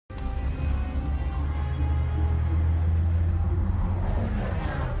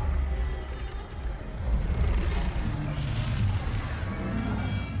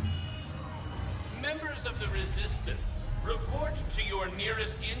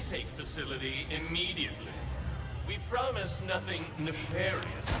nearest intake facility immediately. We promise nothing nefarious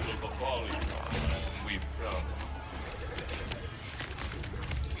will befall you. We promise.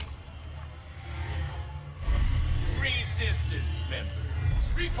 Resistance members,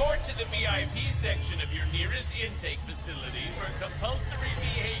 report to the VIP section of your nearest intake facility for compulsory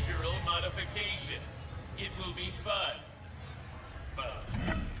behavioral modification. It will be fun.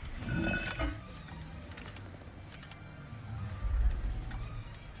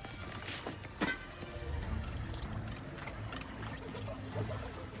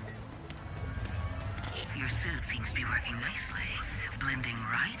 Your suit seems to be working nicely, blending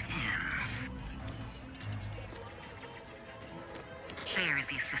right in. There is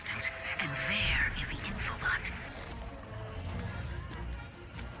the assistant, and there is the infobot.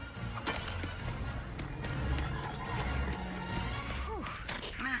 Whew.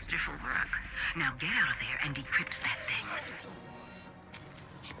 Masterful work. Now get out of there and decrypt that thing.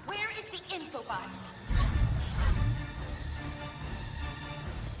 Where is the infobot?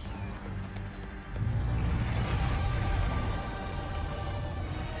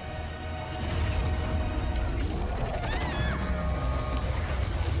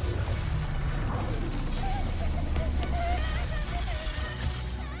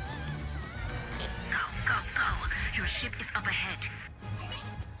 Your ship is up ahead.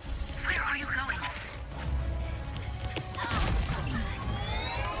 Where are you going?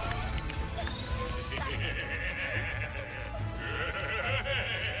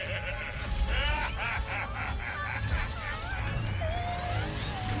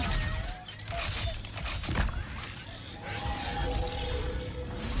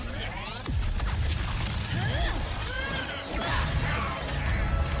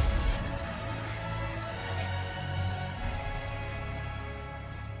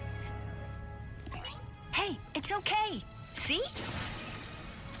 Hey, it's okay. See?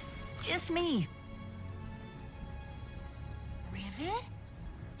 Just me. Rivet?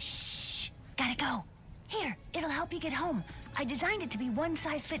 Shh. Gotta go. Here, it'll help you get home. I designed it to be one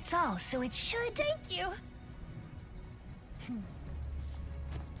size fits all, so it should... Thank you.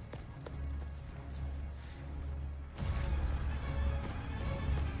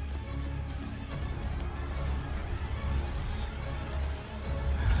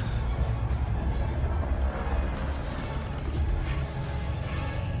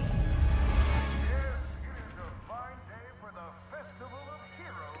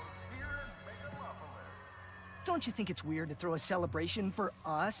 Don't you think it's weird to throw a celebration for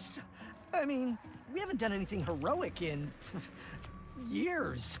us? I mean, we haven't done anything heroic in...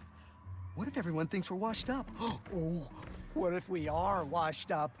 years. What if everyone thinks we're washed up? Oh, what if we are washed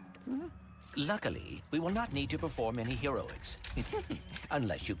up? Luckily, we will not need to perform any heroics.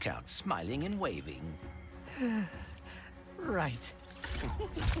 Unless you count smiling and waving. Right.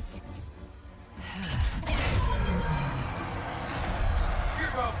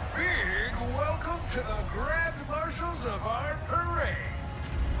 Give a big welcome to the Grand Marshals of our parade,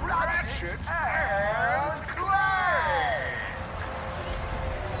 Rachet and Clank!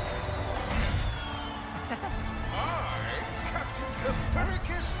 I, Captain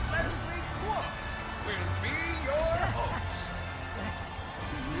Copernicus Leslie Quad, will be your host.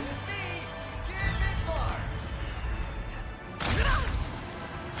 With me, Skin Mars.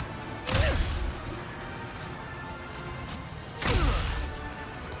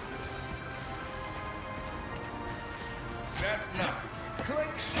 That night,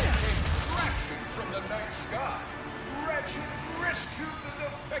 Clank came crashing from the night sky. Rachet rescued the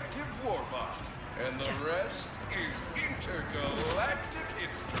defective warbot, and the rest is intergalactic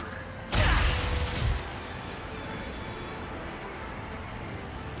history.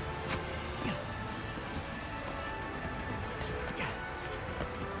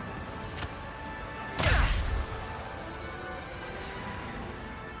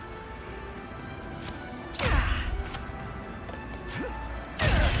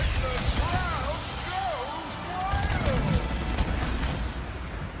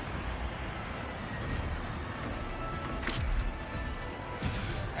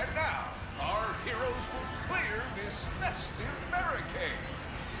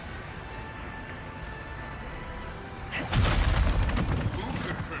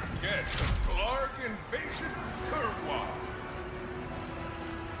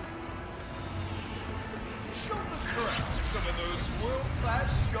 Some of those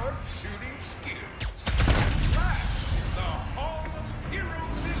world-class sharpshooting skills. At last, the Hall of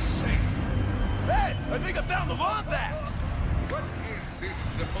Heroes is safe. Hey, I think I found the wombat! What is this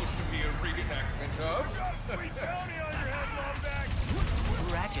supposed to be a reenactment of? Sweet bounty on your head, wombat!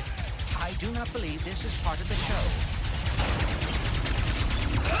 Rachet, I do not believe this is part of the show.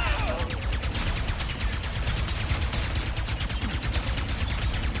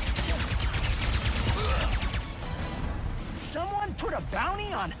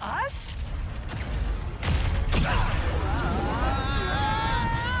 bounty on us?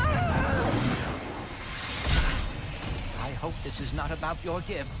 I hope this is not about your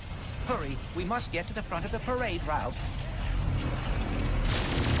gift. Hurry, we must get to the front of the parade route.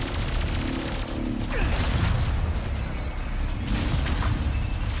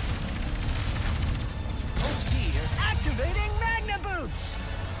 Oh dear. Activating Magna Boots!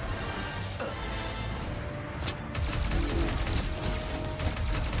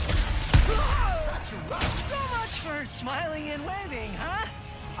 So much for smiling and waving, huh?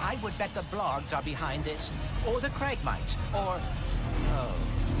 I would bet the blogs are behind this, or the Cragmites, or... oh,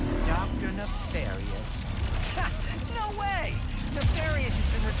 Dr. Nefarious. Ha, no way! Nefarious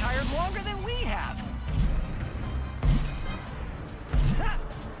has been retired longer than we have. Ha.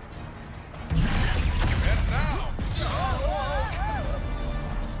 And now,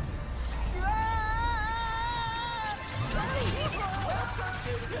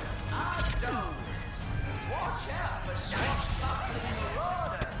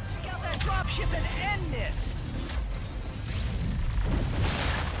 Get out that dropship and end this!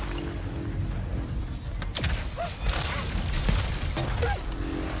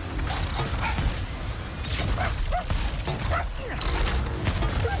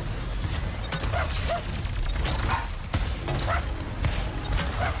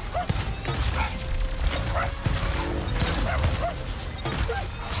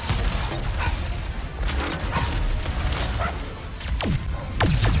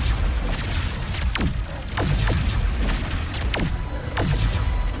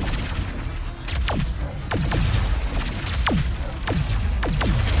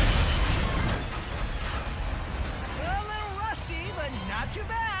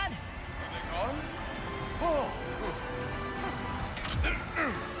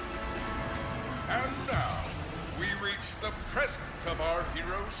 the present of our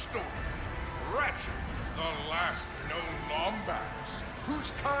hero's story. Rachet, the last known Lombax,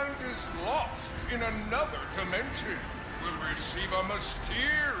 whose kind is lost in another dimension, will receive a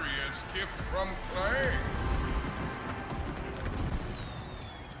mysterious gift from Clank.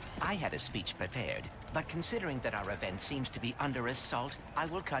 I had a speech prepared, but considering that our event seems to be under assault, I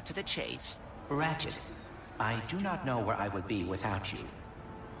will cut to the chase. Rachet, I do not know where I would be without you.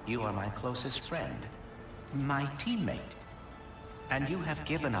 You are my closest friend, my teammate, and you have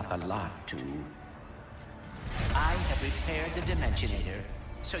given up a lot to... I have repaired the Dimensionator,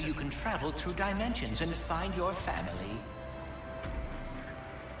 so you can travel through dimensions and find your family.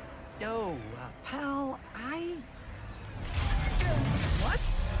 Oh, pal, What?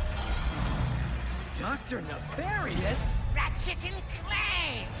 Dr. Nefarious? Rachet and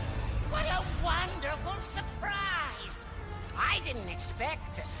Clank! What a wonderful surprise! I didn't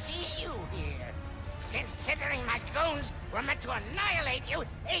expect to see you here. Considering my goons were meant to annihilate you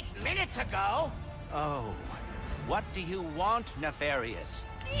 8 minutes ago. Oh, what do you want, Nefarious?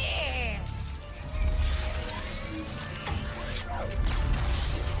 Yes!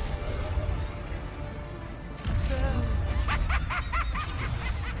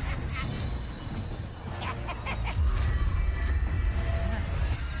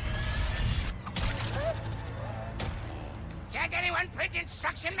 Can't anyone print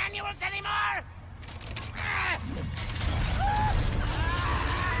instruction manuals anymore?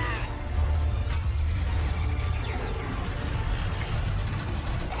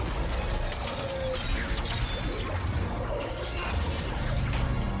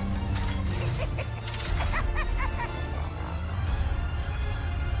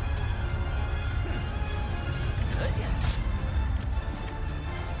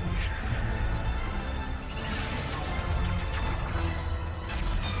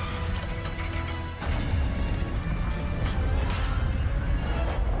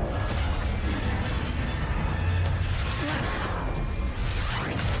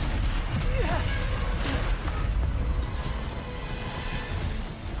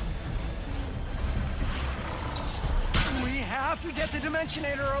 To get the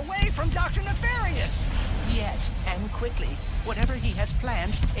Dimensionator away from Dr. Nefarious! Yes, and quickly. Whatever he has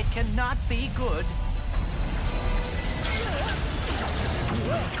planned, it cannot be good.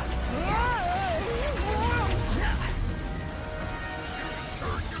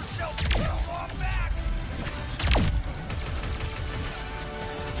 Turn yourself back!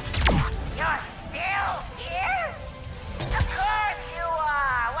 You're still here? Of course you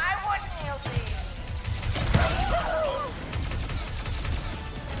are! Why wouldn't you be?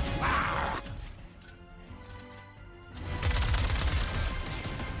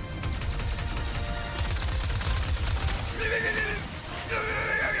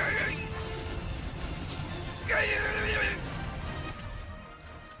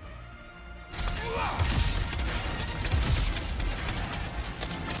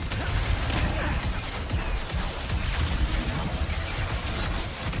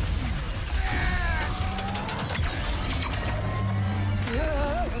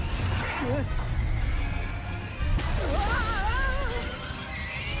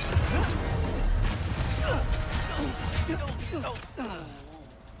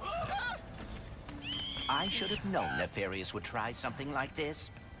 I should have known Nefarious would try something like this.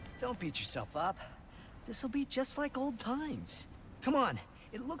 Don't beat yourself up. This'll be just like old times. Come on,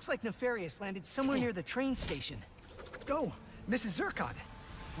 it looks like Nefarious landed somewhere near the train station. Go, Mrs. Zircon.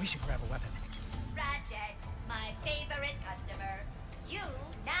 We should grab a weapon. Rachet, my favorite customer. You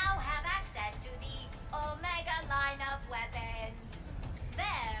now have access to the Omega line of weapons.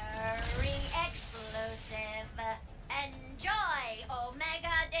 Very exclusive. Enjoy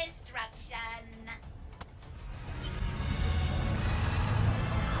Omega Destruction.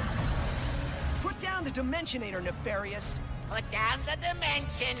 Put down the Dimensionator, Nefarious. Put down the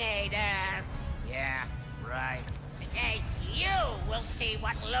Dimensionator. Yeah, right. Today, you will see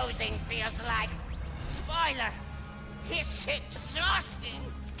what losing feels like. Spoiler, it's exhausting.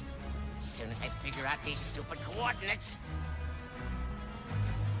 As soon as I figure out these stupid coordinates.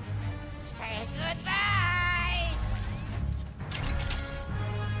 Say goodbye!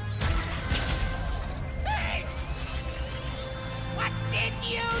 Hey! What did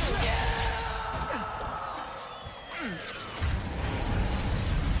you do?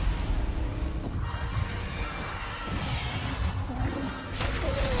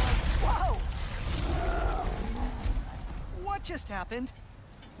 Whoa! What just happened?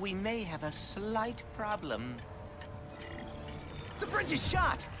 We may have a slight problem. The bridge is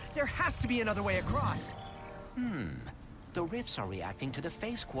shot! There has to be another way across. The rifts are reacting to the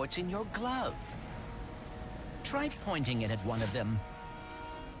face quartz in your glove. Try pointing it at one of them.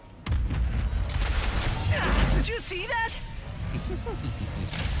 Did you see that?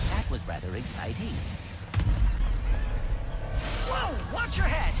 That was rather exciting. Whoa! Watch your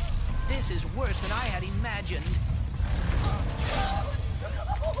head! This is worse than I had imagined.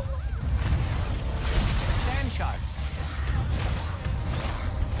 Sand sharks.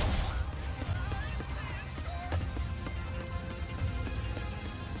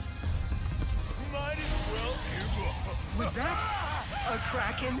 Might as well give up. Was that a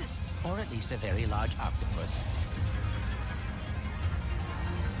kraken? Or at least a very large octopus.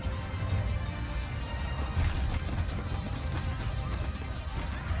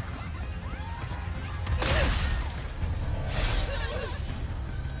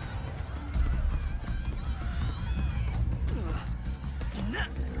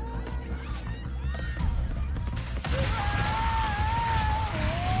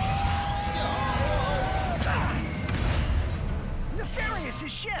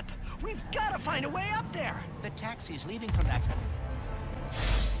 Nefarious' ship! We've got to find a way up there! The taxi's leaving from that...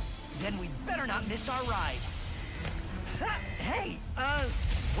 Then we'd better not miss our ride. Hey,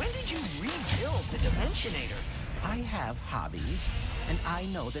 when did you rebuild the Dimensionator? I have hobbies, and I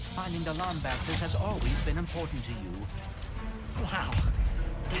know that finding the Lombactors has always been important to you. Wow,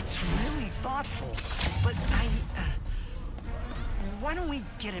 that's really thoughtful. But why don't we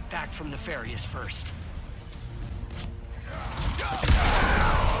get it back from Nefarious first?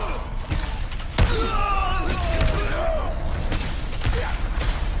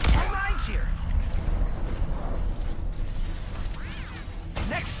 All ride's here.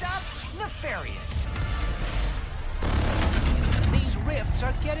 Next stop, Nefarious. These rifts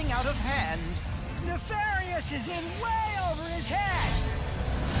are getting out of hand. Nefarious is in way over his head.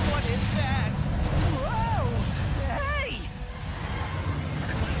 What is that? Whoa! Hey!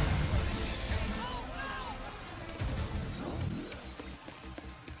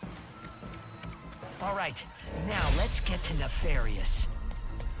 All right, now let's get to Nefarious.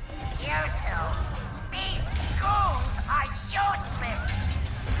 You two, these goons are useless.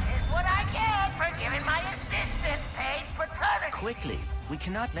 This is what I get for giving my assistant paid paternity. Quickly, we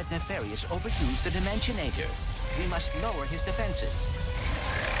cannot let Nefarious overuse the Dimensionator. We must lower his defenses.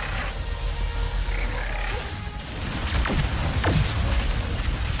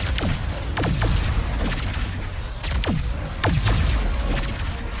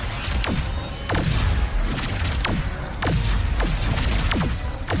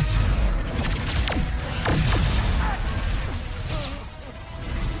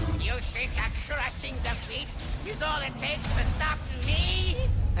 You think a crushing defeat is all it takes to stop me?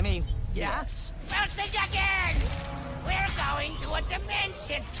 I mean, yes. Well, think again! We're going to a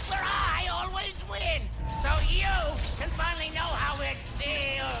dimension where I always win, so you can finally know how it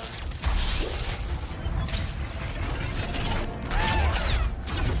feels.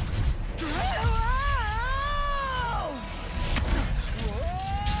 Whoa!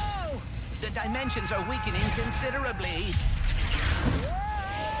 The dimensions are weakening considerably.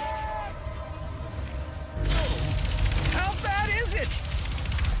 How bad is it?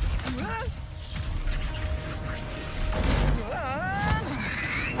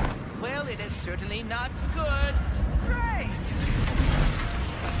 Well, it is certainly not good. Great!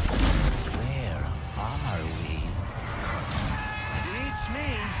 are we? Beats me.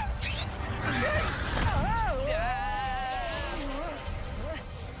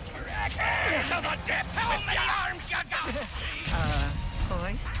 To the depths! How many arms you got?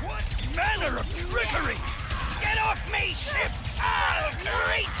 Clank? What manner of trickery? Get off me, ship! I'll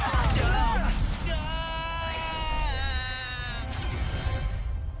greet!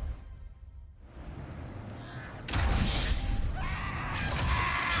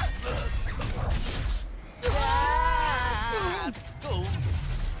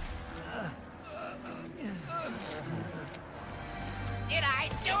 Did I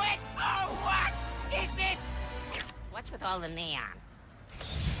do it? Oh, what is this? What's with all the neon?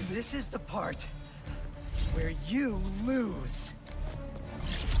 This is the part where you lose.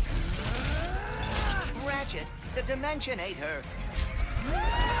 Ratchet, the Dimensionator.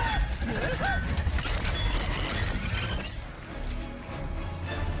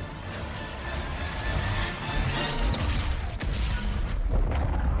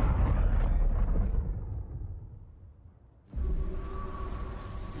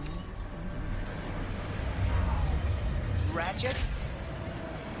 Ratchet?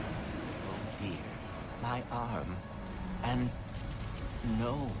 Oh dear, my arm. And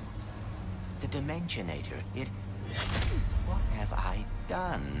no, the Dimensionator, it... What have I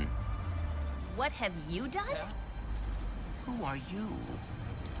done? What have you done? Who are you?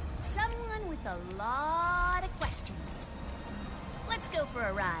 Someone with a lot of questions. Let's go for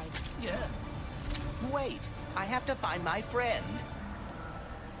a ride. Yeah. Wait, I have to find my friend.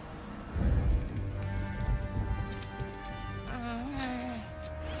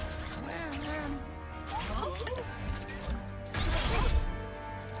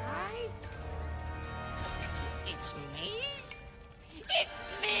 Hi? It's me? It's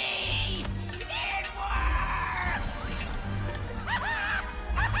me! It worked!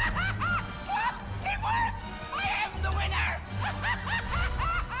 It worked! I am the winner!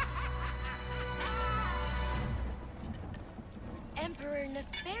 Emperor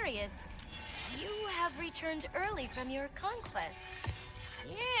Nefarious, you have returned early from your conquest.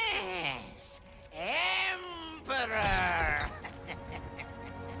 Yes, Emperor!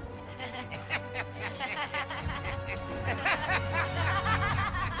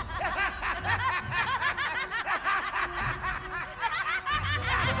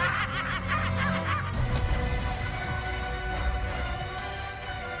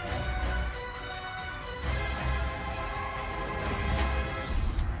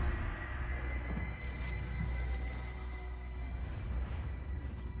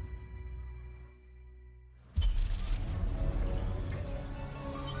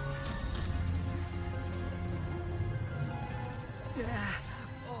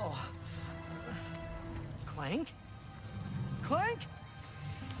 Oh. Clank? Clank?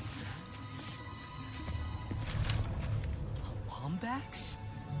 Wombax?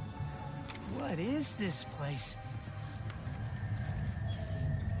 What is this place?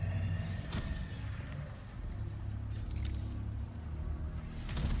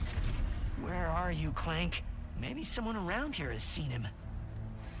 Where are you, Clank? Maybe someone around here has seen him.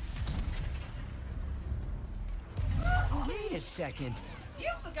 Wait a second. You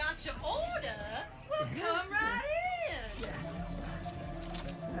forgot your order? Well, come right in.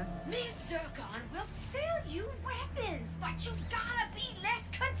 Miss Zircon will sell you weapons, but you gotta be less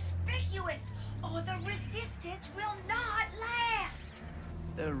conspicuous, or the resistance will not last.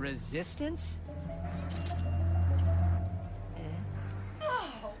 The Resistance?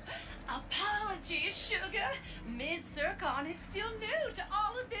 Oh, apologies, sugar. Miss Zircon is still new to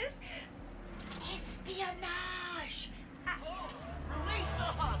all of this espionage. Release the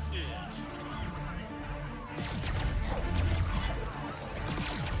hostage!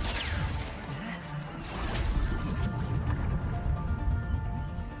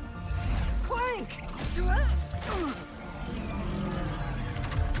 Clank!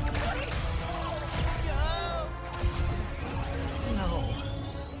 No.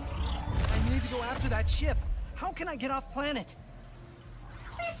 I need to go after that ship. How can I get off planet?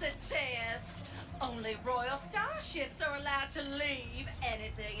 It's a test. Only royal starships are allowed to leave.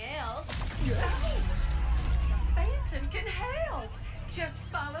 Anything else? Phantom can help. Just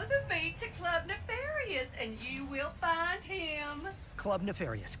follow the beat to Club Nefarious and you will find him. Club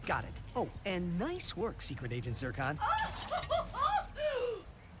Nefarious, got it. Oh, and nice work, Secret Agent Zircon.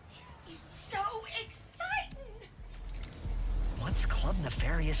 This is so exciting. What's Club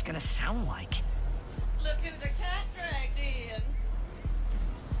Nefarious gonna sound like? Look who the cat dragged in.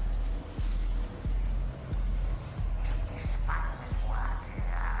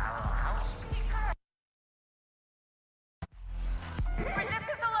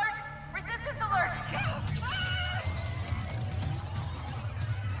 Resistance alert! Resistance alert!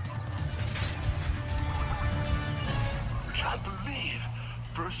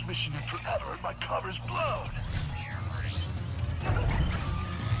 first mission in forever and my cover's blown.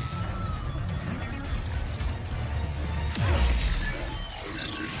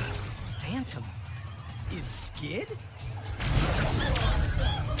 Phantom? Is Skid?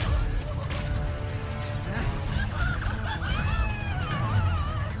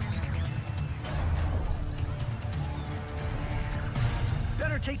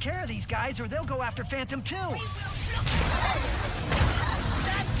 Better take care of these guys or they'll go after Phantom too.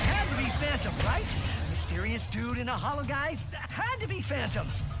 That had to be Phantom, right? Mysterious dude in a hollow guy? That had to be Phantom.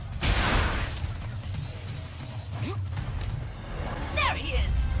 There he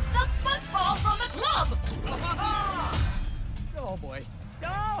is! The football from the club! Oh boy.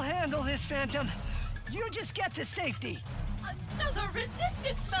 I'll handle this, Phantom. You just get to safety. Another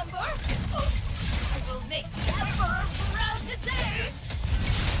resistance member? Oh, I will make the Emperor proud today!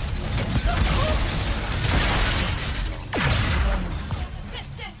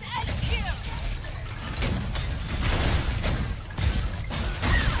 Resistance ends here!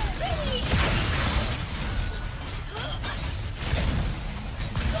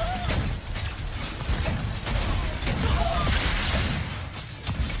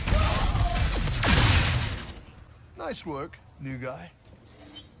 Nice work, new guy.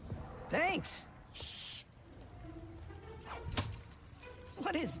 Thanks.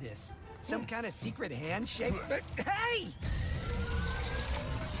 What is this? Some kind of secret handshake? Hey!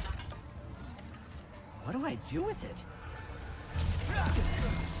 What do I do with it?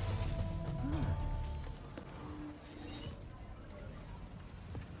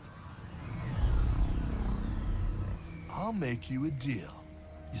 I'll make you a deal.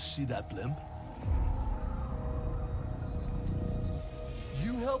 You see that blimp?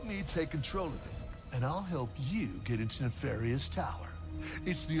 You help me take control of it, and I'll help you get into Nefarious Tower.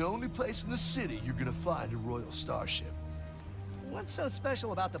 It's the only place in the city you're gonna find a royal starship. What's so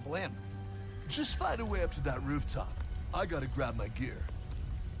special about the blimp? Just find a way up to that rooftop. I gotta grab my gear.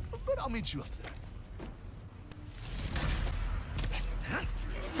 But I'll meet you up there.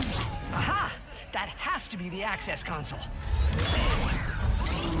 Aha! That has to be the access console.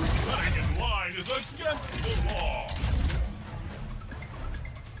 Dragon line is against the wall!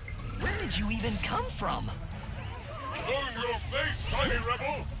 Where did you even come from? Show your face, tiny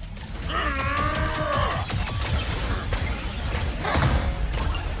rebel!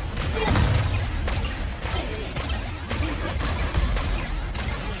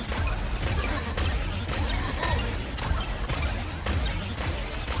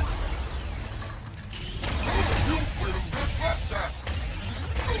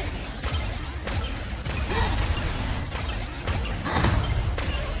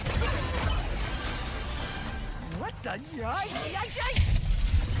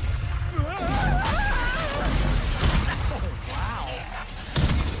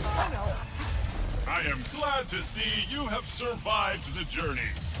 I am glad to see you have survived the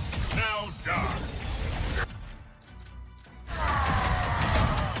journey. Now die.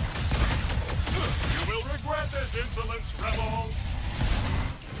 You will regret this insolence, rebel.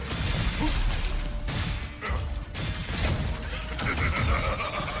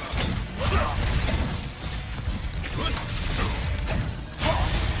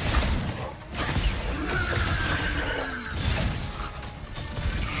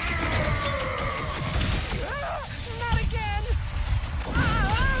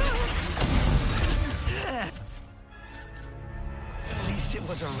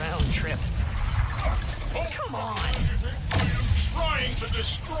 Was a round trip. Come on! I am trying to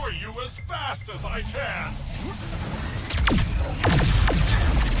destroy you as fast as I can!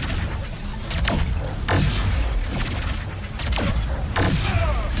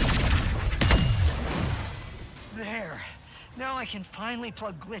 There. Now I can finally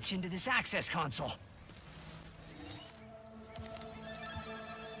plug Glitch into this access console.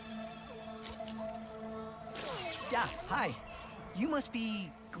 Yeah, hi. You must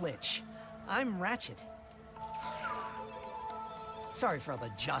be Glitch. I'm Rachet. Sorry for all the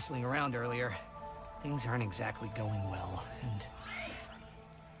jostling around earlier. Things aren't exactly going well, and...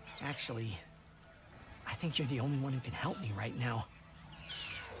 Actually, I think you're the only one who can help me right now.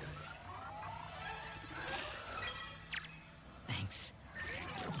 Thanks.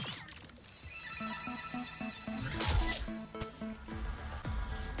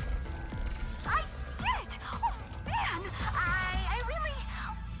 I did it! Oh, man! I really...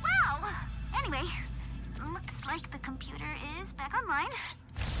 Wow! Anyway, looks like the computer is back online.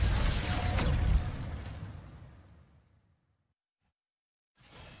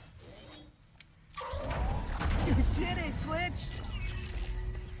 You did it, Glitch!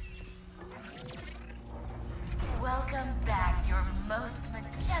 Welcome back, your most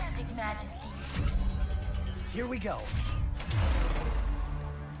majestic Majesty. Here we go.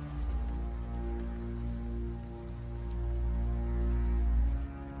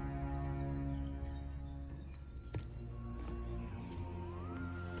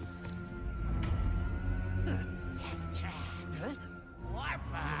 Traps,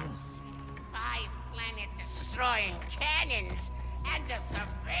 warbombs, 5 planet-destroying cannons, and a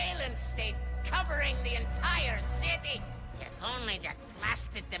surveillance state covering the entire city. If only that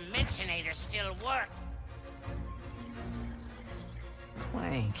blasted Dimensionator still worked.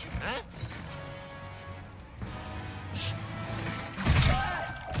 Clank. Huh?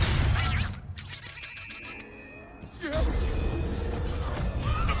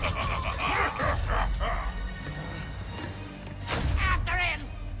 After him!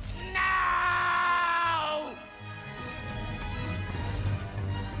 No!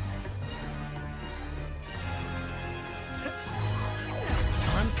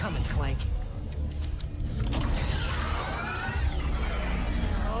 I'm coming, Clank.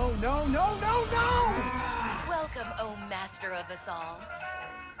 No, no, no, no, no! Welcome, oh master of us all.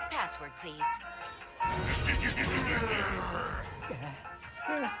 Password, please.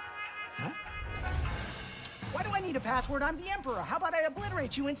 Huh? Why do I need a password? I'm the Emperor. How about I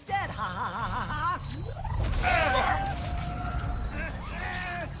obliterate you instead? Ha ha ha ha ha!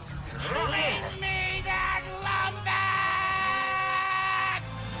 Bring me that lumber!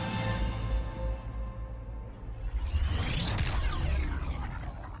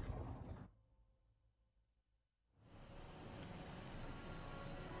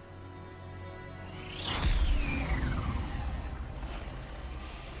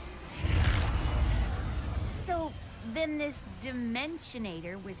 So, then this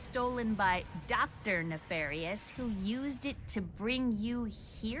Dimensionator was stolen by Dr. Nefarious, who used it to bring you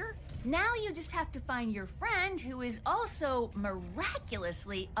here? Now you just have to find your friend, who is also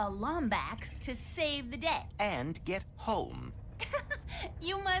miraculously a Lombax, to save the day. And get home.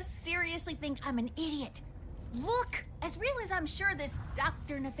 You must seriously think I'm an idiot. Look, as real as I'm sure this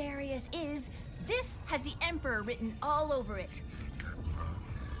Dr. Nefarious is, this has the Emperor written all over it.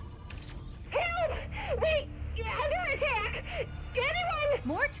 Help! We under attack! Anyone?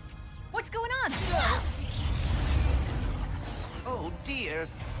 Mort? What's going on? Oh, dear.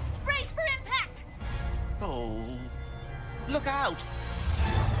 Brace for impact! Oh. Look out!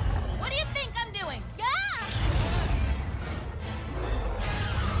 What do you think I'm doing? Ah!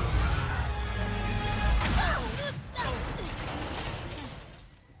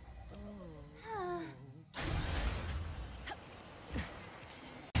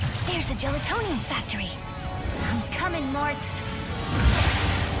 There's the gelatonium factory. I'm coming, Morts.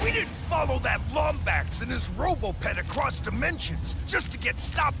 We didn't follow that Lombax and his Robopet across dimensions just to get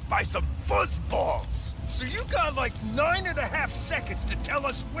stopped by some fuzzballs. So you got like 9.5 seconds to tell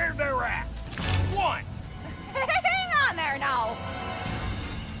us where they're at. 1. Hang on there now.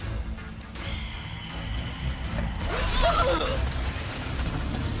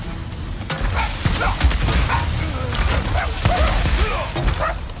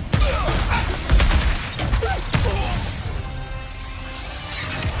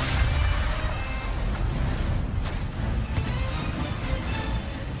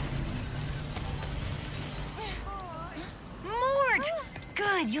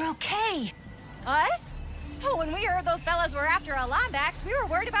 Good, you're okay. Us? Oh, when we heard those fellas were after a Lombax, we were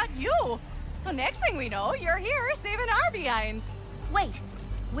worried about you. Well, next thing we know, you're here saving our behinds. Wait,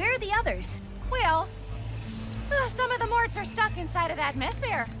 where are the others? Well, some of the Morts are stuck inside of that mess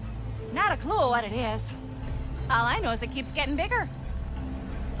there. Not a clue what it is. All I know is it keeps getting bigger.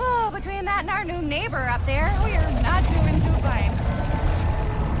 Oh, between that and our new neighbor up there, we're not doing too fine.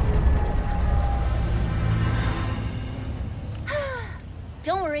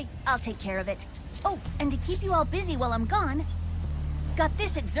 Don't worry, I'll take care of it. Oh, and to keep you all busy while I'm gone, got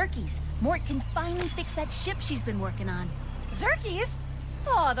this at Zerky's. Mort can finally fix that ship she's been working on. Zerky's?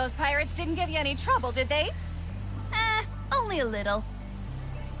 Oh, those pirates didn't give you any trouble, did they? Only a little.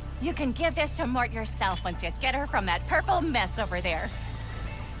 You can give this to Mort yourself once you get her from that purple mess over there.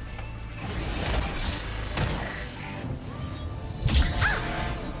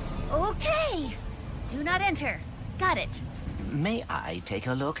 Okay. Do not enter. Got it. May I take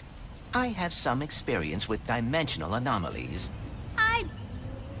a look? I have some experience with dimensional anomalies.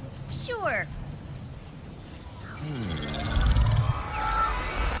 Sure.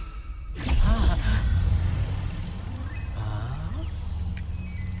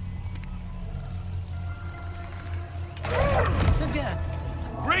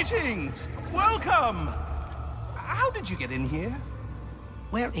 Greetings! Welcome! How did you get in here?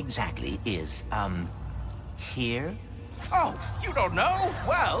 Where exactly is, here? Oh, you don't know?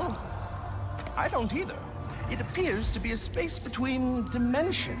 Well, I don't either. It appears to be a space between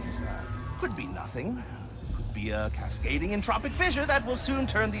dimensions. Could be nothing. Could be a cascading entropic fissure that will soon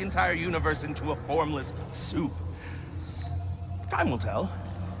turn the entire universe into a formless soup. Time will tell.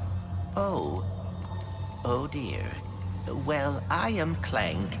 Oh dear. Well, I am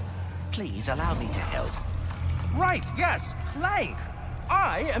Clank. Please allow me to help. Right, yes, Clank.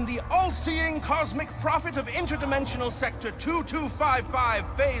 I am the all-seeing cosmic prophet of interdimensional sector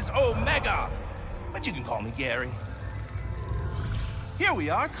 2255 phase Omega. But you can call me Gary. Here we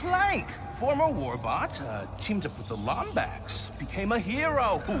are, Clank. Former warbot, teamed up with the Lombax. Became a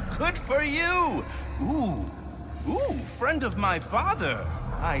hero. Ooh, good for you. Ooh, friend of my father.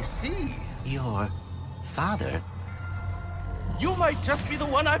 I see. Your father? You might just be the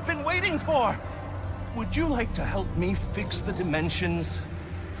one I've been waiting for. Would you like to help me fix the dimensions?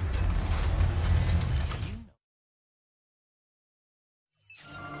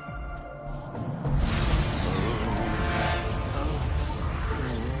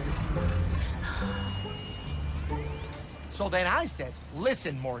 So then I says,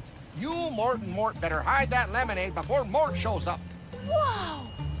 listen, Mort, you, Mort, and Mort better hide that lemonade before Mort shows up. Whoa!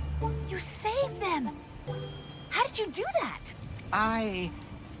 You saved them! How did you do that? I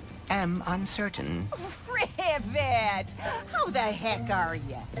am uncertain. Rivet! How the heck are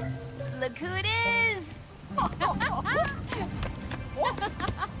you? Look who it is!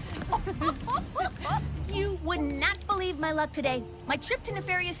 You would not believe my luck today. My trip to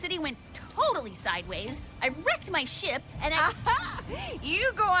Nefarious City went totally sideways. I wrecked my ship, and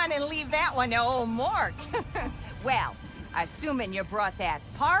You go on and leave that one to old Mort. Well, assuming you brought that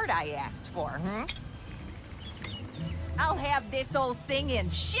part I asked for, I'll have this old thing in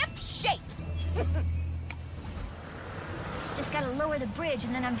ship shape. Just gotta lower the bridge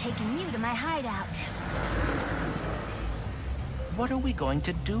and then I'm taking you to my hideout. What are we going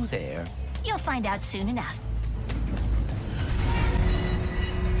to do there? You'll find out soon enough.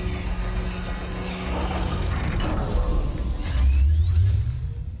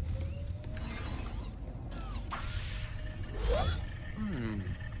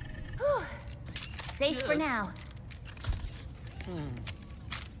 Whew. Safe for now.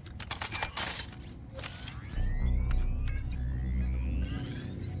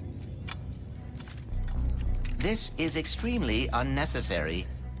 This is extremely unnecessary.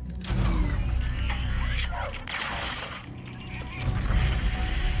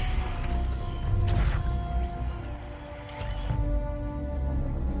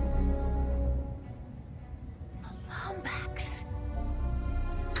 Lombax.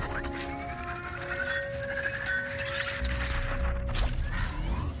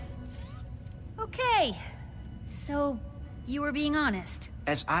 Okay. So, you were being honest.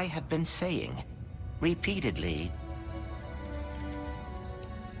 As I have been saying, repeatedly.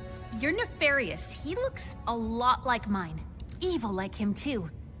 You're nefarious. He looks a lot like mine. Evil like him, too.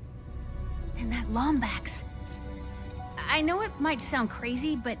 And that Lombax. I know it might sound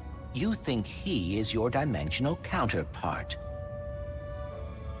crazy, but... You think he is your dimensional counterpart.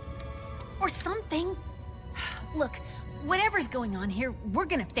 Or something. Look, whatever's going on here, we're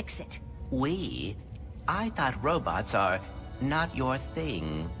gonna fix it. We? I thought robots are not your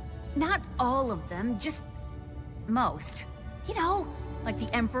thing. Not all of them, just most. You know, like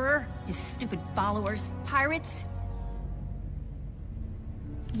the Emperor, his stupid followers, pirates.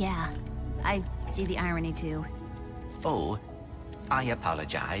 Yeah, I see the irony too. Oh, I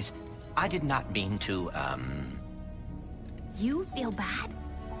apologize. I did not mean to, You feel bad?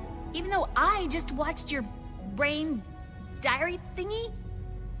 Even though I just watched your brain diary thingy?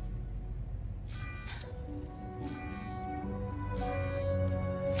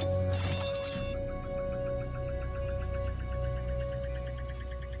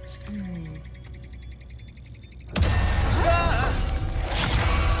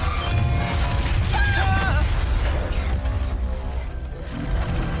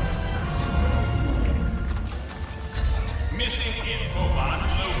 Missing infobot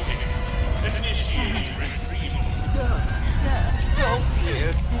located. Initiating retrieval. No,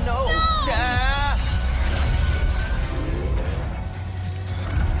 dear, no.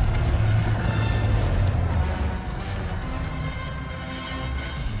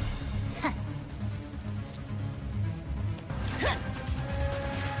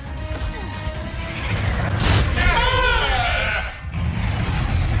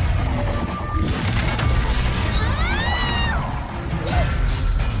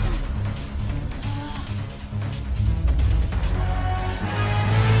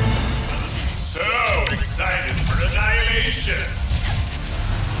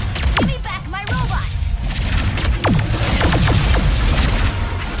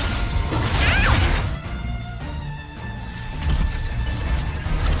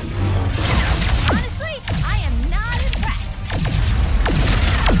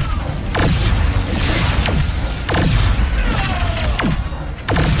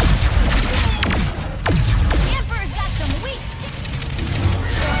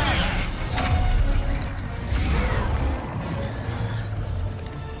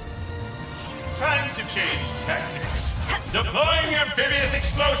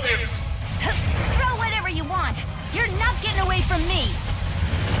 explosives! Throw whatever you want. You're not getting away from me.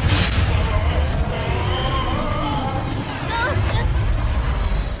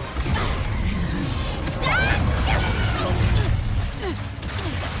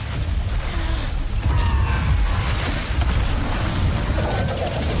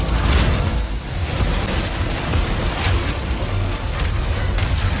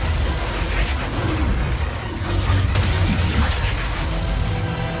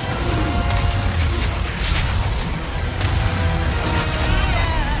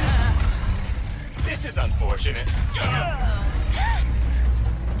 This is unfortunate.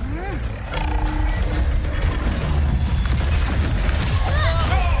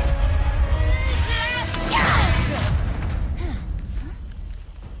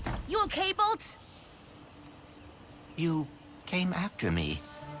 You okay, Bolts? You came after me.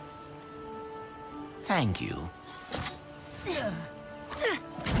 Thank you.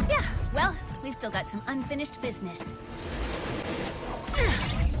 Yeah, well, we've still got some unfinished business.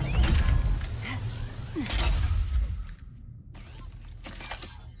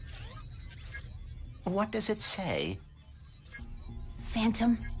 What does it say?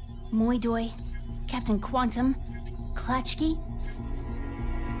 Phantom, Moidoi, Captain Quantum, Klatchki.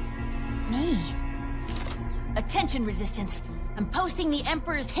 Me. Attention, Resistance. I'm posting the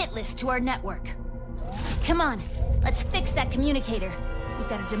Emperor's hit list to our network. Come on, let's fix that communicator. We've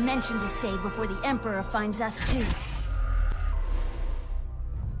got a dimension to save before the Emperor finds us too.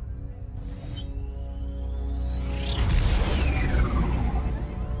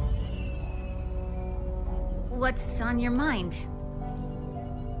 What's on your mind?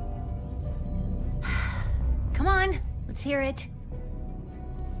 Come on, let's hear it.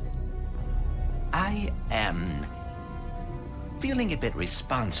 I am feeling a bit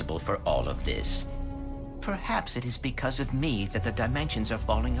responsible for all of this. Perhaps it is because of me that the dimensions are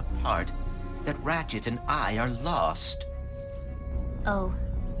falling apart, that Rachet and I are lost. Oh,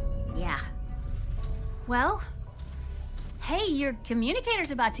 yeah. Well, hey, your communicator's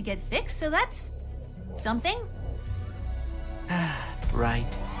about to get fixed, so that's something. Right.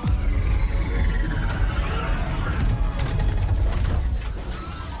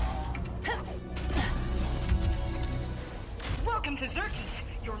 Welcome to Xerxes,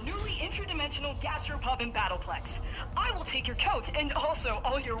 your newly interdimensional gastropub and battleplex. I will take your coat and also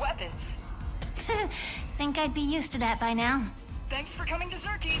all your weapons. Think I'd be used to that by now. Thanks for coming to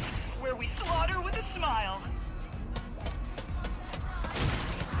Xerxes, where we slaughter with a smile.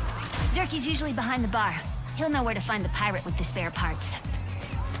 Zerky's usually behind the bar. He'll know where to find the pirate with the spare parts.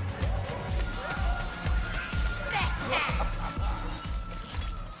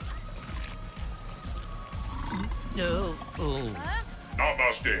 No.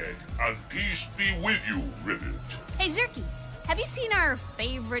 Namaste, and peace be with you, Rivet. Hey, Zerky, have you seen our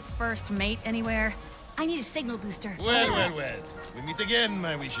favorite first mate anywhere? I need a signal booster. Well. We meet again,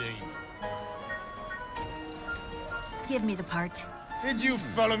 my wishy. Give me the part. Did you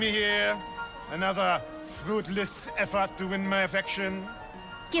follow me here? Another fruitless effort to win my affection?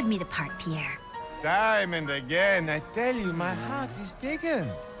 Give me the part, Pierre. Time and again, I tell you, my heart is taken.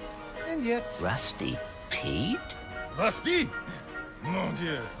 And yet... Rusty Pete? Rusty? Mon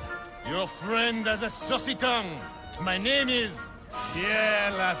Dieu. Your friend has a saucy tongue. My name is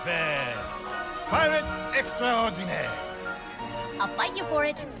Pierre Lafayette. Pirate extraordinaire. I'll fight you for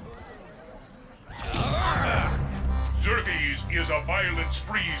it. Xerxes is a violent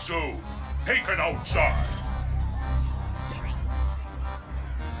spree, so taken outside.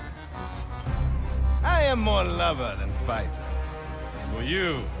 I am more lover than fighter. For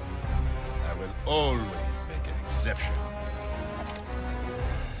you, I will always make an exception.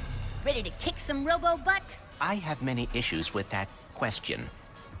 Ready to kick some robo-butt? I have many issues with that question.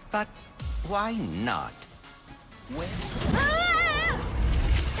 But why not?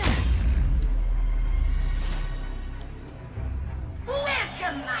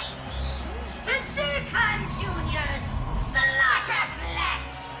 Welcome, my beings, to Zircon Jr.'s Slaughterplex.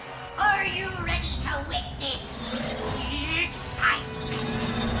 Are you ready to witness the excitement,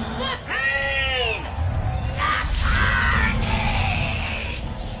 the pain, the carnage?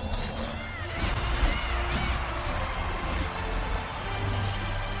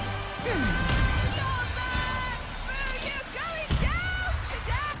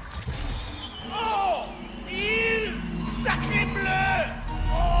 Oh! Sacré bleu!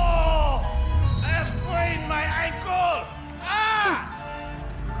 Oh! I sprained my ankle! Ah!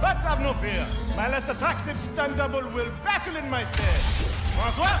 But have no fear. My less attractive stunt double will battle in my stead.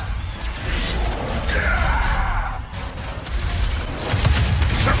 François?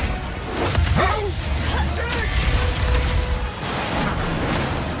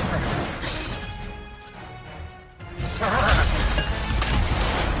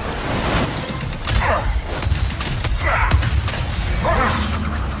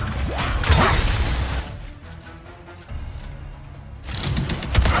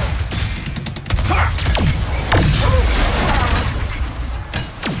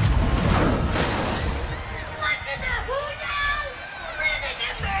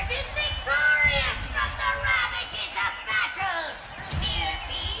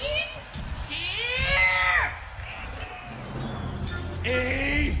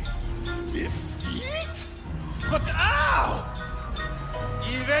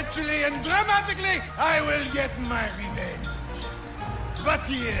 Actually and dramatically, I will get my revenge. But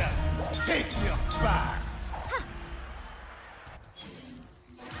here, take your bath.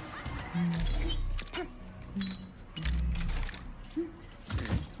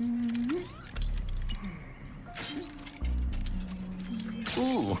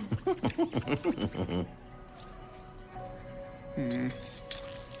 Ooh.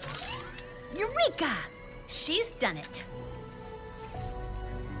 Eureka! She's done it.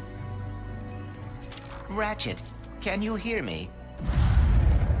 Ratchet, can you hear me?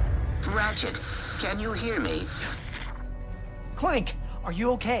 Ratchet, can you hear me? Clank, are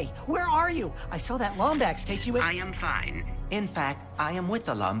you okay? Where are you? I saw that Lombax take you in. I am fine. In fact, I am with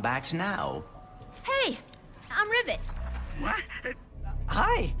the Lombax now. Hey, I'm Rivet. What?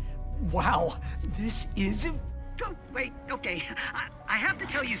 Hi. Wow, this is... Oh, wait, okay. I have to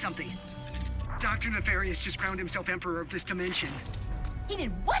tell you something. Dr. Nefarious just crowned himself Emperor of this dimension. He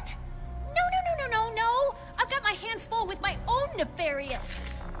did what? No. I've got my hands full with my own Nefarious.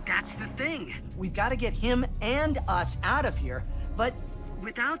 That's the thing. We've got to get him and us out of here, but...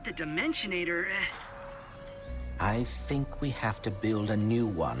 Without the Dimensionator... I think we have to build a new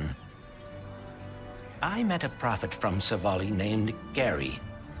one. I met a prophet from Savali named Gary.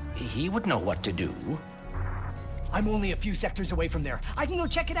 He would know what to do. I'm only a few sectors away from there. I can go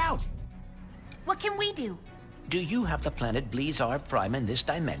check it out. What can we do? Do you have the planet Blizar Prime in this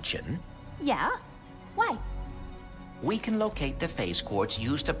dimension? Yeah? Why? We can locate the phase quartz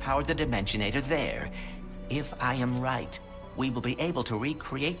used to power the Dimensionator there. If I am right, we will be able to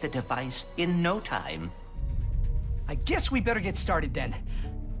recreate the device in no time. I guess we better get started then.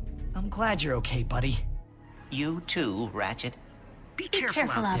 I'm glad you're okay, buddy. You too, Ratchet. Be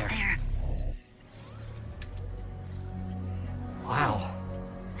careful out there. Wow.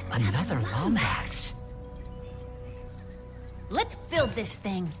 Another Lombax. Let's build this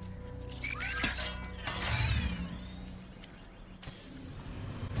thing.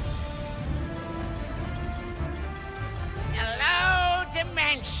 Hello,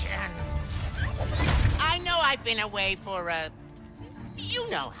 Dimension. I know I've been away for, you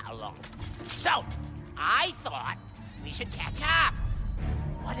know how long. So, I thought we should catch up.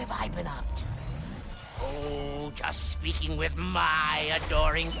 What have I been up to? Oh, just speaking with my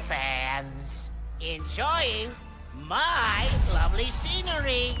adoring fans. Enjoying my lovely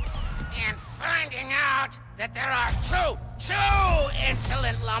scenery. And finding out that there are two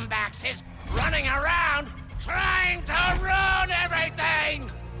insolent Lombaxes running around trying to ruin everything.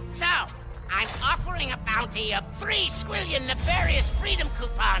 So, I'm offering a bounty of 3 squillion nefarious freedom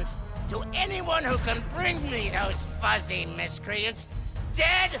coupons to anyone who can bring me those fuzzy miscreants,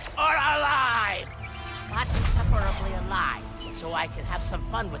 dead or alive. But preferably alive, so I can have some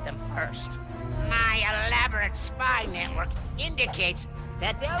fun with them first. My elaborate spy network indicates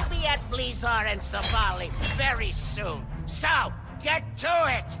that they'll be at Blizar and Savali very soon. So, get to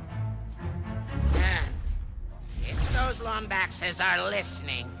it! And if those Lombaxes are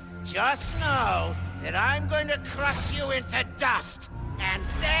listening, just know that I'm going to crush you into dust. And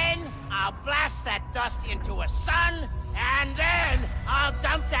then I'll blast that dust into a sun, and then I'll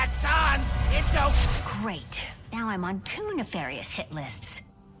dump that sun into... Great. Now I'm on 2 nefarious hit lists.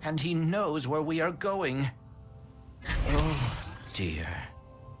 And he knows where we are going. Oh, dear.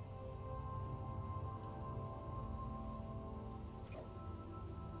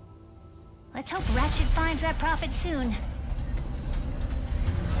 Let's hope Ratchet finds that prophet soon.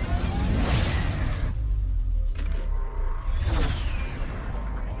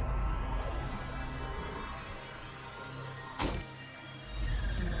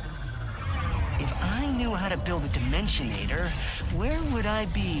 If I knew how to build a Dimensionator, where would I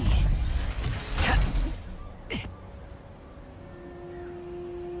be?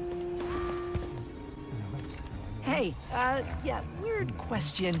 Hey, yeah, weird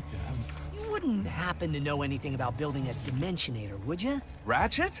question. You wouldn't happen to know anything about building a Dimensionator, would you?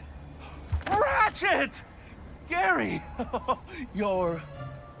 Ratchet? Ratchet! Gary! Your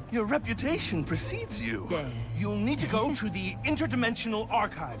reputation precedes you. You'll need to go to the interdimensional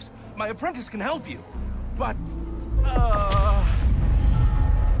archives. My apprentice can help you. But,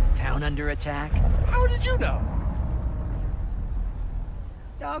 Town under attack? how did you know?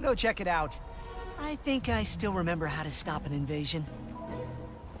 I'll go check it out. I think I still remember how to stop an invasion.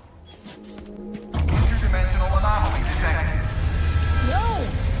 Interdimensional anomaly detected. No!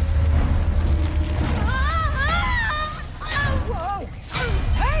 Whoa!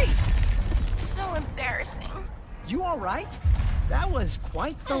 Hey! So embarrassing. You all right? That was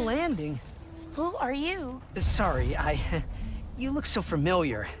quite the landing. Who are you? Sorry, you look so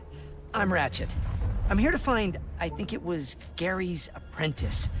familiar. I'm Ratchet. I'm here to find, I think it was Gary's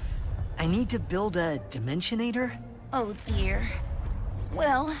apprentice. I need to build a Dimensionator. Oh dear.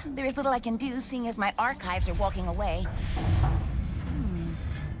 Well, there's little I can do, seeing as my archives are walking away.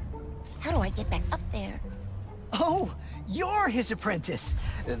 How do I get back up there? Oh, you're his apprentice.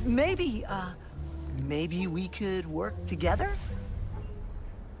 Maybe we could work together?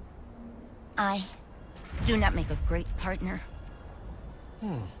 I do not make a great partner.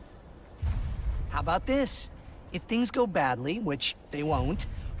 How about this? If things go badly, which they won't,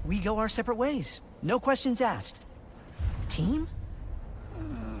 we go our separate ways. No questions asked. Team?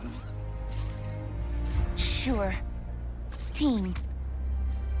 Sure. Team.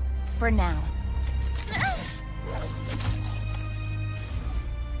 For now.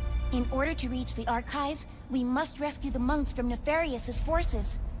 In order to reach the archives, we must rescue the monks from Nefarious's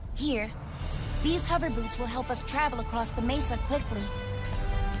forces. Here, these hover boots will help us travel across the mesa quickly.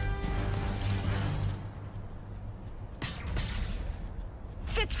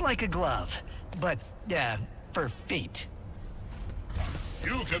 Fits like a glove, but, for feet.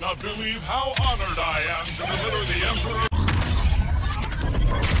 You cannot believe how honored I am to deliver the Emperor.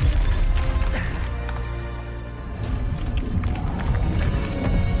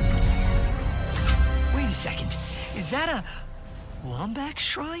 Wait a second. Is that a Lombax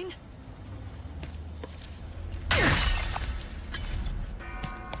shrine?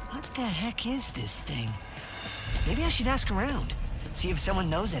 What the heck is this thing? Maybe I should ask around. See if someone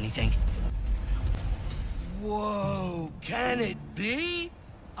knows anything. Whoa, can it be?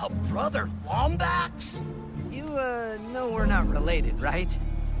 A brother Lombax? You, know we're not related, right?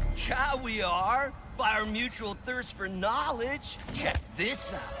 Yeah, we are. By our mutual thirst for knowledge. Check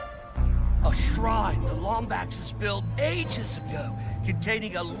this out. A shrine the Lombaxes built ages ago,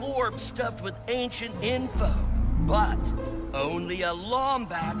 containing a lorb stuffed with ancient info. But only a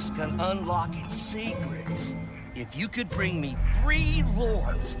Lombax can unlock its secrets. If you could bring me 3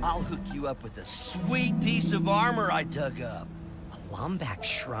 lorbs, I'll hook you up with a sweet piece of armor I dug up. A Lombax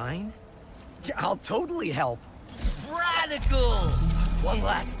shrine? I'll totally help. Radical! One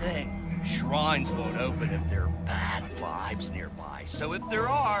last thing. Shrines won't open if there are bad vibes nearby, so if there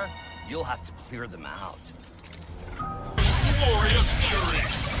are, you'll have to clear them out. Glorious fury!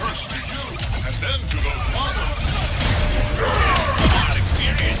 First to you, and then to those monsters! Not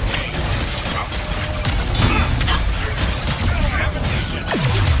experiencing!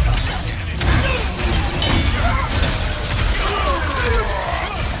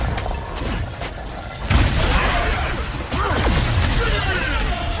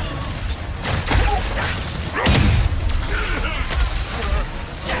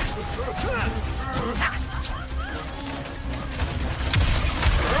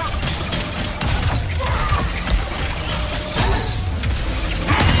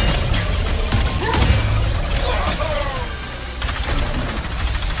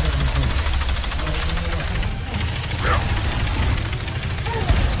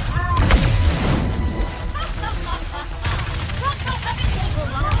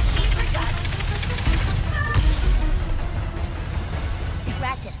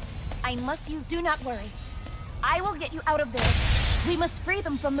 I must use Do Not Worry. I will get you out of there. We must free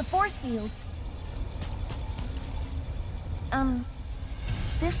them from the force field.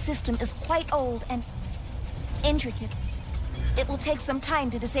 This system is quite old and intricate. It will take some time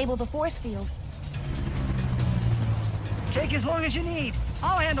to disable the force field. Take as long as you need.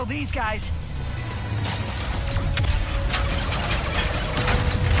 I'll handle these guys.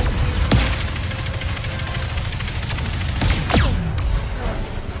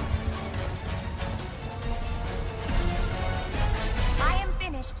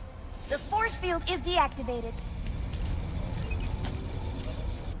 The force field is deactivated.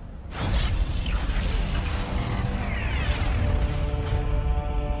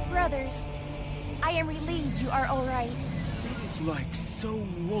 Brothers, I am relieved you are all right. It is like so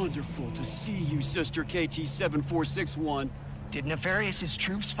wonderful to see you, Sister KT-7461. Did Nefarious'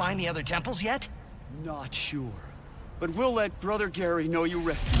 troops find the other temples yet? Not sure. But we'll let Brother Gary know you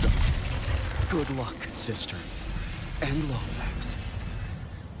rescued us. Good luck, Sister. And Lombax.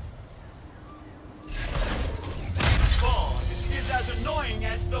 As annoying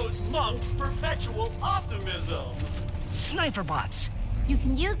as those monks' perpetual optimism. Sniper bots. You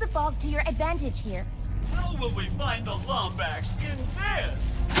can use the fog to your advantage here. How will we find the Lombax in this?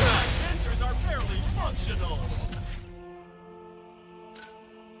 My sensors are barely functional.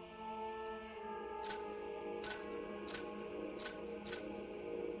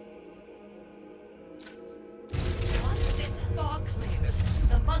 Once this fog clears,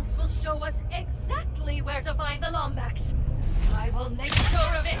 the monks will show us exactly where to find the Lombax. I will make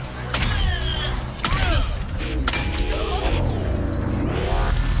sure of it.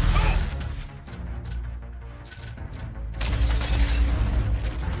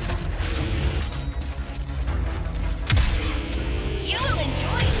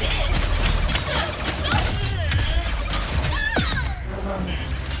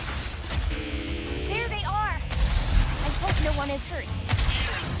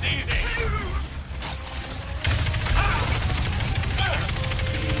 It's easy.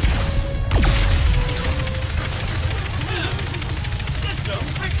 System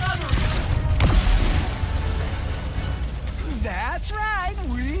recovery. That's right,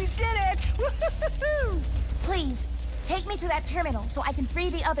 we did it! Woo-hoo-hoo-hoo! Please, take me to that terminal so I can free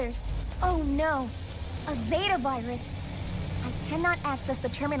the others. Oh no, a Zeta virus. I cannot access the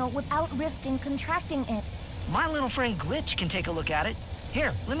terminal without risking contracting it. My little friend Glitch can take a look at it.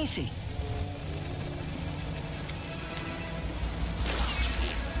 Here, let me see.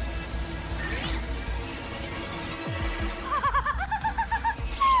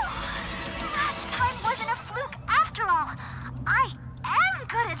 Last time wasn't a fluke after all. I am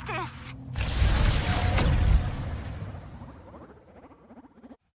good at this.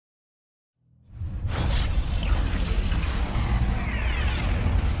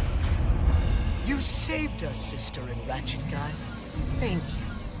 You saved us, Sister and Ratchet Guy. Thank you.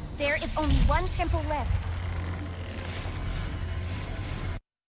 There is only one temple left.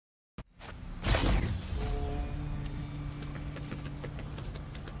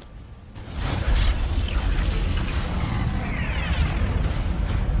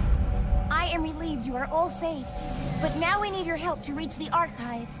 I am relieved you are all safe, but now we need your help to reach the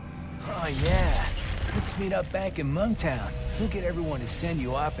archives. Oh yeah, let's meet up back in Monktown. We'll get everyone to send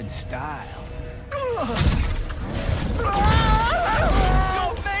you off in style. You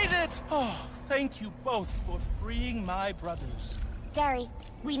made it! Oh, thank you both for freeing my brothers. Gary,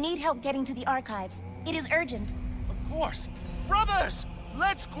 we need help getting to the archives. It is urgent. Of course. Brothers,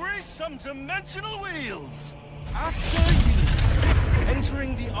 let's grease some dimensional wheels! After you.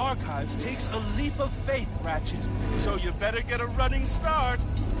 Entering the archives takes a leap of faith, Ratchet. So you better get a running start.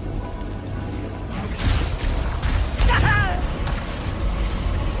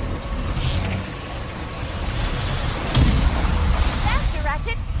 Faster,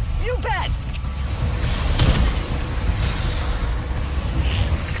 Ratchet! You bet!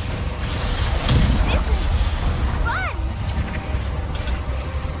 This is fun!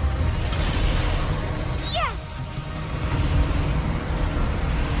 Yes!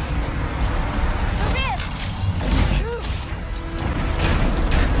 The rib!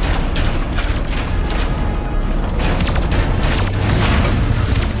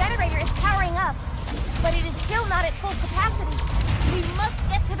 The generator is powering up, but it is still not at full capacity. We must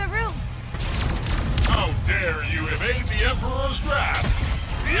get to the roof. How dare you evade the Emperor's wrath?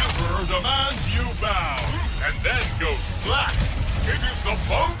 The Emperor demands you bow, and then go slack. It is the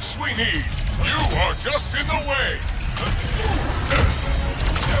bunks we need. You are just in the way.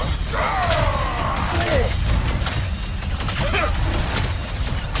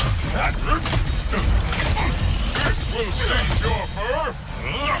 This will save your fur.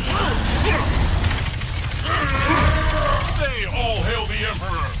 Say all hail the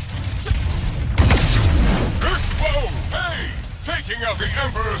Emperor. Whoa! Hey! Taking out the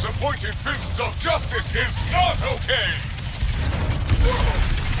Emperor's appointed fists of justice is not okay!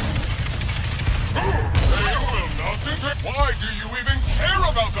 They will not detect. Why do you even care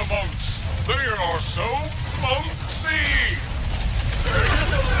about the monks? They are so monksy!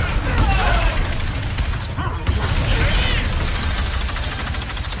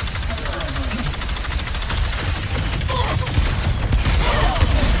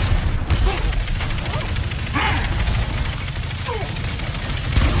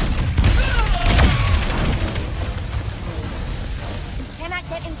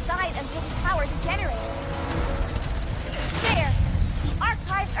 Get inside until we power the generator. There! The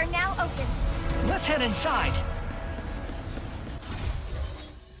archives are now open. Let's head inside.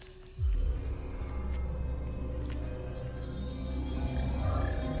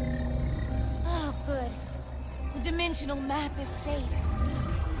 Oh, good. The dimensional map is safe.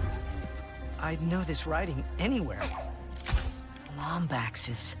 I'd know this writing anywhere.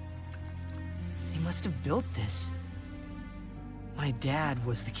 Lombaxes. They must have built this. My dad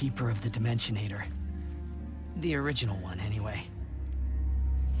was the keeper of the Dimensionator. The original one, anyway.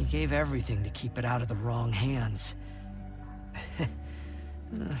 He gave everything to keep it out of the wrong hands.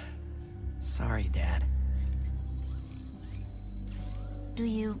 Sorry, Dad. Do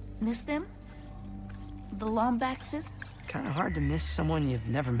you miss them? The Lombaxes? Kinda hard to miss someone you've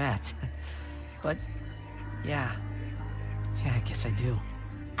never met. But, yeah. Yeah, I guess I do.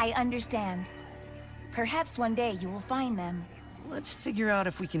 I understand. Perhaps one day you will find them. Let's figure out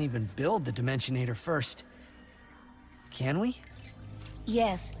if we can even build the Dimensionator first. Can we?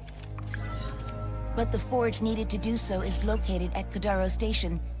 Yes. But the forge needed to do so is located at Kadaro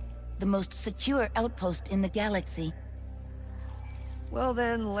Station, the most secure outpost in the galaxy. Well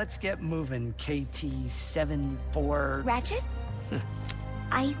then, let's get moving, KT-74... Ratchet?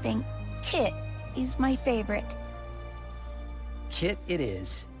 I think Kit is my favorite. Kit it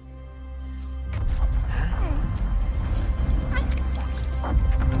is.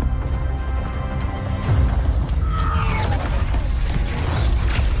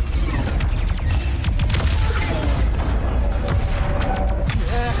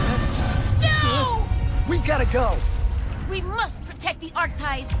 No! We gotta go! We must protect the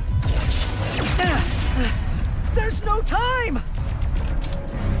archives! There's no time!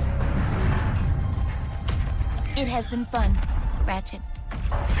 It has been fun, Ratchet.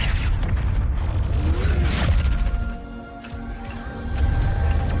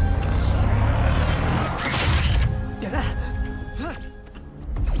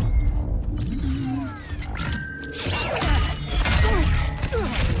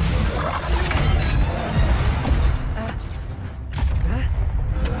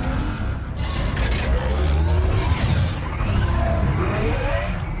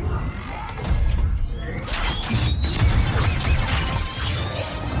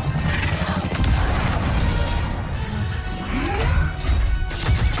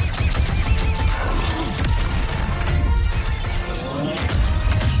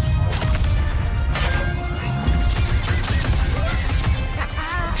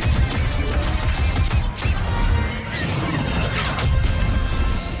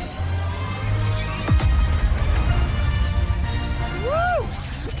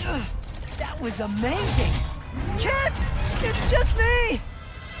 Was amazing! Kit! It's just me!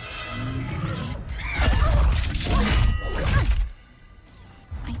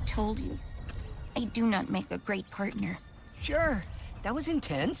 I told you, I do not make a great partner. Sure, that was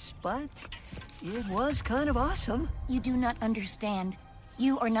intense, but it was kind of awesome. You do not understand.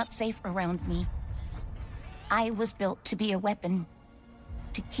 You are not safe around me. I was built to be a weapon,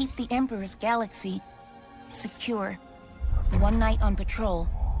 to keep the Emperor's galaxy secure. One night on patrol,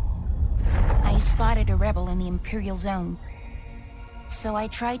 I spotted a rebel in the Imperial Zone. So I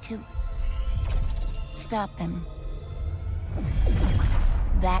tried to stop them.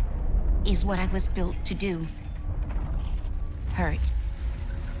 That is what I was built to do. Hurt.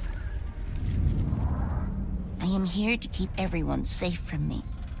 I am here to keep everyone safe from me.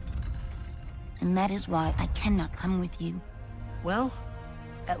 And that is why I cannot come with you. Well,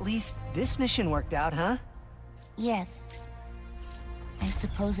 at least this mission worked out, huh? Yes. I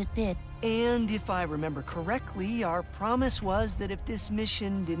suppose it did. And if I remember correctly, our promise was that if this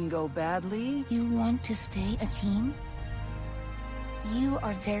mission didn't go badly... You want to stay a team? You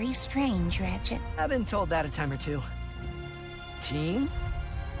are very strange, Ratchet. I've been told that a time or two. Team?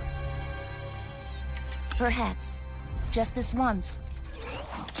 Perhaps. Just this once.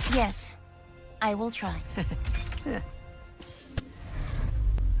 Yes, I will try.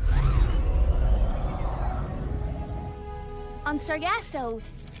 On Sargasso,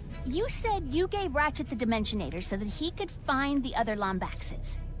 you said you gave Ratchet the Dimensionator so that he could find the other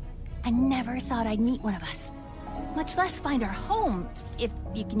Lombaxes. I never thought I'd meet one of us. Much less find our home, if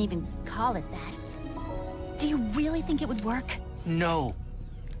you can even call it that. Do you really think it would work? No.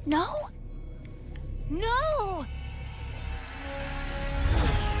 No? No!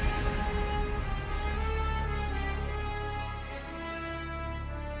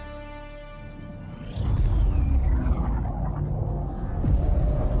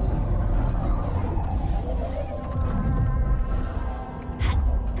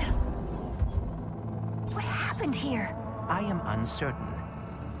 Here. I am uncertain.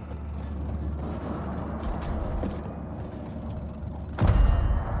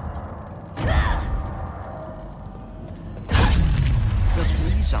 The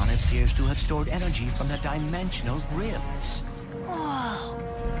Blizon appears to have stored energy from the dimensional rifts. Whoa.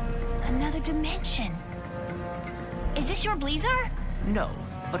 Another dimension. Is this your Blizar? No,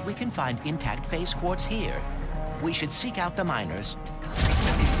 but we can find intact phase quartz here. We should seek out the miners.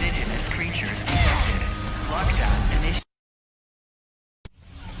 Indigenous creatures detected. Lockdown initiated.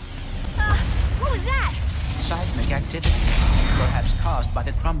 What was that? Seismic activity, perhaps caused by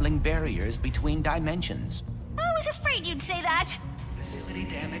the crumbling barriers between dimensions. I was afraid you'd say that. Facility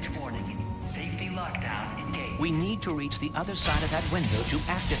damage warning. Safety lockdown engaged. We need to reach the other side of that window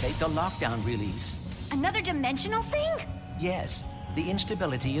to activate the lockdown release. Another dimensional thing? Yes, the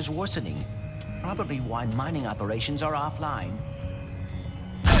instability is worsening. Probably why mining operations are offline.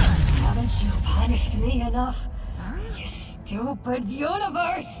 Haven't you punished me enough? You stupid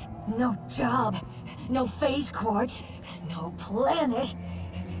universe! No job, no phase quartz, no planet.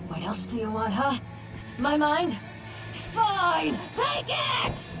 What else do you want, huh? My mind? Fine! Take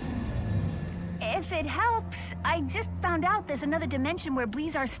it! If it helps, I just found out there's another dimension where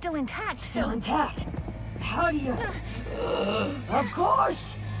Blizar's still intact. Still intact? How do you... of course!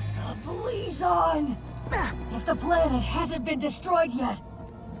 The Blizon! If the planet hasn't been destroyed yet.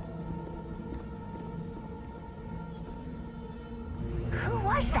 Who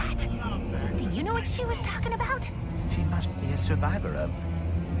was that? Do you know what she was talking about? She must be a survivor of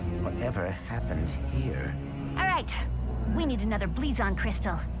whatever happened here. All right. We need another Blizon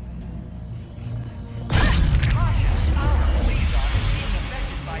crystal. Our Blizon is being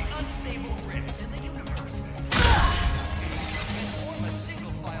affected by unstable rifts in the universe. And form a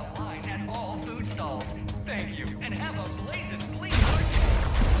single file line at all food stalls. Thank you, and have a blazing Blizon.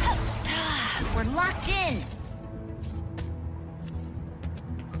 We're locked in.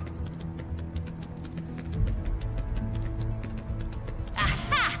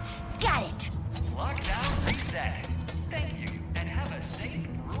 Aha! Got it. Lockdown reset. Thank you, and have a safe,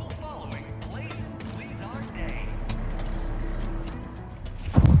 rule-following, blazing Blizon day.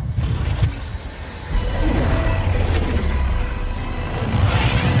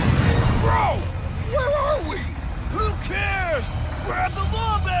 Bro! Where are we? Who cares? Grab the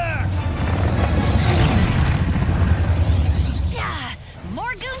law back! Yeah,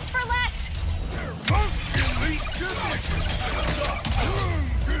 more goons for less. Most elite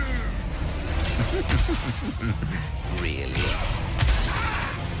Really?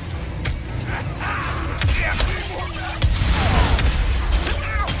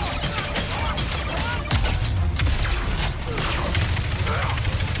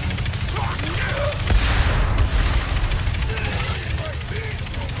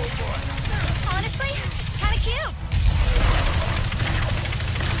 Honestly, kind of cute.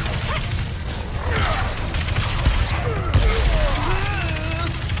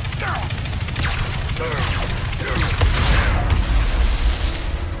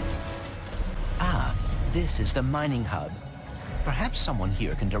 Ah, this is the mining hub. Perhaps someone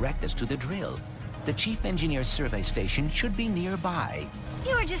here can direct us to the drill. The Chief Engineer's survey station should be nearby.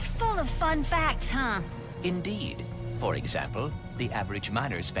 You are just full of fun facts, huh? Indeed. For example, the average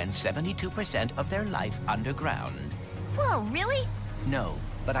miner spends 72% of their life underground. Whoa, really? No,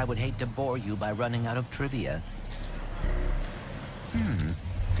 but I would hate to bore you by running out of trivia.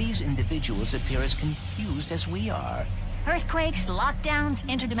 These individuals appear as confused as we are. Earthquakes, lockdowns,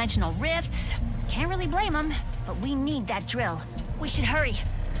 interdimensional rifts. Can't really blame them, but we need that drill. We should hurry.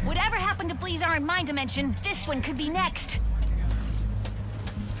 Whatever happened to Blizar in my dimension, this one could be next.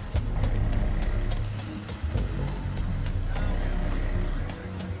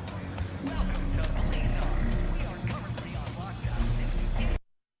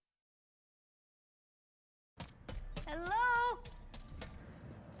 Hello?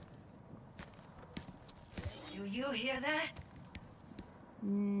 Do you hear that?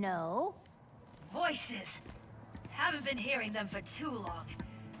 No. Voices. Haven't been hearing them for too long.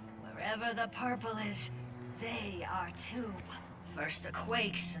 Wherever the purple is, they are too. First the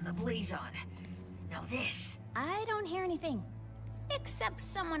Quakes and the Blizon. Now this. I don't hear anything. Except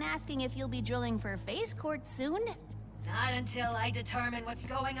someone asking if you'll be drilling for phase court soon. Not until I determine what's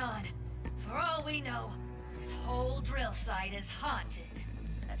going on. For all we know, this whole drill site is haunted.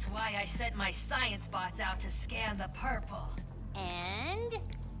 That's why I sent my science bots out to scan the purple. And?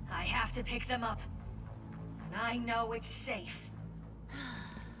 I have to pick them up. And I know it's safe.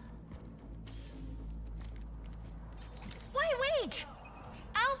 Wait!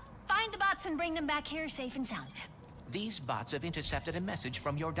 I'll find the bots and bring them back here safe and sound. These bots have intercepted a message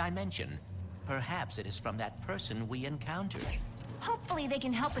from your dimension. Perhaps it is from that person we encountered. Hopefully they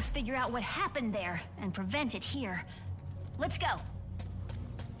can help us figure out what happened there and prevent it here. Let's go.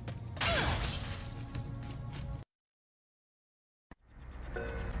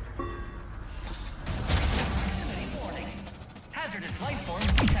 Warning. Hazardous life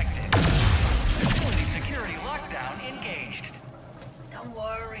forms detected. Facility security lockdown engaged. Don't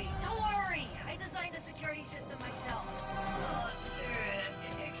worry. I designed the security system myself.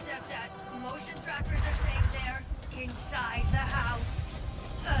 Except that motion trackers are staying there, inside the house.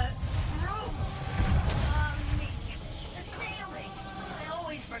 Room. Me. The ceiling. I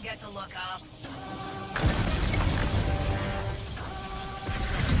always forget to look up.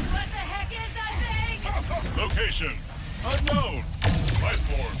 What the heck is that thing? Location unknown. Life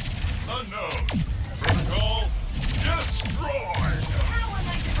forms unknown. Protocol destroyed. How am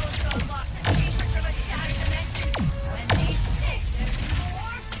I supposed to unlock the secret from a shattered dimension when these things are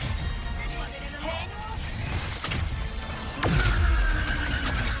more? Was it in the manual?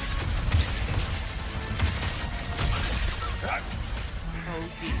 Oh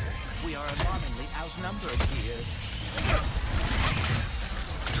dear, we are alarmingly outnumbered here.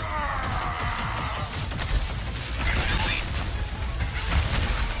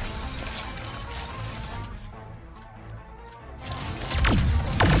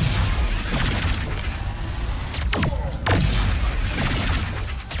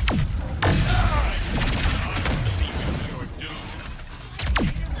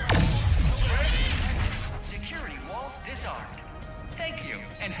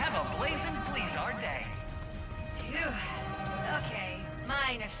 and have a blazing Blizzard day. Phew. Okay,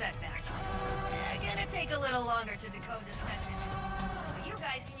 minor setback. Gonna take a little longer to decode this message. But you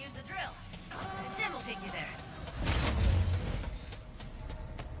guys can use the drill. Tim will take you there.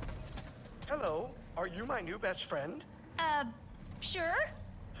 Hello, are you my new best friend? Sure?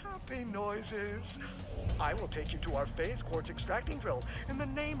 Happy noises. I will take you to our phase quartz extracting drill in the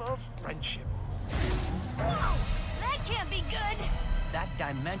name of friendship. Whoa! That can't be good! That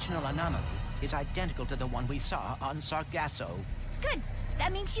dimensional anomaly is identical to the one we saw on Sargasso. Good.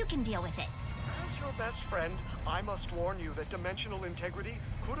 That means you can deal with it. As your best friend, I must warn you that dimensional integrity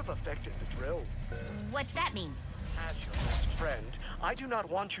could have affected the drill. What's that mean? As your best friend, I do not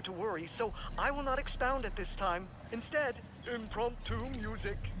want you to worry, so I will not expound at this time. Instead, impromptu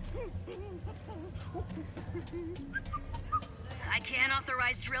music. I can't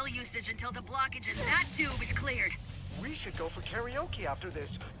authorize drill usage until the blockage in that tube is cleared. We should go for karaoke after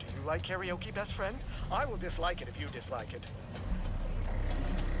this. Do you like karaoke, best friend? I will dislike it if you dislike it.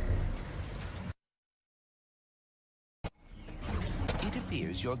 It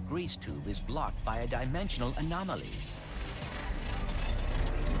appears your grease tube is blocked by a dimensional anomaly.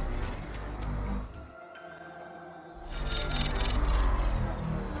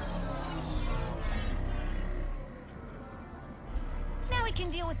 Now we can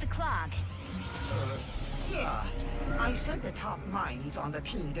deal with the clog. Yeah. I sent the top minds on the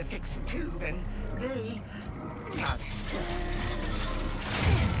team to fix the tube, and they...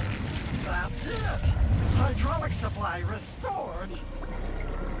 That's it! Hydraulic supply restored!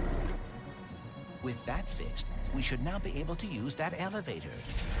 With that fixed, we should now be able to use that elevator.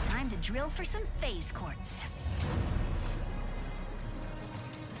 Time to drill for some phase quartz.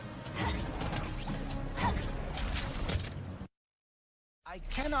 I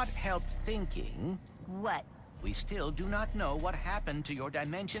cannot help thinking... What? We still do not know what happened to your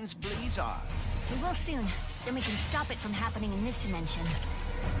dimension's Blizzard. We will soon. Then we can stop it from happening in this dimension.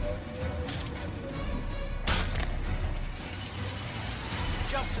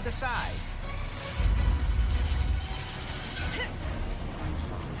 Jump to the side.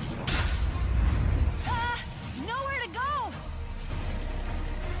 Nowhere to go!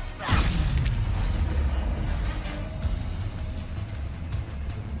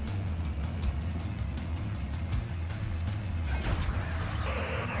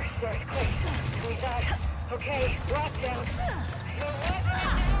 Start close. We got... Okay, lockdown.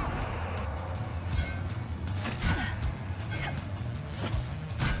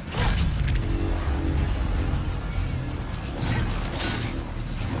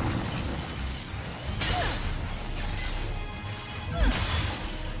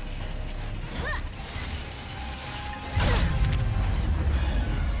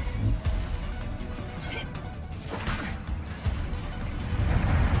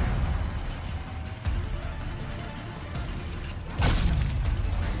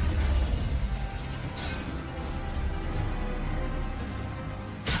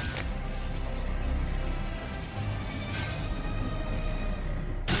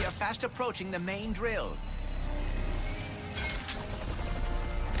 Fast approaching the main drill.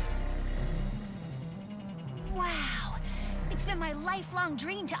 Wow! It's been my lifelong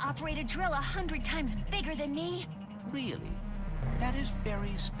dream to operate a drill 100 times bigger than me. Really? That is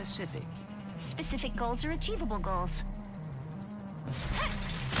very specific. Specific goals are achievable goals.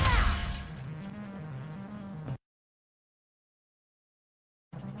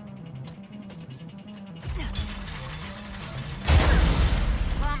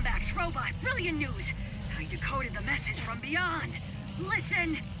 Robot, brilliant news! I decoded the message from beyond.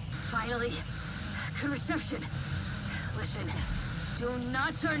 Listen! Finally. Good reception. Listen, do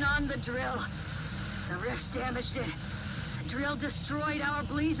not turn on the drill. The rifts damaged it. The drill destroyed our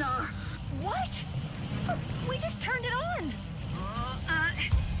Blizzard. What? We just turned it on!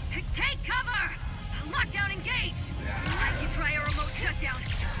 Take cover! Lockdown engaged! I can try a remote shutdown.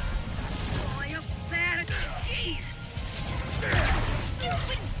 Oh, you bad... Jeez!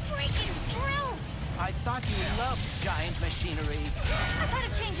 Stupid freaking drill! I thought you loved giant machinery. I've had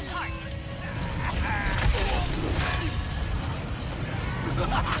a change of heart.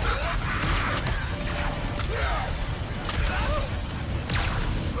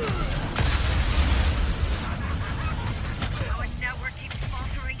 Our network keeps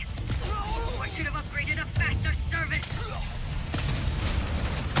faltering. I should have upgraded a faster service.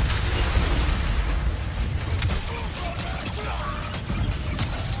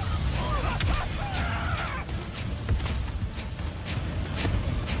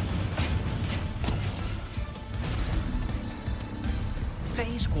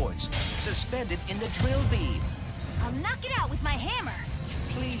 Phase quartz, suspended in the drill beam. I'll knock it out with my hammer.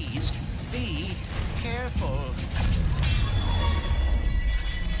 Please, be careful.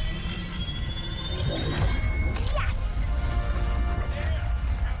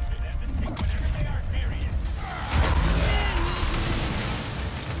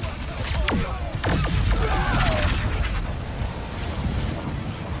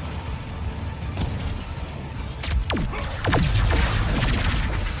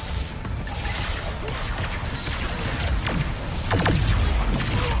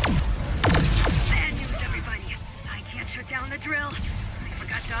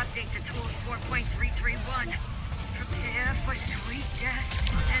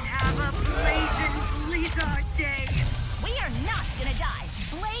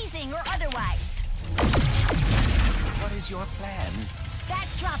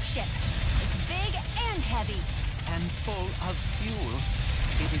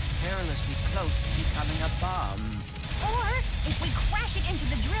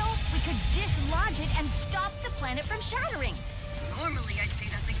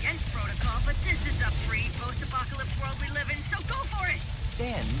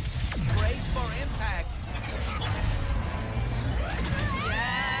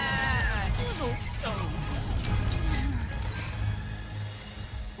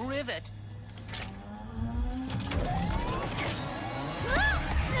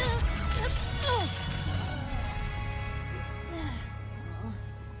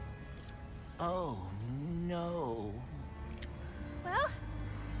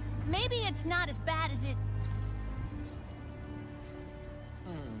 It's not as bad as it...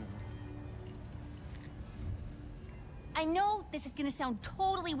 I know this is gonna sound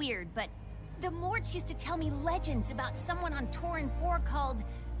totally weird, but the Morts used to tell me legends about someone on Torin 4 called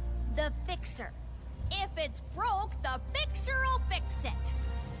the Fixer. If it's broke, the Fixer'll fix it.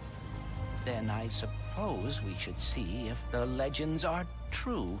 Then I suppose we should see if the legends are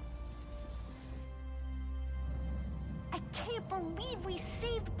true. I can't believe we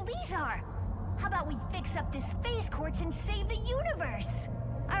saved Blizzard! How about we fix up this phase quartz and save the universe?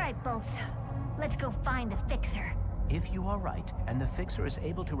 Alright, Bolts. Let's go find the Fixer. If you are right, and the Fixer is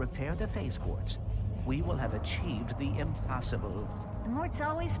able to repair the phase quartz, we will have achieved the impossible. The Morts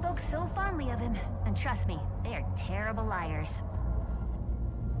always spoke so fondly of him. And trust me, they are terrible liars.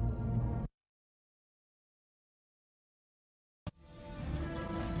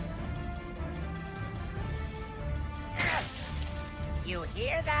 You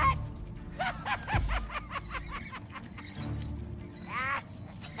hear that? That's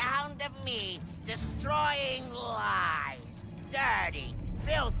the sound of me destroying lies. Dirty,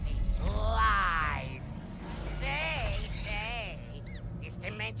 filthy lies. They say this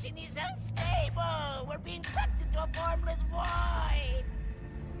dimension is unstable. We're being sucked into a formless void.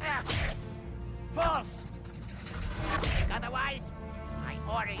 False. Think otherwise? I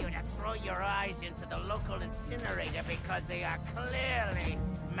order you to throw your eyes into the local incinerator because they are clearly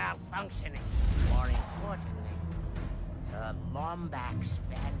malfunctioning. More importantly, the Lombax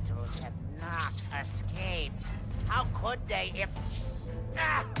Vandals have not escaped. How could they if...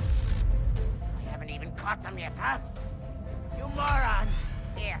 I haven't even caught them yet, huh? You morons!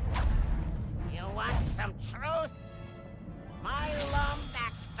 Here. You want some truth? My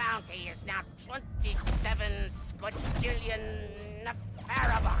Lombax bounty is now 27 squadrillion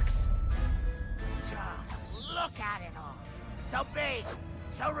parabucks. Just look at it all. So big,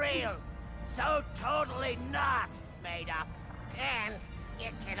 so real, so totally not made up. And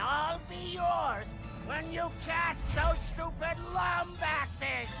it can all be yours when you catch those stupid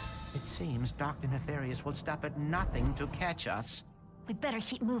Lombaxes! It seems Dr. Nefarious will stop at nothing to catch us. We better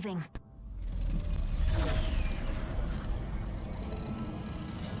keep moving.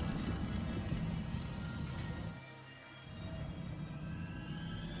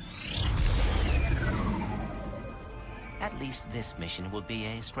 At least this mission will be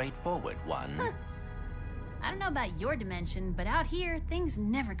a straightforward one. Huh. I don't know about your dimension, but out here, things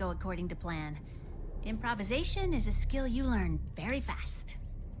never go according to plan. Improvisation is a skill you learn very fast.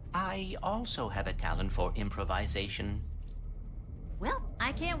 I also have a talent for improvisation. Well,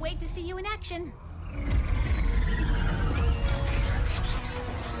 I can't wait to see you in action.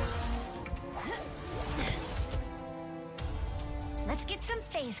 Let's get some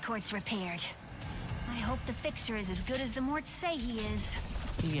phase quartz repaired. I hope the Fixer is as good as the Morts say he is.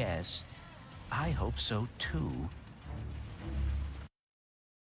 Yes, I hope so too.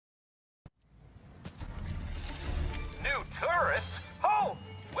 New tourists? Oh!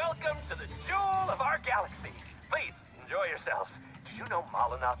 Welcome to the jewel of our galaxy. Please, enjoy yourselves. Did you know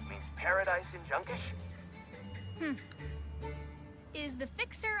Molinoff means paradise in Junkish? Is the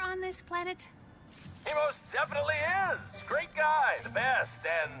Fixer on this planet? He most definitely is. Great guy, the best,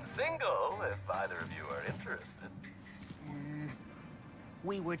 and single, if either of you are interested.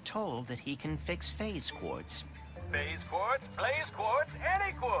 We were told that he can fix phase quartz. Phase quartz, blaze quartz,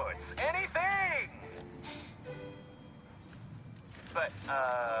 any quartz, anything! But,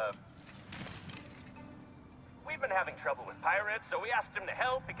 we've been having trouble with pirates, so we asked him to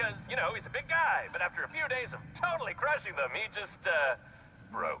help because, you know, he's a big guy. But after a few days of totally crushing them, he just,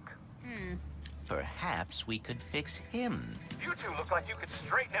 broke. Perhaps we could fix him. You two look like you could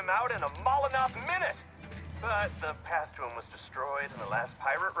straighten him out in a Molotov minute. But the path to him was destroyed in the last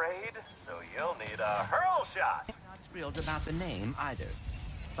pirate raid, so you'll need a hurl shot. I'm not thrilled about the name either,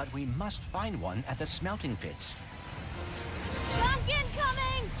 but we must find one at the smelting pits. Junk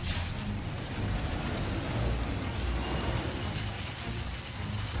incoming!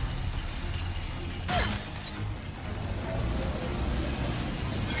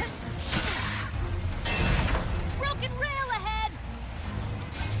 Broken rail ahead!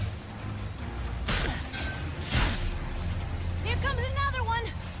 Here comes another one!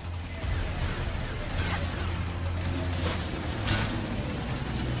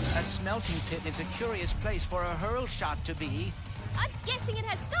 A smelting pit is a curious place for a hurl shot to be. I'm guessing it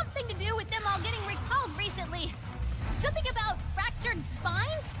has something to do with them all getting recalled recently. Something about fractured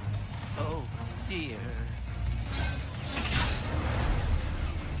spines? Oh, dear.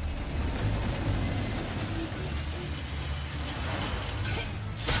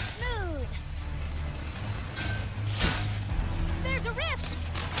 Smooth. There's a rift!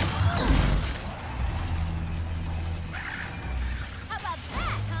 How about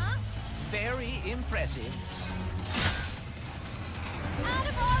that, huh? Very impressive. Out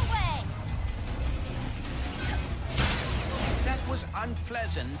of our way! That was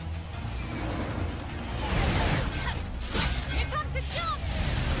unpleasant. Here comes the jump!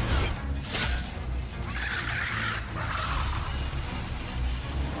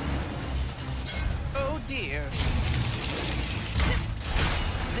 Oh dear.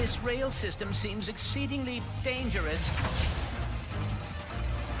 This rail system seems exceedingly dangerous.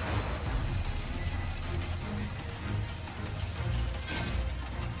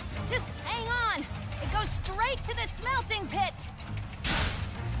 Just hang on! It goes straight to the smelting pits!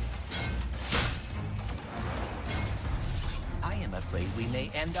 I am afraid we may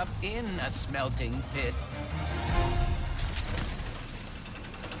end up in a smelting pit.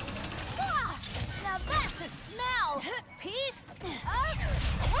 Ah, now that's a smell! Piece of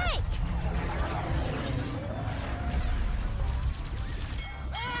cake!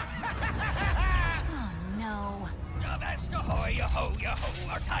 Oh, no. Avast ahoy, yo-ho,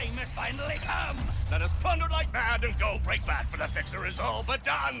 yo-ho, our time has finally come! Let us plunder like mad and go break bad, for the fixer is all but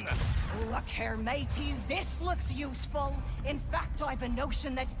done! Look here, mateys, this looks useful. In fact, I've a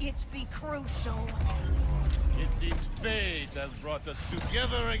notion that it be crucial. It seems fate has brought us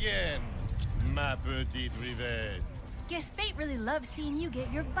together again, ma petite rivette. Guess fate really loves seeing you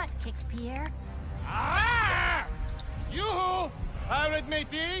get your butt kicked, Pierre. Ah! Yoo-hoo! Pirate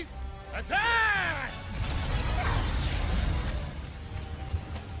mateys, attack!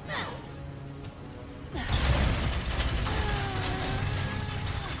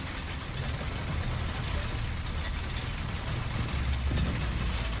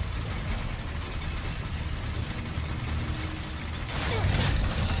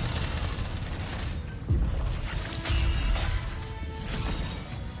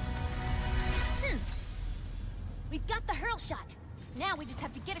 We've got the hurl shot. Now we just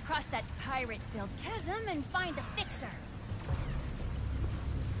have to get across that pirate-filled chasm and find the fixer.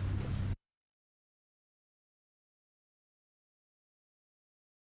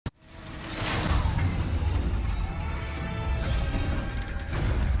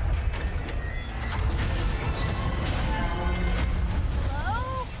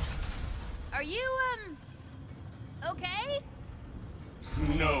 Hello? Are you, okay?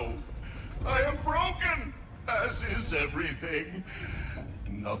 No. I am broken, as is everything.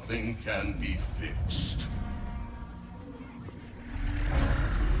 Nothing can be fixed.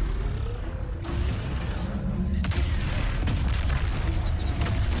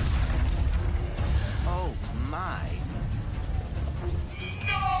 Oh, my.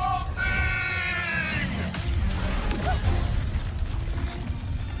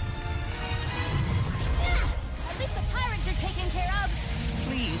 At least the pirates are taken care of.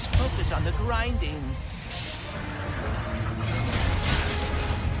 Please focus on the grinding.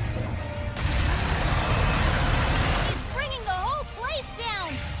 He's bringing the whole place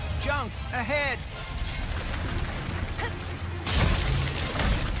down. Junk ahead.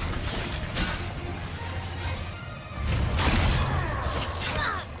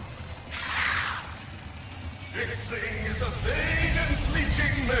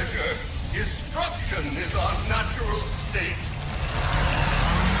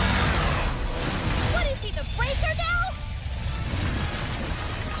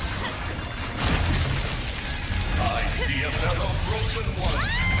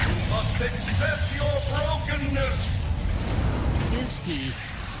 accept your brokenness! Is he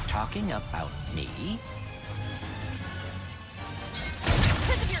talking about me?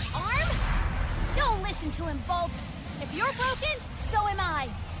 Because of your arm? Don't listen to him, Bolts. If you're broken, so am I.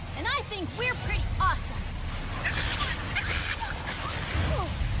 And I think we're pretty awesome.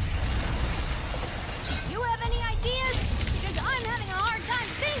 Do you have any ideas? Because I'm having a hard time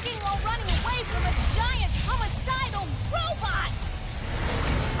thinking while running away from a giant homicidal robot!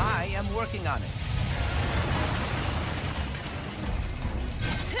 I am working on it.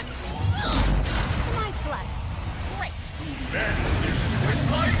 The mind's collapsed. Great. Then is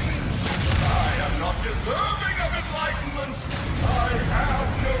enlightened. I am not deserving of enlightenment. I have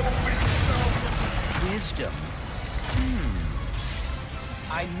no wisdom. Wisdom?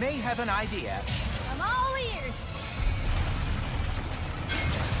 I may have an idea. I'm all ears.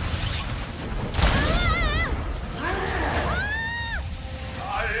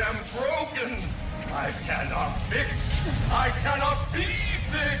 I am broken. I cannot fix. I cannot be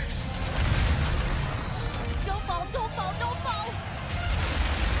fixed. Don't fall, don't fall, don't fall!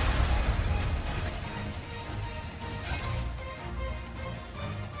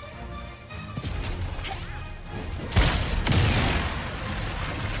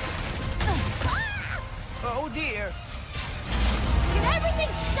 Oh dear. Can everything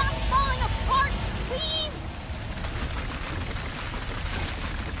stop falling apart, please?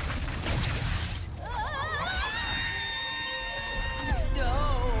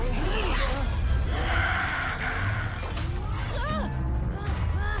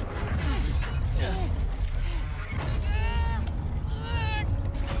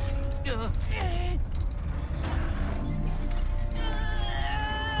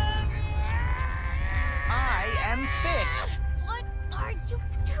 I am fixed. What are you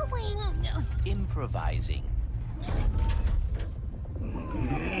doing? Improvising.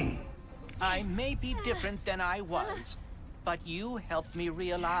 I may be different than I was, but you helped me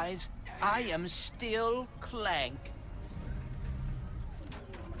realize I am still Clank.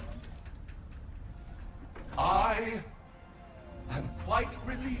 I am quite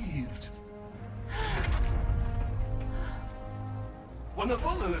relieved. When the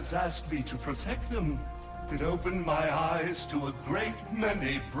Bullards asked me to protect them, it opened my eyes to a great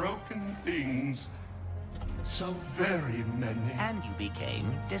many broken things. So very many. And you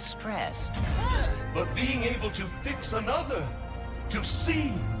became distressed. But being able to fix another, to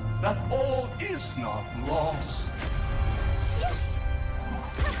see that all is not lost.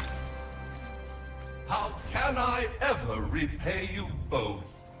 How can I ever repay you both?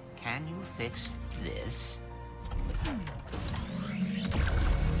 Can you fix this?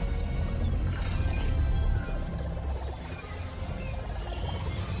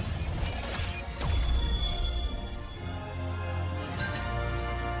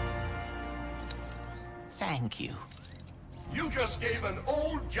 Thank you. You just gave an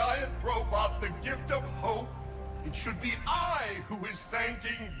old giant robot the gift of hope. It should be I who is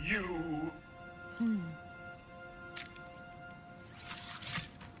thanking you. Phew.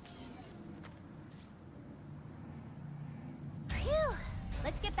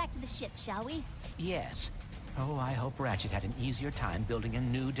 Let's get back to the ship, shall we? Yes. Oh, I hope Ratchet had an easier time building a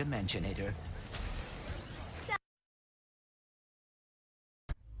new Dimensionator.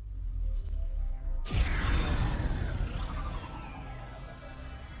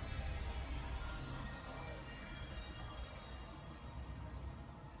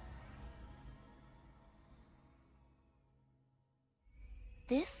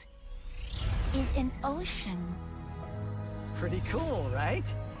 This is an ocean. Pretty cool,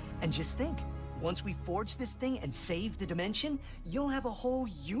 right? And just think, once we forge this thing and save the dimension, you'll have a whole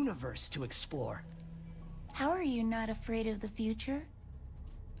universe to explore. How are you not afraid of the future?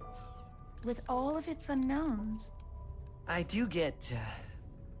 With all of its unknowns. I do get,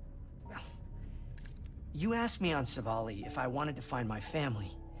 well, you asked me on Savali if I wanted to find my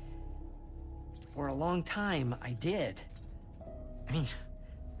family. For a long time, I did. I mean,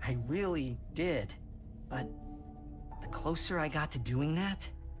 I really did. But the closer I got to doing that,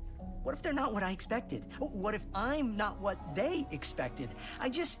 what if they're not what I expected? What if I'm not what they expected?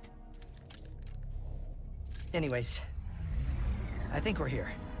 Anyways, I think we're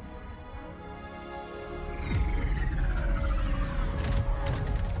here.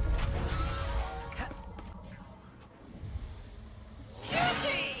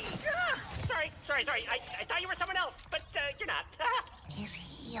 Sorry. I thought you were someone else, but you're not. Is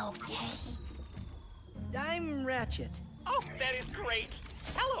he okay? I'm Ratchet. Oh, that is great.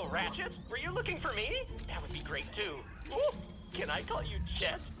 Hello, Ratchet. Were you looking for me? That would be great, too. Ooh, can I call you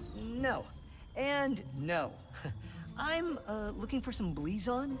Chet? No. And no. I'm, looking for some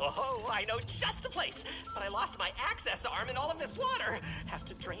Blizon. Oh, I know just the place. But I lost my access arm in all of this water. Have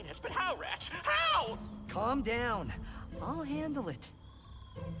to drain it, but how, Ratch? How? Calm down. I'll handle it.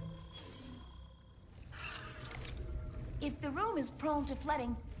 If the room is prone to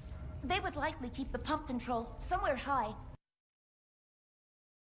flooding, they would likely keep the pump controls somewhere high.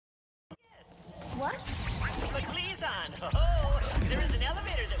 What? The Glizon! Oh, there is an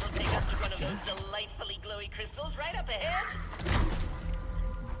elevator that will take us to one of those delightfully glowy crystals right up ahead.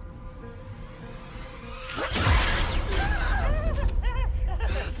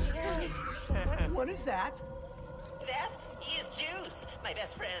 What is that? That is Juice, my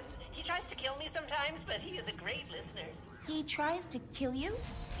best friend. He tries to kill me sometimes, but he is a great listener. He tries to kill you?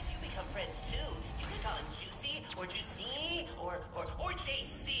 If you become friends too, you can call him Juicy, or Juicy, or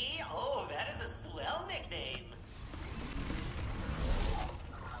JC. Oh, that is a swell nickname.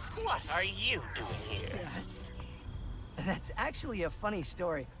 What are you doing here? That's actually a funny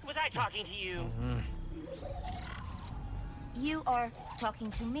story. Was I talking to you? You are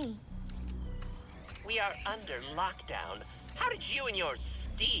talking to me. We are under lockdown. How did you and your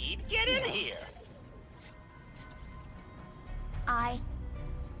steed get in here? I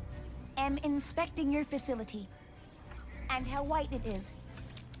am inspecting your facility. And how white it is.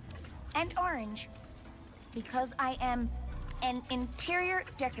 And orange. Because I am an interior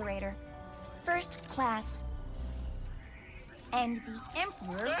decorator. First class. And the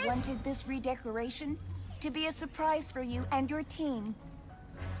Emperor wanted this redecoration to be a surprise for you and your team.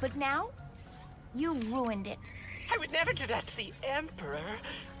 But now, you ruined it. I would never do that to the Emperor.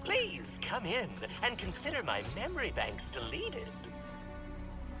 Please come in and consider my memory banks deleted.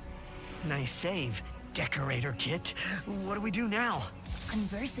 Nice save, Decorator Kit. What do we do now?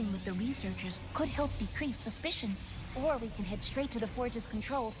 Conversing with the researchers could help decrease suspicion. Or we can head straight to the Forge's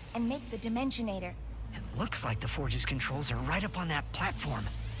controls and make the Dimensionator. It looks like the Forge's controls are right up on that platform.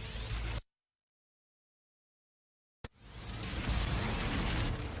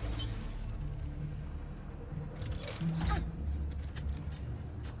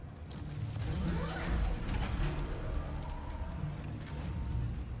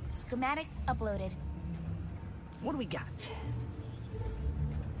 Schematics uploaded. What do we got?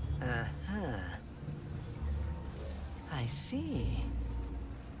 Uh-huh. I see.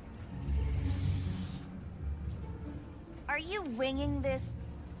 Are you winging this?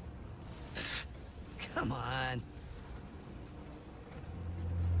 Come on.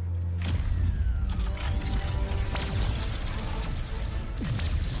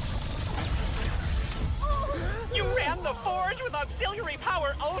 You ran the forge with auxiliary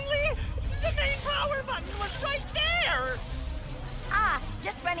power only? The main power button was right there! Ah,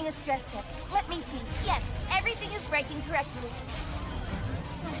 just running a stress test. Let me see. Yes, everything is breaking correctly.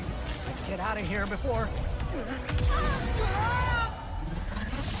 Let's get out of here before...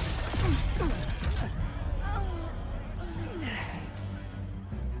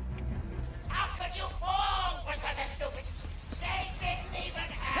 How could you fall for such a stupid... They didn't even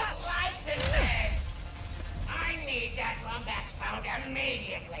have licenses! I need that Lombax found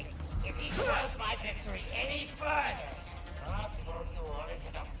immediately. If he spoils my victory any further, I'll throw you all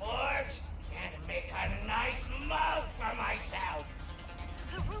into the forge and make a nice mug for myself.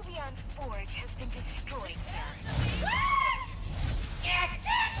 The Rubion Forge has been destroyed, sir. What? Get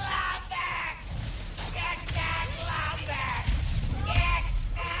that Lombax! Get that Lombax! Get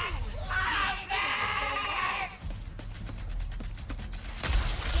that Lombax!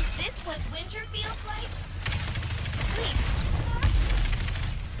 Is this what winter feels like?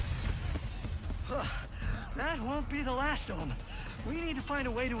 That won't be the last of them. We need to find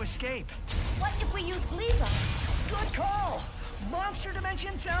a way to escape. What if we use Blizon? Good call! Monster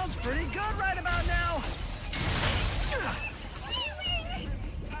Dimension sounds pretty good right about now!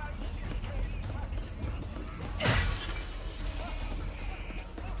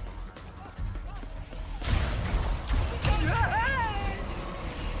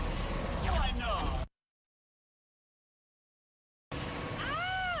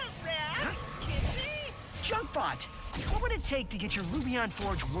 Junkbot! What would it take to get your Rubion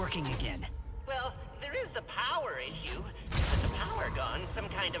Forge working again? Well, there is the power issue. With the power gone, some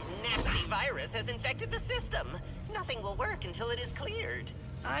kind of nasty virus has infected the system. Nothing will work until it is cleared.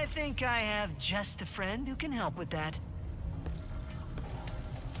 I think I have just the friend who can help with that.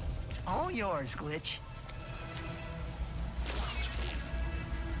 It's all yours, Glitch.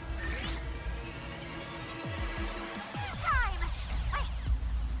 Time! Wait,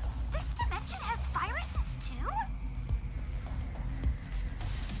 this dimension has viruses too?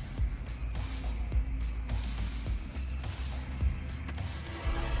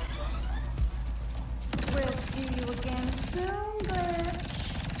 We'll see you again.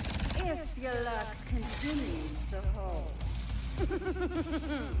 Your luck continues to hold. Is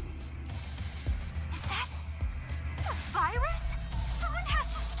that a virus? Someone has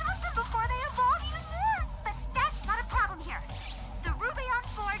to stop them before they evolve even more. But that's not a problem here. The Rubion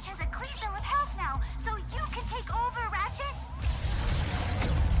Forge has a clean bill of health now, so you can take over, Ratchet.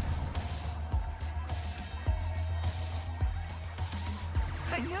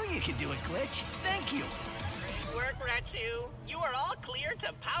 I knew you could do it, Glitch. Thank you. Great work, Ratchu. You are all clear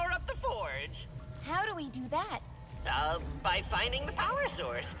to power up the forge. How do we do that? By finding the power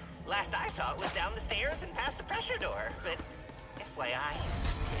source. Last I saw it was down the stairs and past the pressure door. But FYI,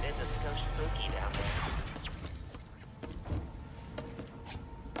 it is a skosh spooky down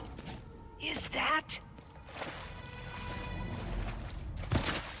there. Is that?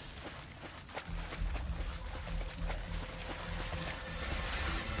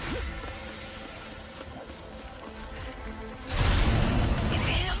 It's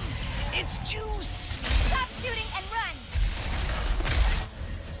him! It's Juice! Stop shooting and run!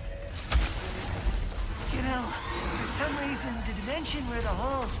 You know, for some reason, the dimension where the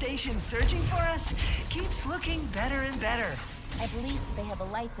whole station's searching for us keeps looking better and better. At least they have the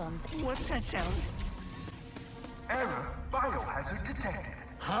lights on. What's that sound? Error. Biohazard detected.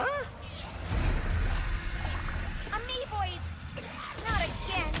 Huh? Amoeboids! Not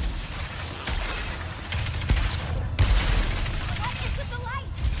again! What is with the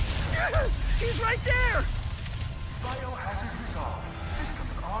light? He's right there! Biohazard resolved.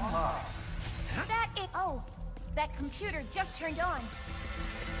 Systems online. Oh, that computer just turned on.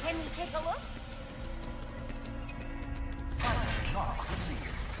 Can we take a look? Lock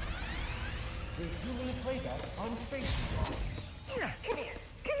released. Resuming playback on station log. Come here.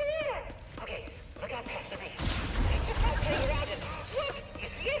 Come here. Okay, look out past the van. Just turn it out and look. You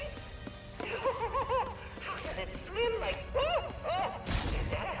see it? How does it swim like? Oh! Is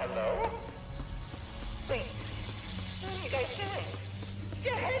that a hello? Wait. What are you guys doing?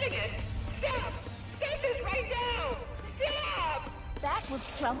 You're hurting it. Stop! Stop this right now! Stop! That was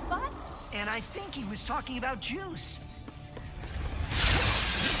Junkbot? And I think he was talking about Juice.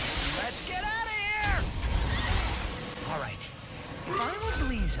 Let's get out of here! All right. Final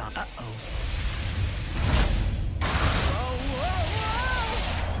Bleeze up. Uh-oh. Whoa!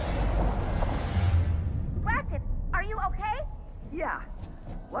 Ratchet, are you okay? Yeah.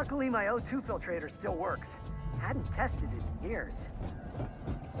 Luckily, my O2 filtrator still works. Hadn't tested it in years.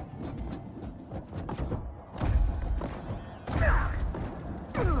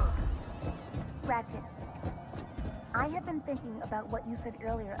 Ratchet, I have been thinking about what you said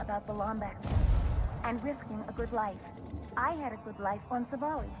earlier about the Lombax and risking a good life. I had a good life on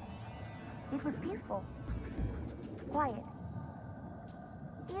Savali. It was peaceful, quiet,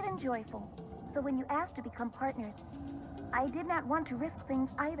 even joyful. So when you asked to become partners, I did not want to risk things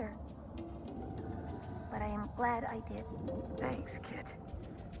either. But I am glad I did. Thanks, Kit.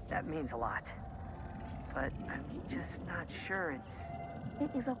 That means a lot. But I'm just not sure it's...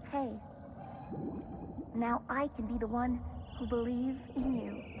 It is okay. Now I can be the one who believes in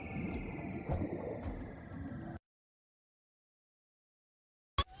you.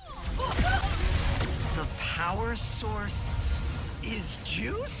 The power source is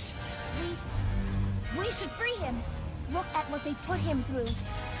Juice? We should free him. Look at what they put him through.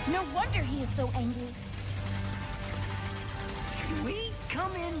 No wonder he is so angry. Can we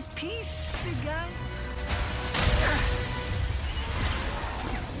come in peace, big guy?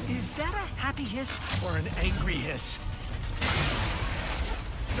 Is that a happy hiss or an angry hiss?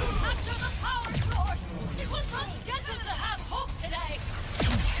 Capture the power source! It was not scheduled to have hope today!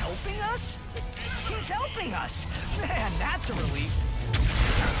 He's helping us? He's helping us! Man, that's a relief.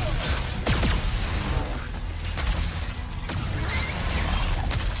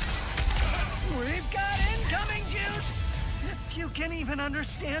 We've got incoming Juice! If you can even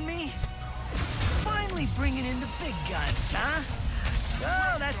understand me. Finally bringing in the big guns, huh?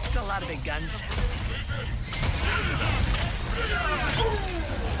 Oh, that's a lot of big guns.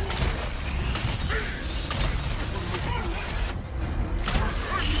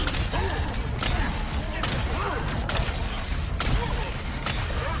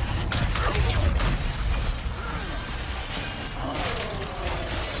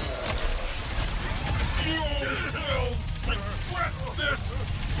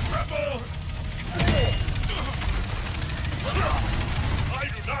 I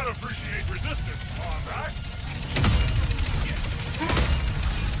do not appreciate resistance, Lombax.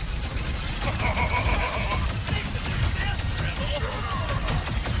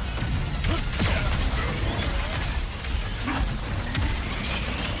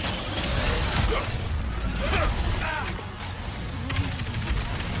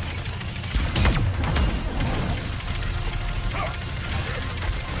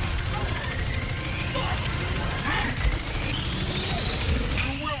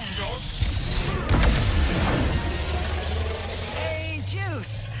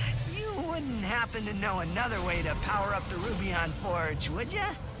 wouldn't happen to know another way to power up the Rubion Forge, would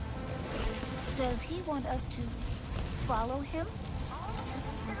ya? Does he want us to follow him?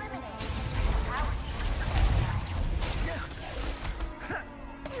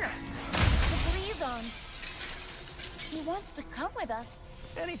 The breeze on. He wants to come with us.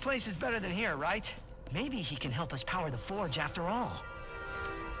 Any place is better than here, right? Maybe he can help us power the forge after all.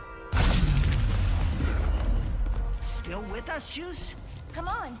 Still with us, Juice? Come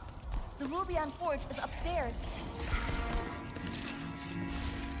on. The Rubion Forge is upstairs.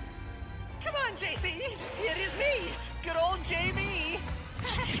 Come on, JC! It is me! Good old JB!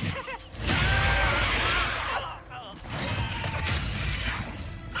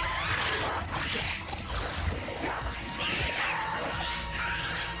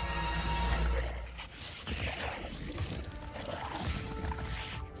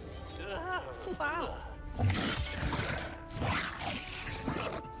 Wow.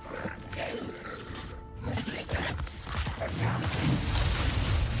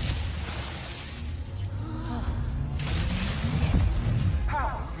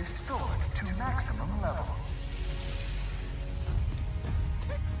 Power restored to maximum level.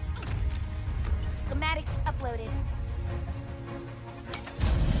 Schematics uploaded.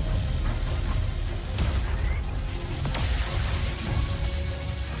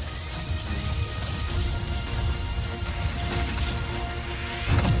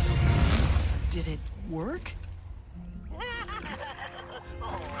 Did it work? Woo!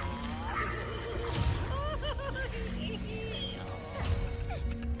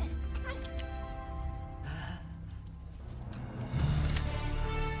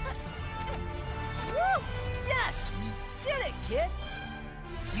 Yes! We did it, kid!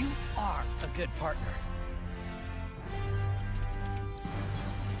 You are a good partner.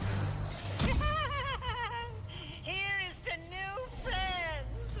 Here is to new friends!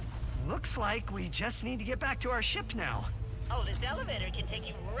 Looks like we just need to get back to our ship now. Oh, this elevator can take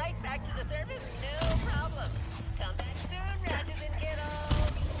you right back to the surface, no problem. Come back soon, Ratchet and Kiddo!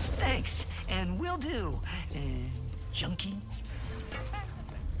 Thanks, and will do. Junkie?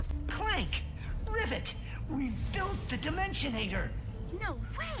 Clank! Rivet! We built the Dimensionator! No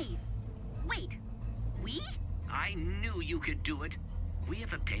way! Wait, we? I knew you could do it. We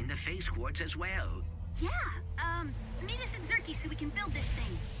have obtained the phase quartz as well. Yeah, meet us at Zerky so we can build this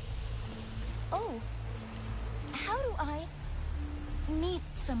thing. Oh. How do I meet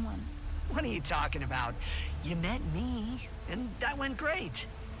someone? What are you talking about? You met me, and that went great.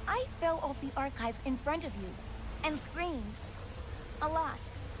 I fell off the archives in front of you and screamed. A lot.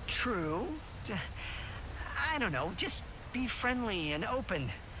 True. I don't know, just be friendly and open.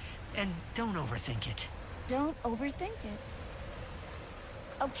 And don't overthink it. Don't overthink it.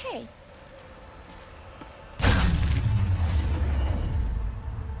 Okay.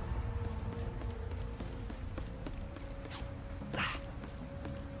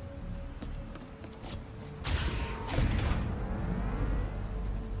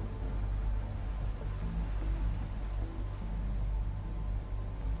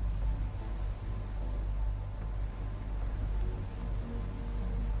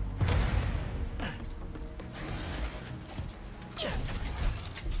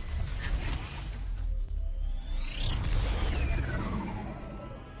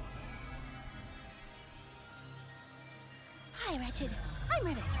 Hi, Ratchet. I'm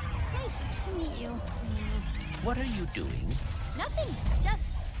Rivet. Nice to meet you. What are you doing? Nothing.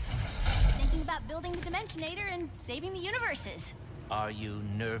 Just thinking about building the Dimensionator and saving the universes. Are you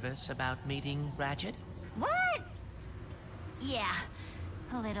nervous about meeting Rachet? What? Yeah,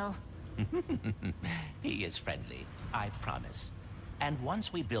 a little. He is friendly, I promise. And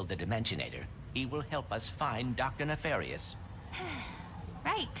once we build the Dimensionator, he will help us find Dr. Nefarious.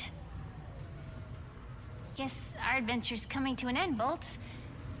 Right. Guess our adventure's coming to an end, Bolts.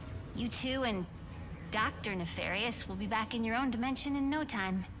 You two and Dr. Nefarious will be back in your own dimension in no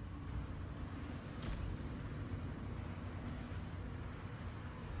time.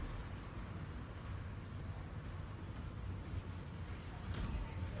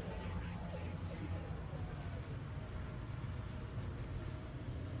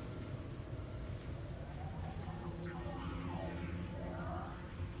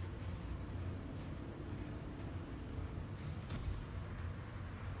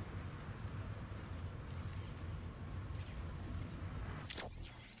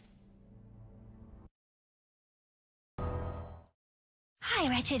 Hi,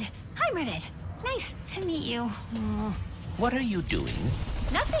 Wretched. I'm Rivet. Nice to meet you. What are you doing?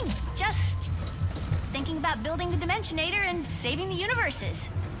 Nothing. Just thinking about building the Dimensionator and saving the universes.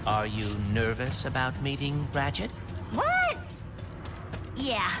 Are you nervous about meeting Rachet? What?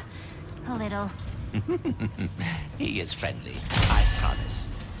 Yeah, A little. He is friendly, I promise.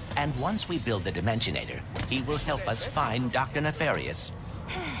 And once we build the Dimensionator, he will help us find Dr. Nefarious.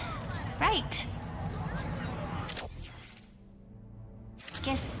 Right.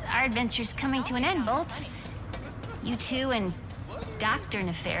 Guess our adventure's coming to an end, Bolts. You two and Dr.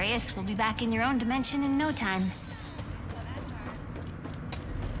 Nefarious will be back in your own dimension in no time.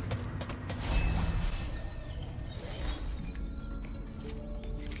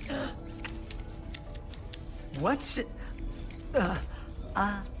 What's it?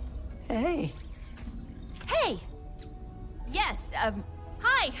 Hey. Hey! Yes,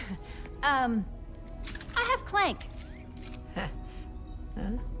 hi. I have Clank.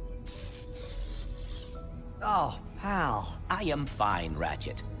 Oh, pal. I am fine,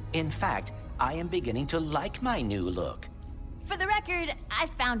 Ratchet. In fact, I am beginning to like my new look. For the record, I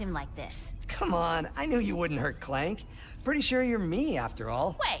found him like this. Come on, I knew you wouldn't hurt Clank. Pretty sure you're me, after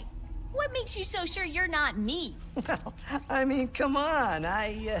all. Wait, what makes you so sure you're not me? Well, I mean, come on,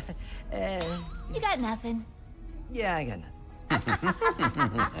 You got nothing. Yeah, I got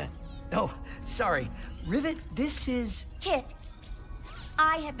nothing. Oh, sorry. Rivet, this is... Kit,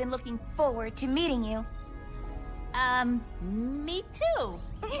 I have been looking forward to meeting you. Me too.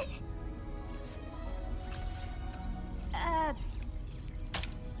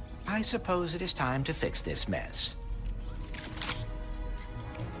 I suppose it is time to fix this mess.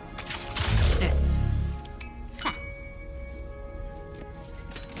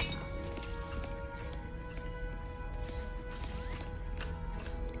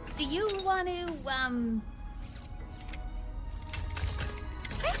 Do you want to,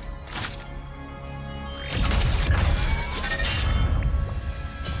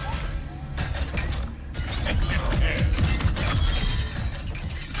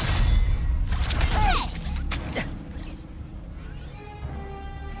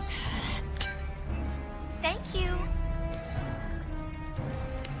 Thank you.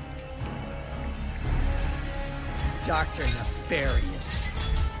 Dr. Nefarious.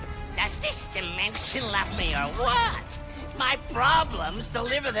 Does this dimension love me or what? My problems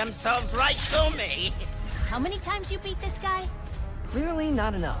deliver themselves right to me. How many times you beat this guy? Clearly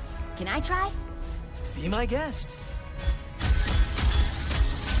not enough. Can I try? Be my guest.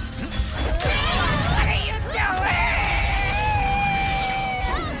 What are you doing?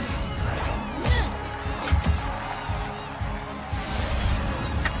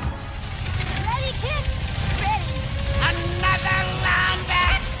 Ready, kid? Ready. Another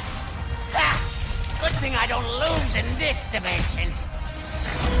Lombax? Ha! Good thing I don't lose in this dimension.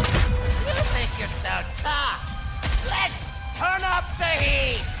 You think you're so tough? Let's turn up the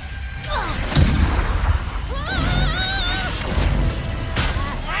heat!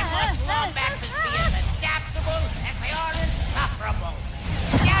 Mindless Lombaxes be as adaptable as they are insufferable.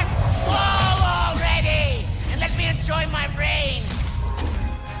 Just fall already! And let me enjoy my reign!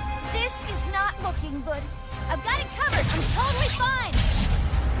 This is not looking good. I've got it covered. I'm totally fine.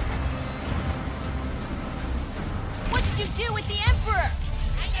 What did you do with the Emperor?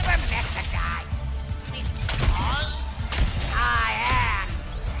 I never met the guy. Because I am.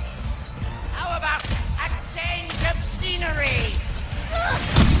 How about a change of scenery?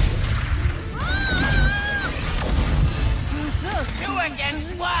 2 against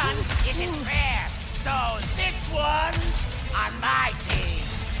 1 isn't fair. So this one's on my team.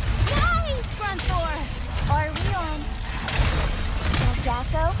 Nice, Grunthor. Are we on El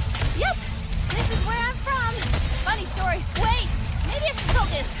Gaso? Yep. This is where I'm from. Funny story. Wait. Maybe I should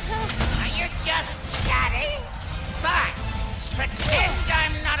focus. Are you just chatting? Fine. Pretend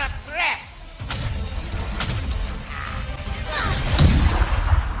I'm not a threat.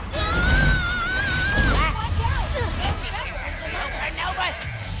 This is supernova.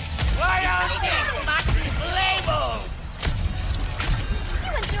 Royalty Martin's label. You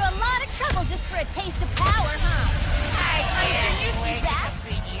went through a lot of trouble just for a taste of power, huh? I Can you can't see wait that? to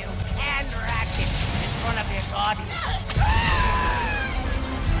beat you and Ratchet in front of this audience.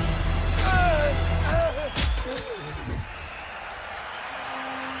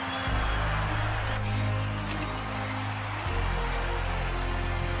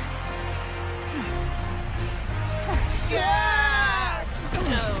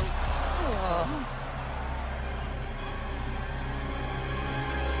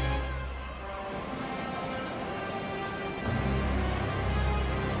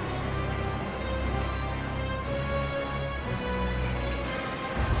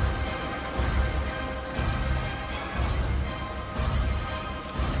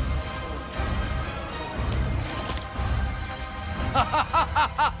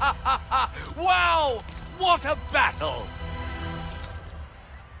 Wow! What a battle!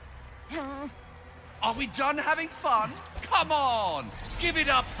 Are we done having fun? Come on! Give it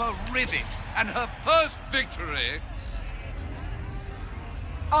up for Rivet and her first victory!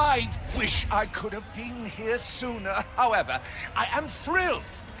 I wish I could have been here sooner. However, I am thrilled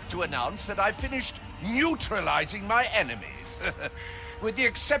to announce that I finished neutralizing my enemies. With the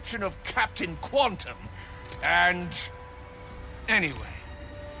exception of Captain Quantum and... Anyway,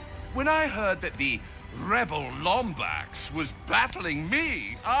 when I heard that the Rebel Lombax was battling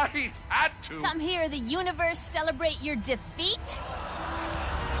me, I had to... Come here, the universe, celebrate your defeat?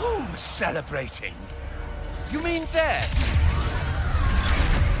 Who's celebrating? You mean them?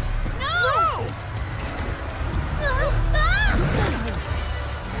 No!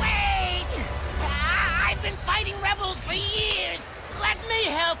 Wait! I've been fighting rebels for years. Let me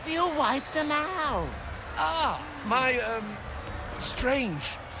help you wipe them out. Ah, my,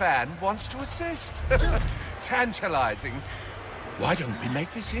 strange fan wants to assist. Tantalizing. Why don't we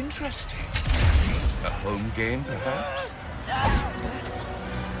make this interesting? A home game, perhaps?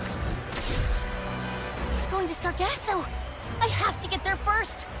 It's going to Sargasso. I have to get there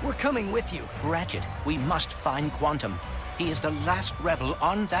first. We're coming with you. Ratchet, we must find Quantum. He is the last rebel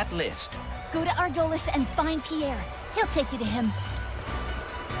on that list. Go to Ardolis and find Pierre. He'll take you to him.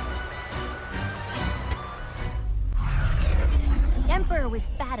 The Emperor was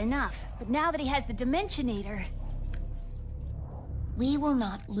bad enough, but now that he has the Dimensionator... We will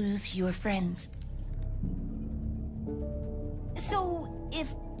not lose your friends. So, if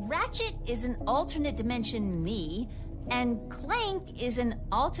Ratchet is an alternate dimension me, and Clank is an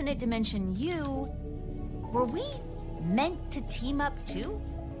alternate dimension you, were we meant to team up too?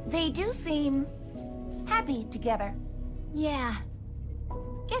 They do seem happy together. Yeah.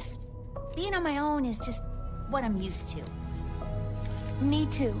 Guess being on my own is just what I'm used to. Me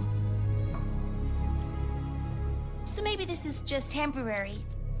too. So maybe this is just temporary.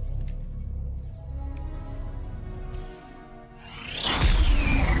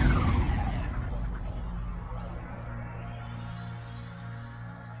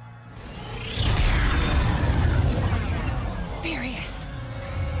 Furious.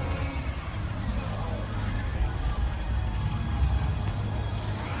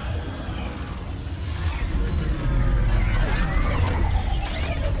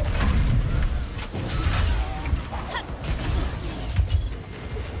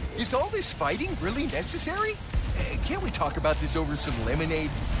 Is all this fighting really necessary? Can't we talk about this over some lemonade?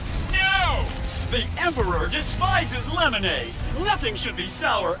 No! The Emperor despises lemonade! Nothing should be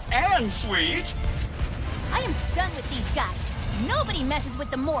sour and sweet! I am done with these guys. Nobody messes with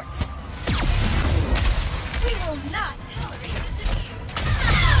the Morts. We will not tolerate this.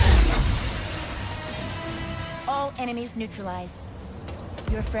 All enemies neutralized.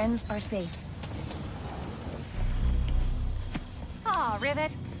 Your friends are safe. Aw,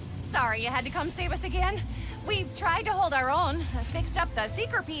 Rivet. Sorry you had to come save us again. We tried to hold our own, fixed up the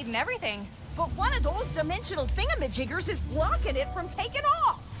Seekerpede and everything. But one of those dimensional thingamajiggers is blocking it from taking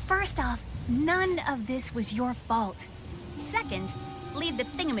off. First off, none of this was your fault. Second, leave the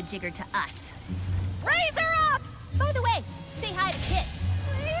thingamajigger to us. Raise her up! By the way, say hi to Kit.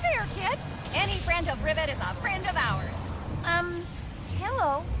 Hey there, Kit. Any friend of Rivet is a friend of ours.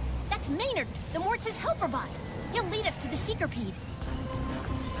 Hello. That's Maynard, the Morts' helper bot. He'll lead us to the Seekerpede.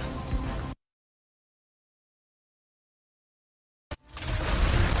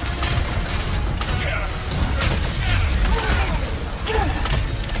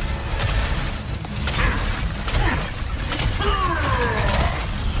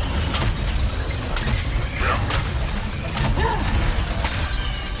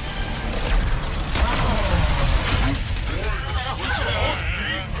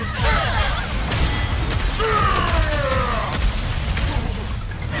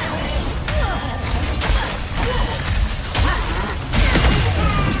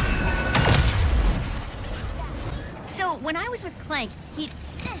 When I was with Clank, he...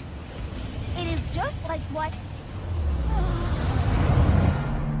 It is just like what...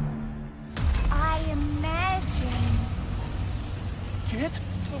 I imagined. Kit?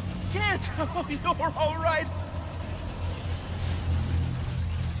 Kit! Oh, you're all right.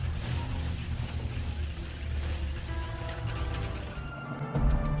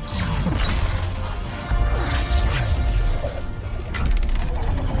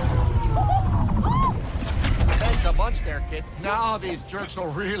 There, kid. Now these jerks will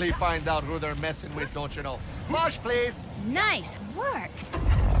really find out who they're messing with, don't you know? Mush, please. Nice work.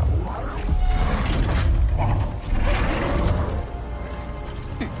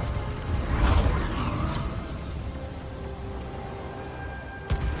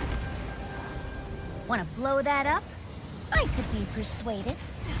 Want to blow that up? I I could be persuaded.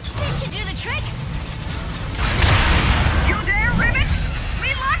 This should do the trick. You there, Ribbit?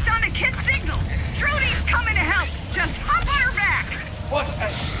 We locked on the kid's signal. Trudy's coming to help. Just hop on her back. What a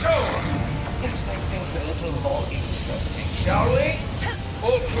show! Let's make things a little more interesting, shall we?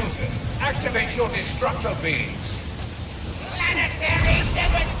 All cruisers, activate your destructor beams. Planetary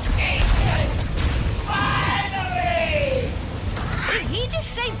devastation! Finally! Did he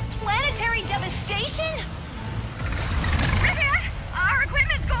just say planetary devastation? Ribbit, our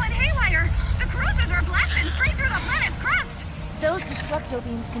equipment's going haywire. The cruisers are blasting straight through the planet's crust. Those destructo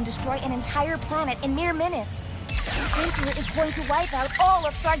beams can destroy an entire planet in mere minutes. The Emperor is going to wipe out all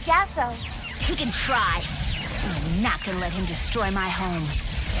of Sargasso. He can try. I'm not gonna let him destroy my home.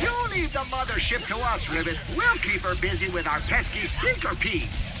 You leave the mothership to us, Ribbit. We'll keep her busy with our pesky sinker pea.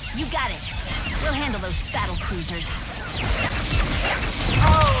 You got it. We'll handle those battle cruisers.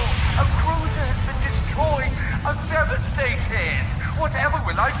 Oh, a cruiser has been destroyed. I'm devastated. Whatever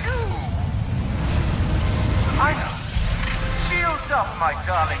will I do? I know. Shields up, my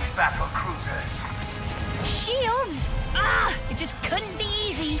darling battle cruisers. Shields? Ah, it just couldn't be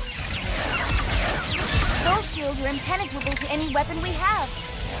easy. Those shields are impenetrable to any weapon we have.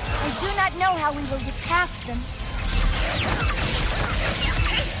 I do not know how we will get past them.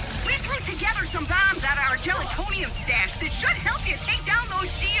 Hey, we threw together some bombs out of our gelatonium stash that should help you take down those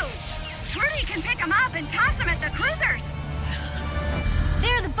shields. Trudy can pick them up and toss them at the cruisers.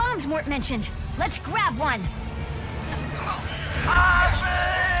 There are the bombs Mort mentioned. Let's grab one. Obliterate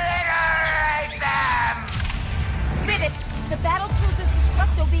them! Ribbit, the battle cruiser's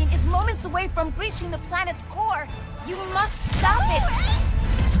destructo beam is moments away from breaching the planet's core. You must stop it.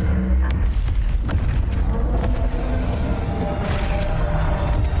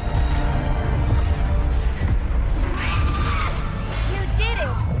 You did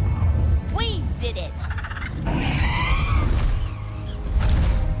it! We did it!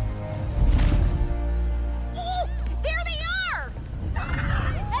 Oh, there they are!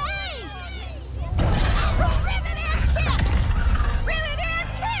 Hey! Ribbit and Kit! Ribbit and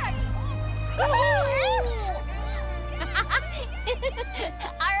Kit!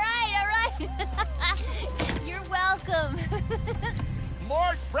 All right. You're welcome.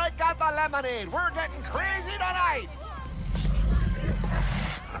 Mort, break out the lemonade. We're getting crazy tonight.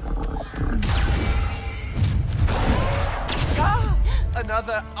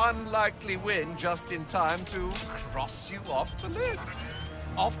 Another unlikely win just in time to cross you off the list.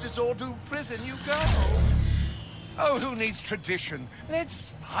 Off to Zordu prison you go. Oh, who needs tradition? Let's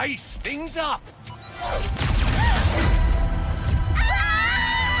spice things up.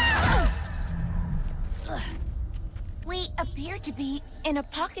 We appear to be in a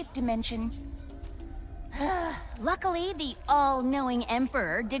pocket dimension. Luckily, the all-knowing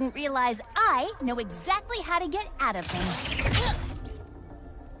Emperor didn't realize I know exactly how to get out of him.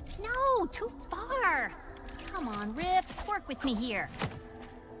 No, too far. Come on, Rips, work with me here.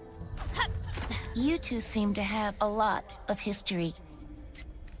 You two seem to have a lot of history.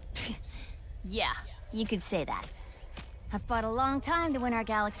 Yeah, you could say that. I've fought a long time to win our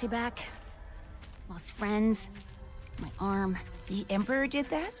galaxy back. Lost friends, my arm. The Emperor did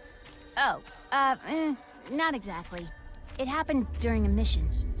that? Oh, not exactly. It happened during a mission.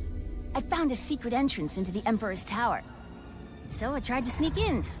 I found a secret entrance into the Emperor's tower. So I tried to sneak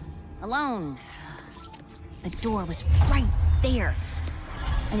in, alone. The door was right there.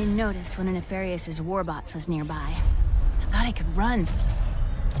 I didn't notice one of Nefarious' warbots was nearby. I thought I could run.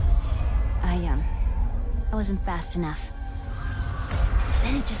 I wasn't fast enough.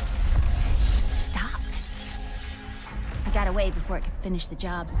 Then it just stopped. I got away before it could finish the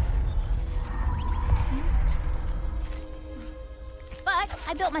job. But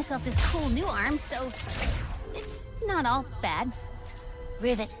I built myself this cool new arm, so it's not all bad.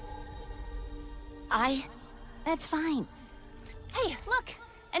 Rivet. That's fine. Hey, look!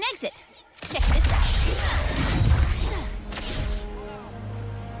 An exit! Check this out.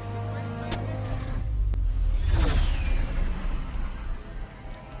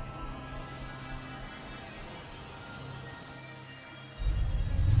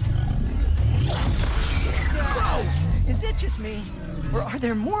 Whoa! Is it just me? Or are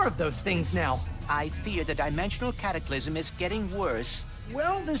there more of those things now? I fear the dimensional cataclysm is getting worse.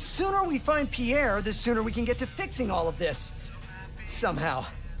 Well, the sooner we find Pierre, the sooner we can get to fixing all of this. Somehow.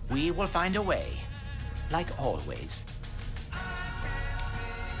 We will find a way. Like always.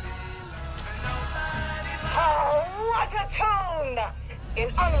 Oh, what a tune!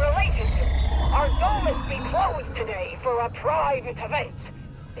 In unrelated news, our door must be closed today for a private event.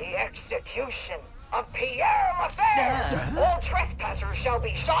 The execution of Pierre Lefebvre. All trespassers shall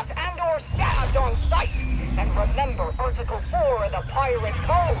be shot and or stabbed on sight. And remember Article 4 of the Pirate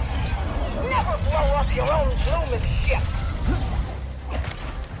Code. Never blow up your own blooming ship.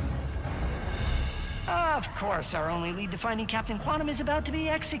 Of course, our only lead to finding Captain Quantum is about to be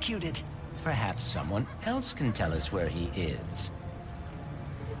executed. Perhaps someone else can tell us where he is.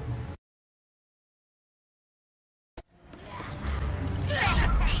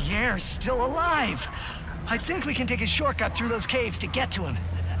 Pierre's still alive. I think we can take a shortcut through those caves to get to him.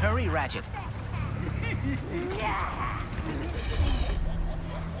 Hurry, Ratchet.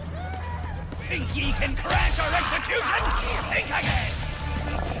 Think ye can crash our execution? Think again!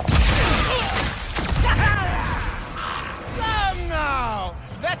 Damn now!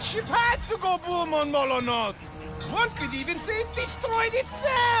 That ship had to go boom on Molonot! One could even say it destroyed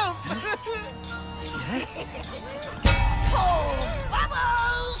itself! Oh,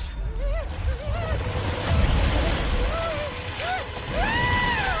 bubbles!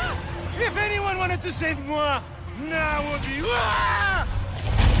 If anyone wanted to save moi, now would be... Ah!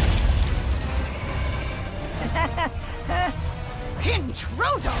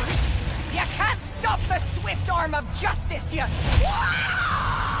 Intruders! You can't stop the swift arm of justice, you...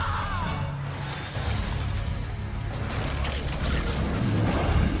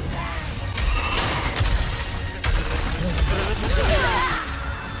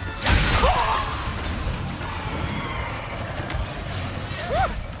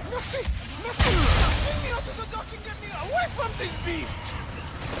 Merci! Merci! Get me out of the dock and get me away from this beast!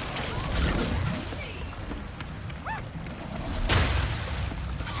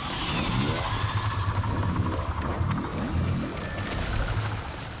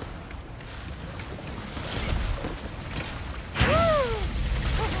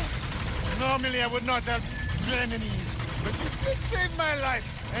 Normally I would not have enemies, but you did save my life,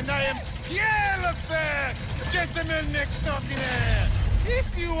 and I am Pierre Lefebvre, gentleman extraordinaire.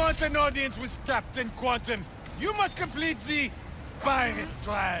 If you want an audience with Captain Quantum, you must complete the pirate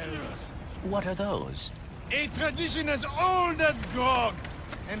trials. What are those? A tradition as old as grog,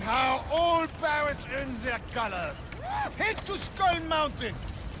 and how all pirates earn their colors. Head to Skull Mountain.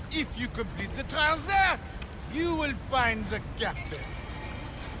 If you complete the trials there, you will find the captain.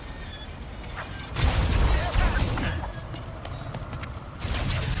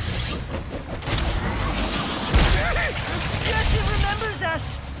 Yes, he remembers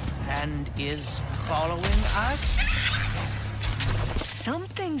us! And is following us?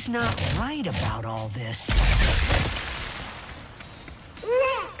 Something's not right about all this.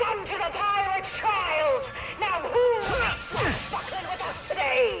 Welcome to the Pirate Trials! Now who's buckling with us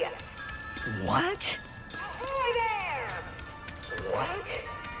today? What? Ahoy there! What?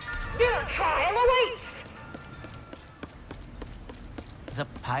 Your trial awaits! The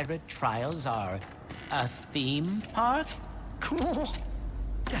pirate trials are a theme park? Cool.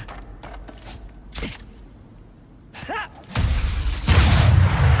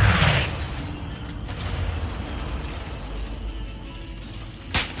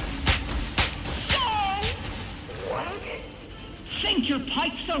 What? Think your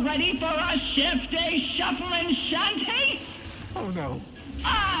pipes are ready for a shift-day shuffling shanty? Oh no.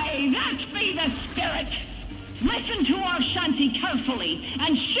 Aye, that be the spirit! Listen to our shanty carefully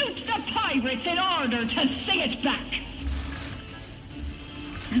and shoot the pirates in order to sing it back.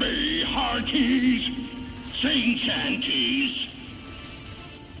 Me hearties, sing shanties.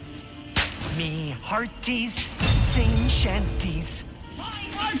 Me hearties, sing shanties.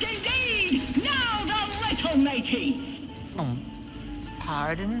 Fine work indeed! Now the little matey!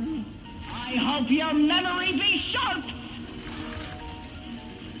 Pardon? I hope your memory be sharp!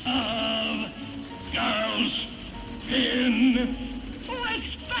 Girls in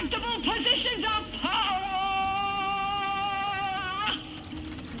respectable positions of power!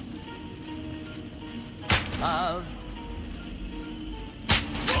 Of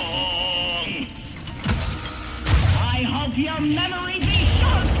wrong. I hope your memory be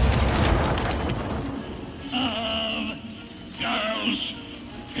sharp! Girls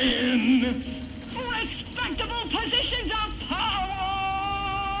in respectable positions of power!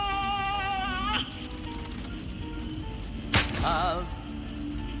 Of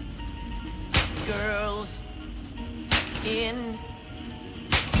girls in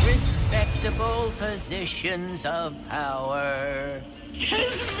respectable positions of power.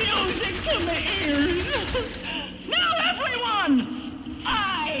 'Tis music to my ears! Now everyone!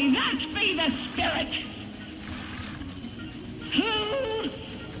 Aye, that be the spirit! Who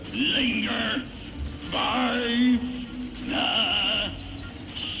linger by the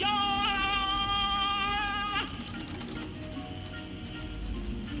shore?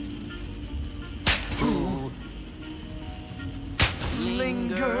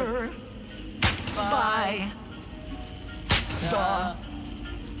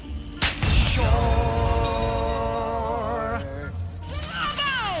 shore.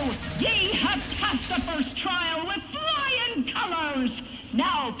 Bravo! Ye have passed the first trial with flying colors.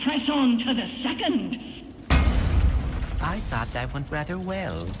 Now press on to the second. I thought that went rather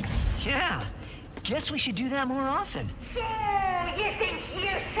well. Yeah. Guess we should do that more often. So, you think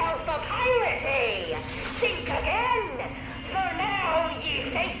yourself a pirate, eh? Think again. For now, ye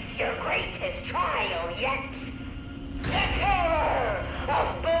face your greatest trial yet. The terror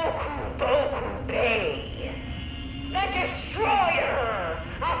of Boku Bay. The destroyer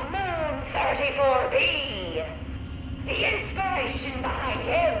of Moon 34B. The inspiration behind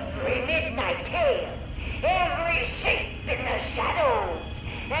every midnight tale. Every shape in the shadows.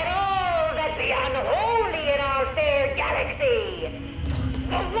 And all that be unholy in our fair galaxy.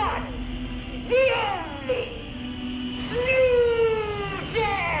 The one, the only, Snoojax!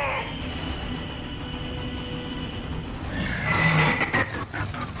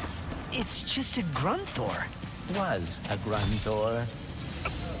 It's just a Grunthor. Was a Grunthor.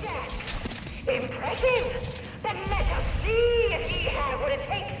 Impressive! Then let us see if ye have what it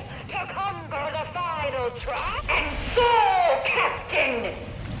takes to conquer the final track. And so, Captain!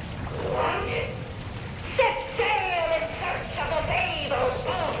 What? Set sail in search of the fabled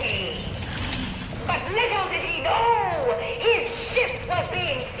booty! But little did he know his ship was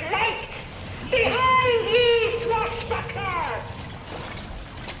being flanked! Behind ye, swashbuckler!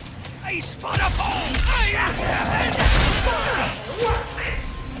 I spot a ball! Fine work!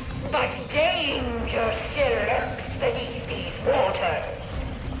 But danger still lurks beneath these waters.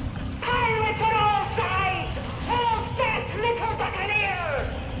 Pirates on all sides! Hold fast, little buccaneer!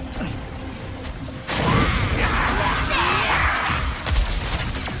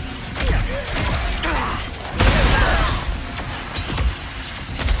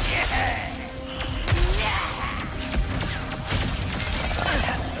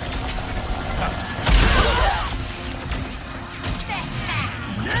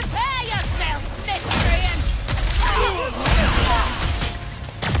 Prepare yourself, miscreant!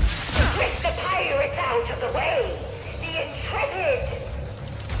 With the pirates out of the way, the intrepid...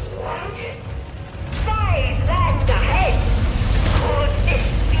 What? Spies land ahead! Could this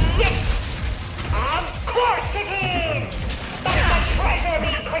be it? Of course it is! But the treasure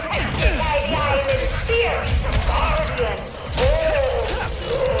be protected by the island's fearsome guardian!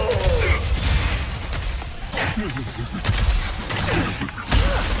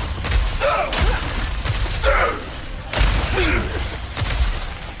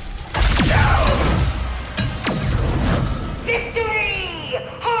 Victory!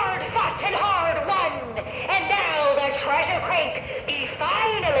 Hard fought and hard won! And now the treasure crank be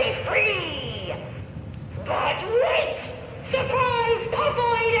finally free! But wait! Surprise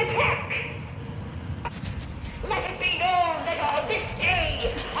Puffoid attack! Let it be known that on this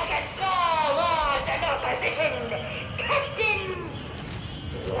day, against all odds and opposition, Captain...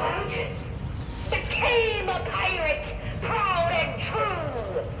 What? Became a pirate, proud and true!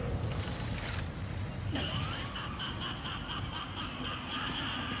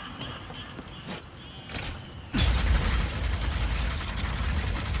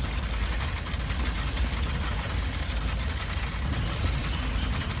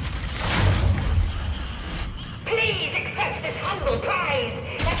 Please accept this humble prize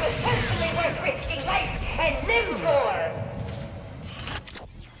that was certainly worth risking life and limb for!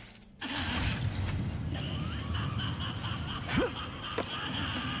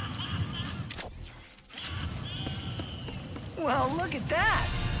 Well, look at that.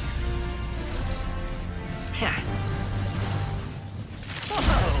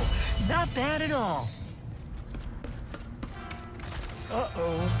 Whoa, not bad at all.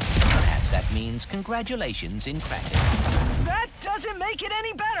 Uh-oh. Perhaps that means congratulations in cracking. That doesn't make it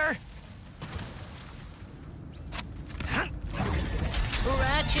any better.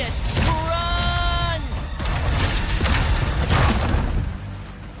 Ratchet, run!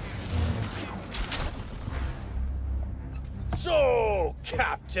 So,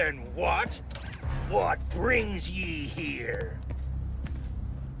 Captain what? What brings ye here?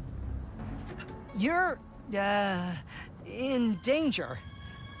 You're, in danger.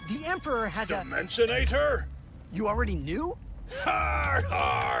 The Emperor has Dimensionator? You already knew? Har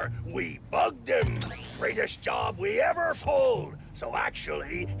har! We bugged him! Greatest job we ever pulled! So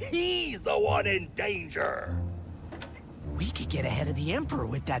actually, he's the one in danger! We could get ahead of the Emperor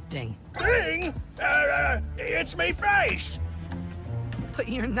with that thing. Thing? It's me face! But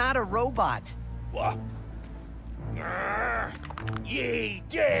you're not a robot. What? Ye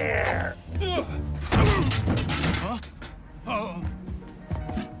dare! Huh? Oh.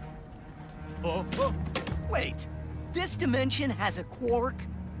 Wait, this dimension has a quark?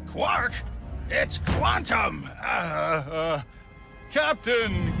 Quark? It's Quantum!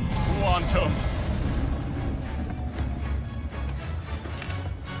 Captain Quantum.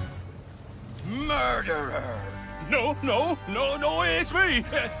 Murderer! No, it's me!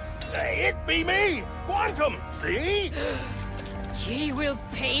 It be me! Quantum, see? Ye will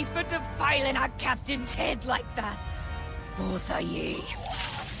pay for defiling our captain's head like that. Both of ye.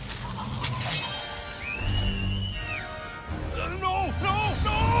 No!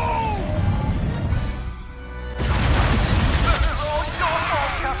 This is all your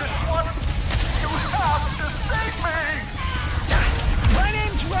fault, Captain Quantum! You have to save me! My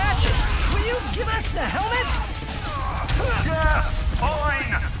name's Rachet. Will you give us the helmet? Yes,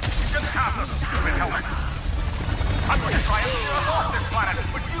 fine! You can have the stupid helmet! I'm going to try and steer us off this planet,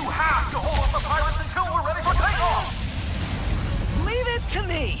 but you have to hold off the pirates until we're ready for takeoff! Leave it to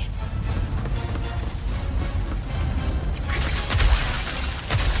me.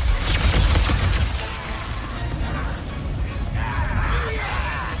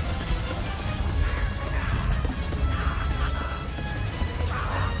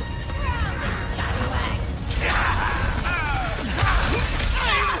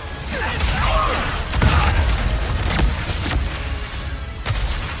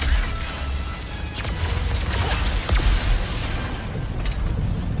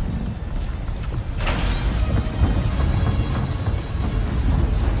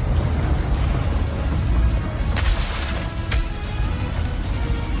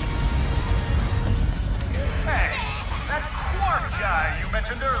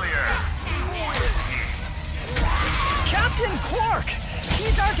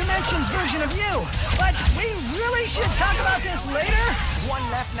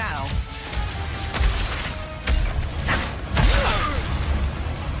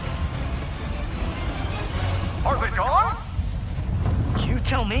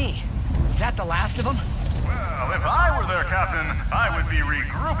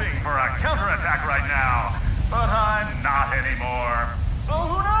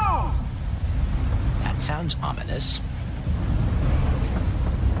 Sounds ominous.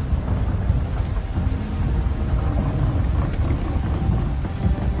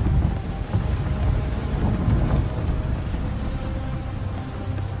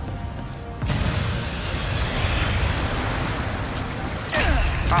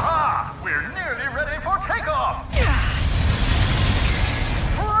 Aha! We're nearly ready for takeoff!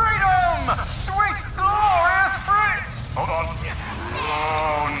 Freedom! Sweet, glorious freedom! Hold on.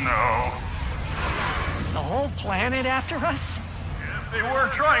 Oh, no. The whole planet after us? If they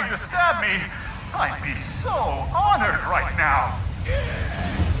weren't trying to stab me, I'd be so honored right now.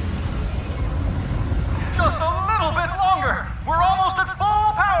 Just a little bit longer. We're almost at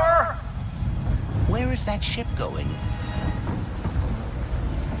full power. Where is that ship going?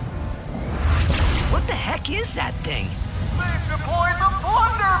 What the heck is that thing? They've deployed the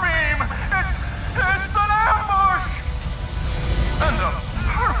Plunder Beam! It's an ambush! And a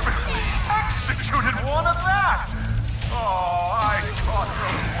perfectly executed one at that! Oh, I taught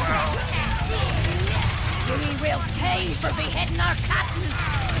them well. We will pay for beheading our captain!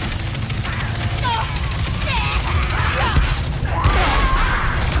 Yeah!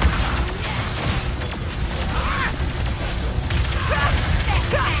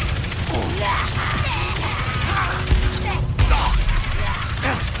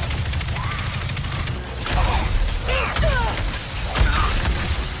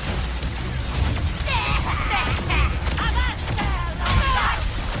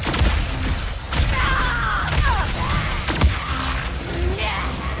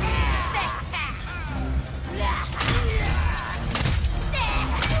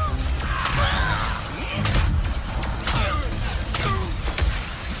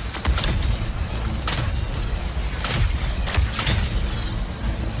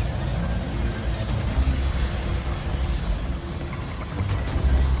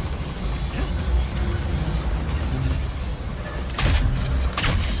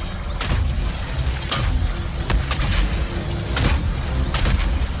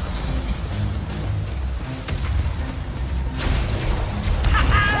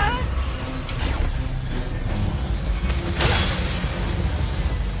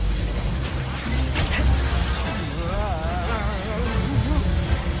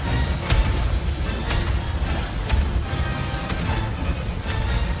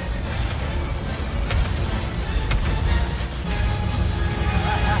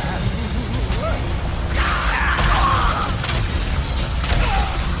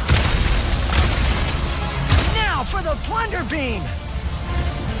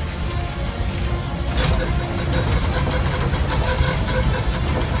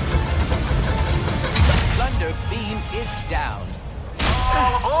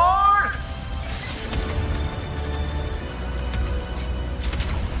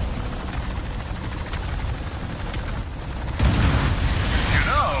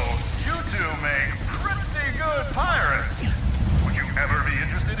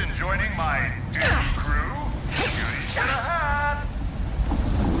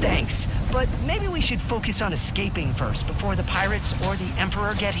 we should focus on escaping first before the pirates or the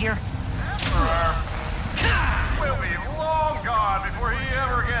Emperor get here? Emperor? We'll be long gone before he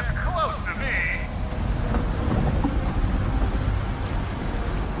ever gets close to me.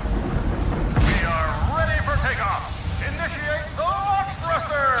 We are ready for takeoff. Initiate the launch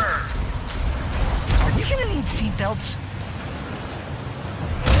thrusters. Are you gonna need seatbelts?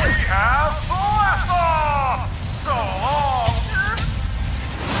 We have blast off. So long.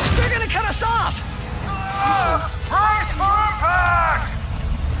 They're gonna cut us off! Brace for impact!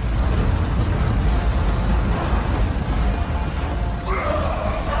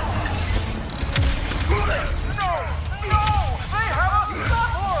 No! They have a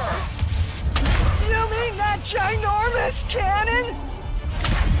smuggler! You mean that ginormous cannon?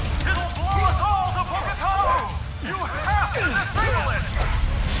 It'll blow us all to Pocatello! You have to disable it!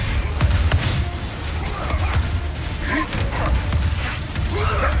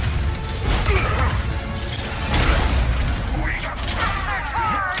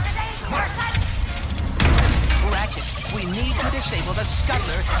 Ratchet, we need to disable the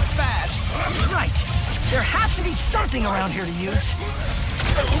scuttler fast. Right. There has to be something around here to use.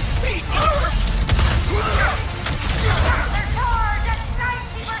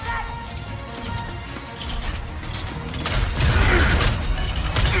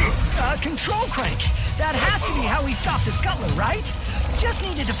 Control crank. That has to be how we stop the scuttler, right? Just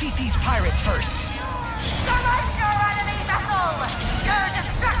need to defeat these pirates first. Surrender, enemy vessel! Your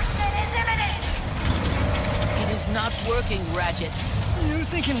destruction is imminent! It is not working, Ratchet. You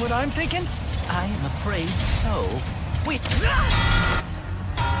thinking what I'm thinking? I am afraid so. Wait.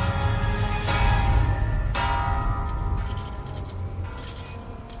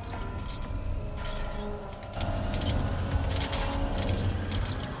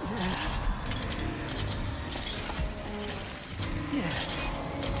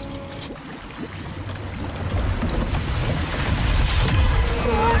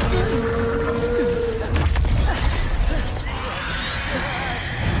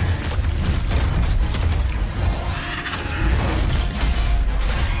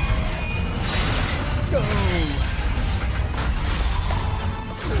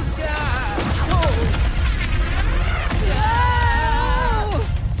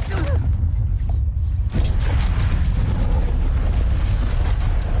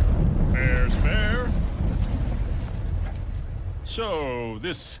 So,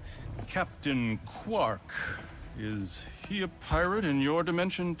 this Captain Quark, is he a pirate in your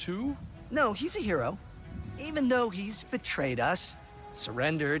dimension too? No, he's a hero. Even though he's betrayed us,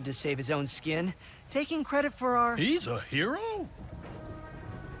 surrendered to save his own skin, taking credit for our... He's a hero?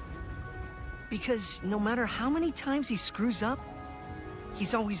 Because no matter how many times he screws up,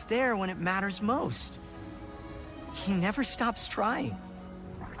 he's always there when it matters most. He never stops trying.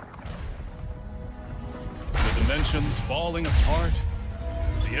 The dimension's falling apart.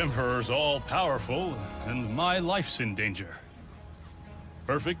 The Emperor's all-powerful, and my life's in danger.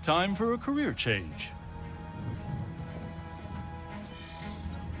 Perfect time for a career change.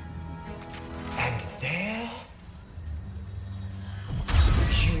 And there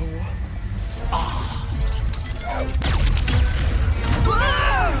you are.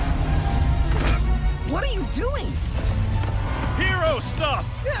 What are you doing? Hero stuff!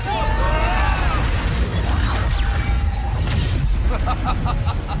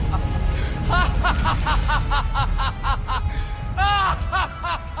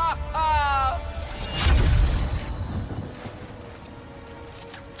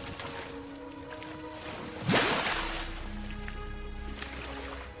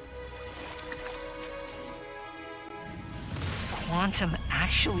 Quantum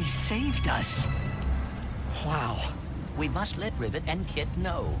actually saved us. Wow. We must let Rivet and Kit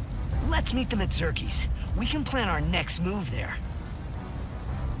know. Let's meet them at Zerky's. We can plan our next move there.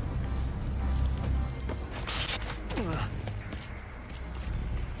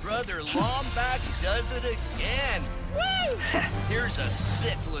 Brother Lombax does it again. Woo! Here's a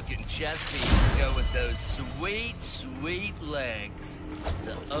sick-looking chest piece to go with those sweet, sweet legs.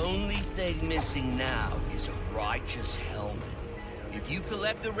 The only thing missing now is a righteous helmet. If you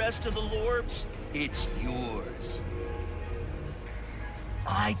collect the rest of the Lorbs, it's yours.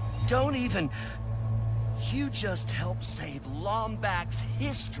 I don't even... You just helped save Lombax's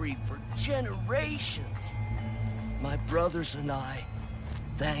history for generations. My brothers and I,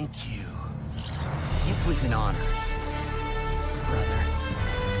 thank you. It was an honor, brother.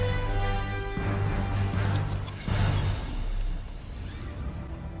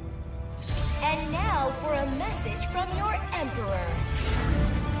 And now for a message from your Emperor.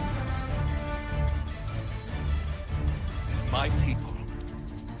 My people,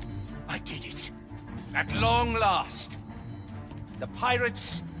 I did it. At long last, the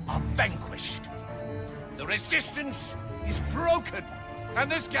pirates are vanquished. The resistance is broken,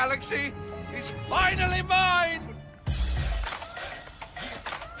 and this galaxy is finally mine!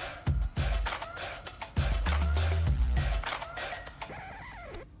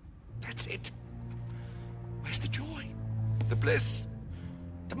 That's it. Where's the joy? The bliss?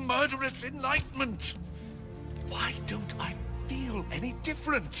 The murderous enlightenment? Why don't I feel any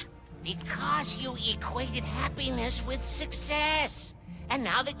different? Because you equated happiness with success. And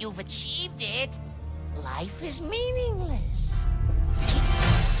now that you've achieved it, life is meaningless.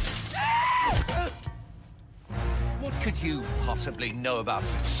 What could you possibly know about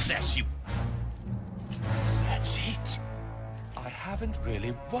success, you... That's it. I haven't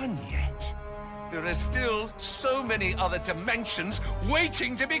really won yet. There are still so many other dimensions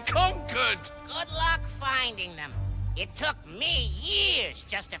waiting to be conquered! Good luck finding them. It took me years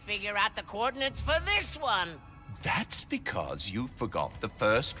just to figure out the coordinates for this one. That's because you forgot the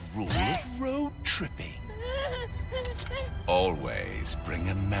first rule of road tripping. Always bring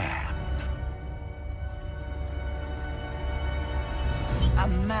a map. A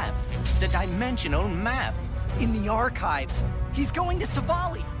map. The dimensional map. In the archives. He's going to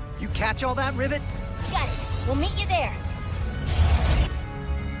Savali. You catch all that, Rivet? Got it. We'll meet you there.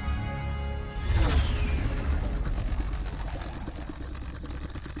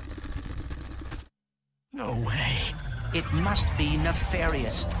 No way. It must be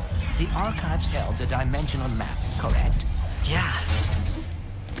nefarious. The archives held the dimensional map, correct? Yeah.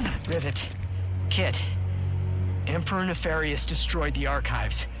 Rivet. Kid. Emperor Nefarious destroyed the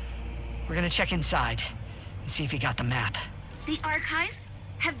archives. We're gonna check inside and see if he got the map. The archives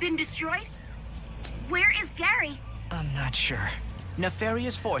have been destroyed? Where is Gary? I'm not sure.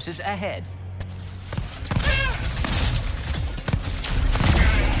 Nefarious forces ahead.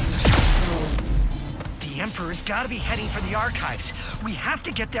 The Emperor's gotta be heading for the archives. We have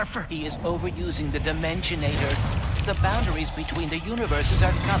to get there first. He is overusing the Dimensionator. The boundaries between the universes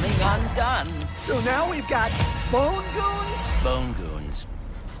are coming undone. So now we've got Bone Goons? Bone Goons.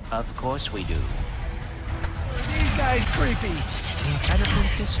 Of course we do. These guys creepy. Incredibly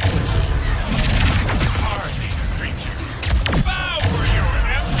distorted. Hardly creature. Bow for your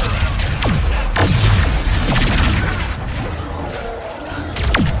emperor!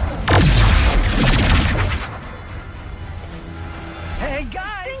 Hey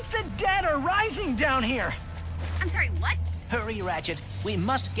guys! The dead are rising down here! I'm sorry, what? Hurry, Ratchet. We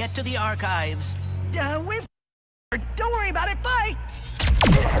must get to the archives. We've... Don't worry about it, bye!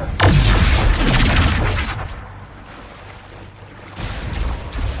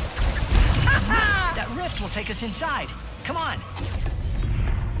 That rift will take us inside. Come on.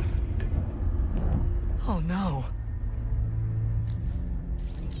 Oh no.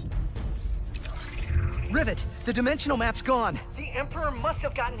 Rivet, the dimensional map's gone. The Emperor must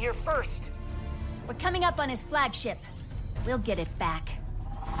have gotten here first. We're coming up on his flagship. We'll get it back.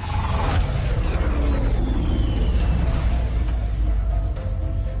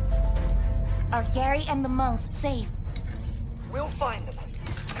 Are Gary and the monks safe? We'll find them.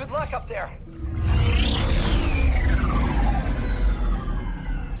 Good luck up there.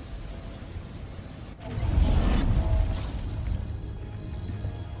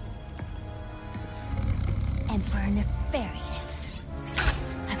 Emperor Nefarious.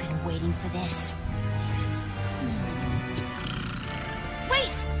 I've been waiting for this.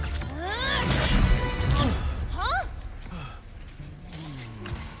 Wait! Huh?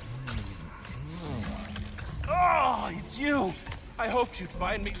 Oh, it's you! I hoped you'd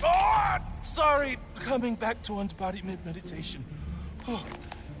find me. Oh, sorry, coming back to one's body mid-meditation. Oh,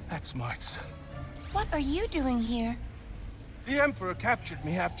 that's smarts. What are you doing here? The Emperor captured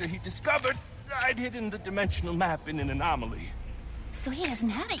me after he discovered I'd hidden the dimensional map in an anomaly. So he doesn't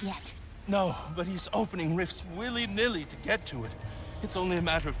have it yet. No, but he's opening rifts willy-nilly to get to it. It's only a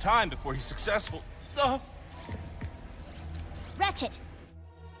matter of time before he's successful. Ratchet!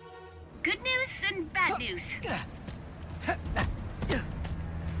 Good news and bad news.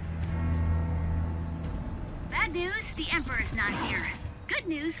 Bad news, the Emperor's not here. Good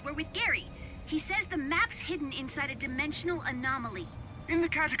news, we're with Gary. He says the map's hidden inside a dimensional anomaly. In the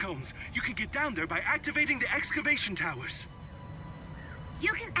catacombs, you can get down there by activating the excavation towers.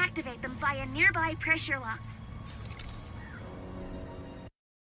 You can activate them via nearby pressure locks.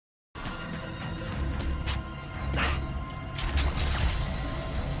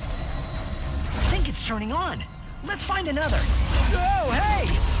 I think it's turning on. Let's find another. Oh, hey!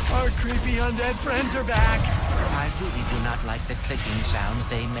 Our creepy undead friends are back. I really do not like the clicking sounds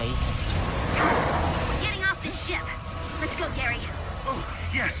they make. We're getting off this ship. Let's go, Gary. Oh,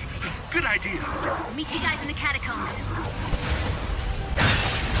 yes. Good idea. I'll meet you guys in the catacombs.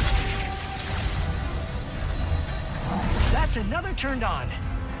 That's another turned on.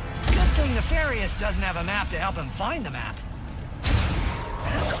 Good thing Nefarious doesn't have a map to help him find the map.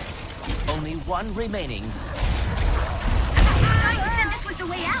 Only one remaining. I thought you said this was the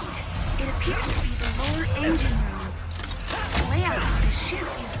way out. It appears to be the lower engine room. The layout of the ship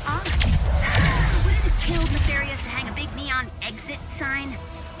is odd. Wouldn't it kill Nefarious to hang a big neon exit sign?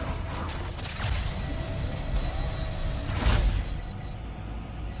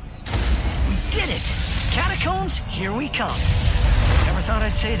 We did it! Catacombs, here we come. Never thought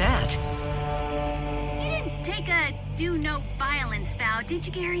I'd say that. You didn't take a do no violence vow, did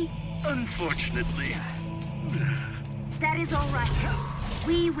you, Gary? Unfortunately. That is all right.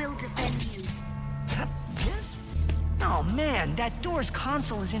 We will defend you. Oh man, that door's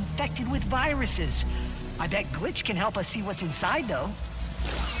console is infected with viruses. I bet Glitch can help us see what's inside, though.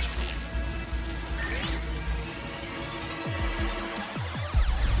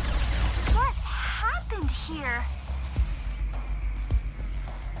 What happened here?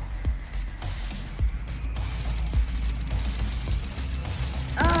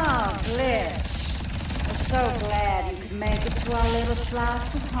 Oh, Glitch. We're so glad you could make it to our little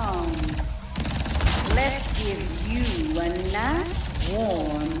slice of home. Let's give you a nice,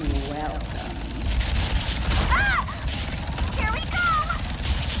 warm welcome. Ah! Here we go!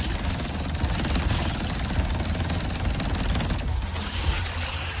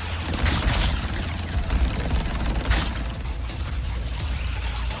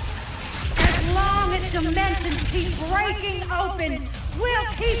 As long as dimensions keep breaking open,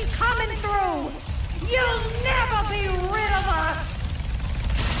 we'll keep coming through. You'll never be rid of us.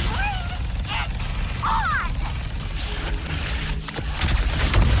 On!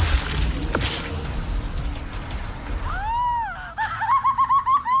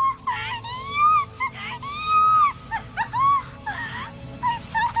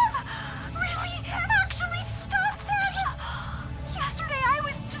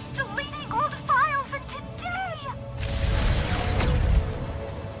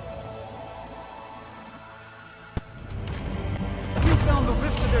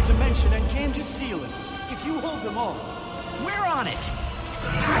 And came to seal it. If you hold them all, we're on it.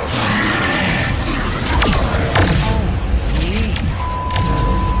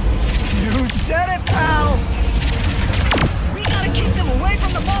 You said it, pal. We gotta keep them away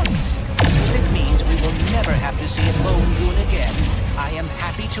from the monks. If it means we will never have to see a bone goon again, I am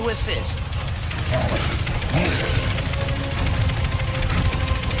happy to assist.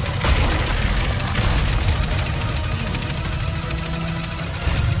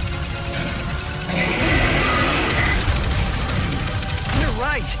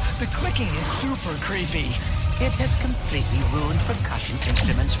 The clicking is super creepy. It has completely ruined percussion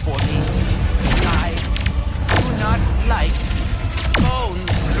instruments for me. I do not like bone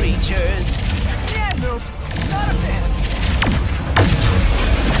creatures. Yeah, Milk. Not a fan.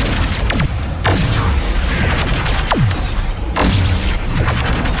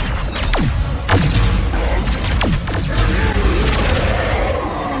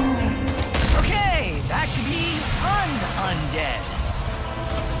 Okay, back to being undead.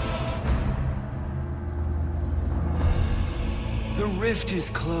 The rift is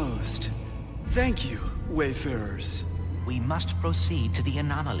closed. Thank you, Wayfarers. We must proceed to the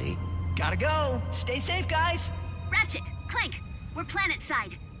anomaly. Gotta go. Stay safe, guys. Ratchet, Clank, we're planet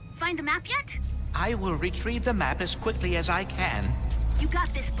side. Find the map yet? I will retrieve the map as quickly as I can. You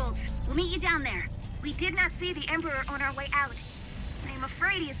got this, Bolts. We'll meet you down there. We did not see the Emperor on our way out. I am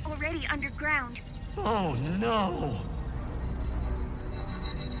afraid he is already underground. Oh, no.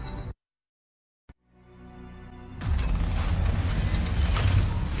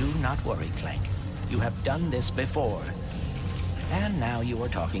 Do not worry, Clank. You have done this before. And now you are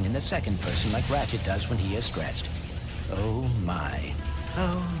talking in the second person like Ratchet does when he is stressed. Oh my.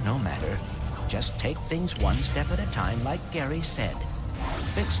 Oh, no matter. Just take things one step at a time like Gary said.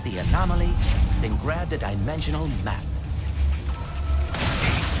 Fix the anomaly, then grab the dimensional map.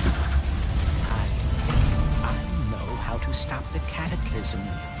 I know how to stop the cataclysm.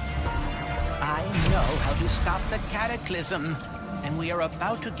 I know how to stop the cataclysm. And we are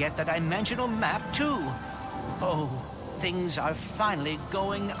about to get the dimensional map, too. Oh, things are finally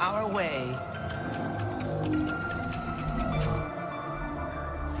going our way.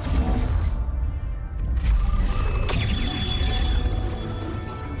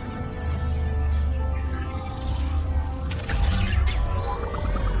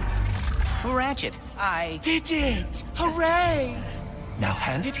 Ratchet, I did it! Hooray! Now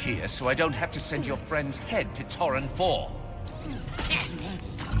hand it here so I don't have to send your friend's head to Torren 4.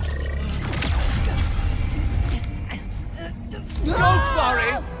 Don't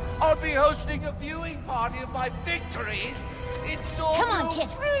worry. I'll be hosting a viewing party of my victories in Sword Come on, kid.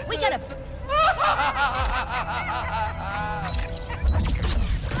 We gotta...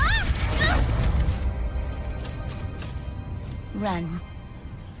 Run.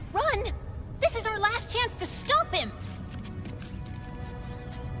 Run? This is our last chance to stop him!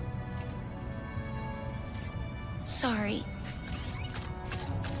 Sorry.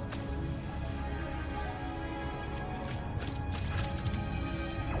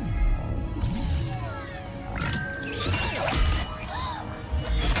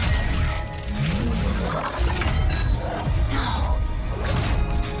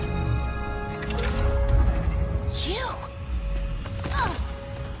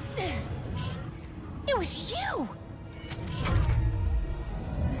 It was you!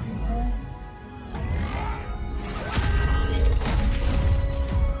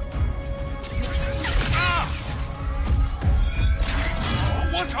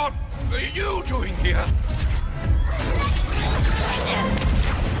 What are you doing here?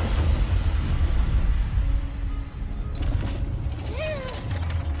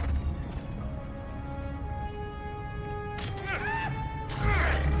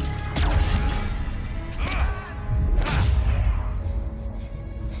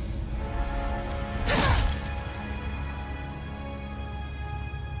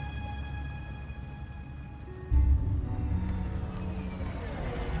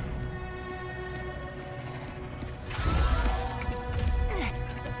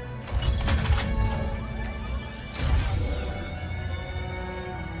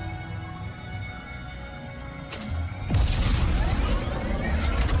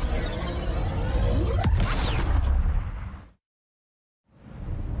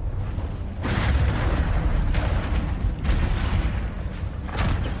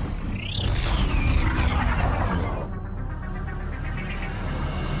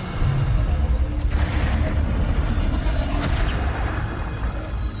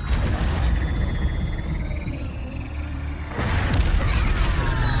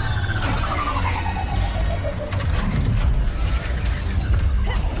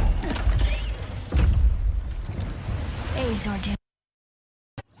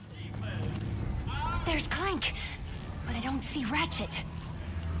 There's Clank, but I don't see Rachet.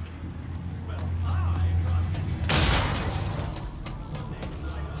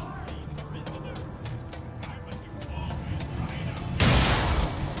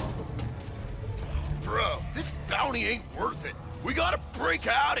 Bro, this bounty ain't worth it. We gotta break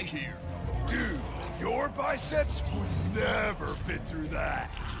out of here. Dude, your biceps would never fit through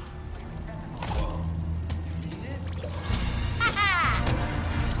that.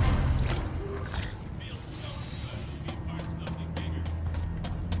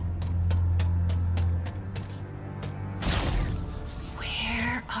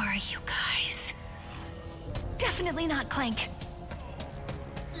 Where are you guys? Definitely not Clank.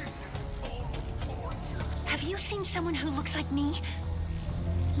 Have you seen someone who looks like me?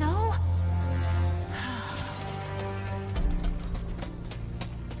 No?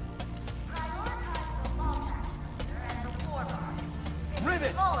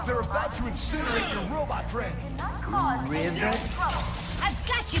 Rivet! They're about to incinerate your robot friend. Rivet? I've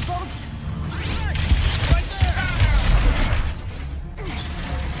got you, Bolts!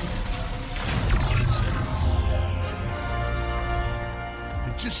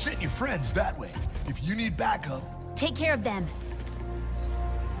 Just send your friends that way. If you need backup... Take care of them.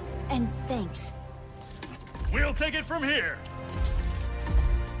 And thanks. We'll take it from here.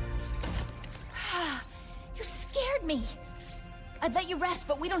 You scared me. I'd let you rest,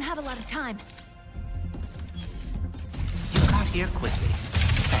 but we don't have a lot of time. You got here quickly.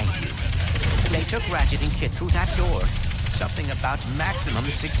 Thank you. They took Rachet and Kit through that door. Something about maximum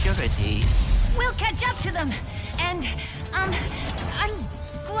security. We'll catch up to them. And, I'm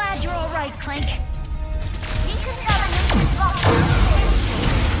glad you're all right, Clank.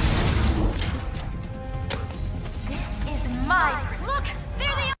 This is my... Look!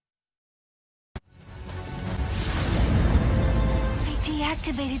 There they are! They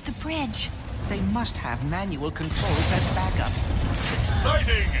deactivated the bridge. They must have manual controls as backup.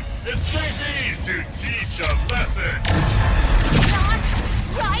 Exciting! Escapees to teach a lesson! Not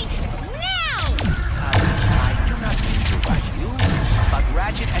right now! I do not mean to rush you, but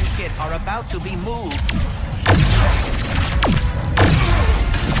Rachet and Kit are about to be moved.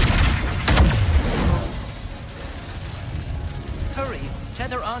 Hurry,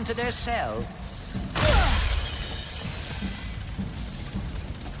 tether onto their cell.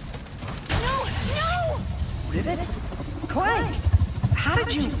 No! Rivet? Clank! How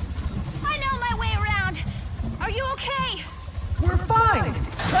did you... I know my way around. Are you okay? We're fine!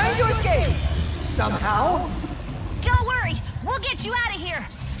 Trying to escape! Somehow! Don't worry, we'll get you out of here.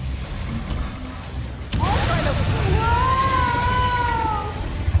 All trying to...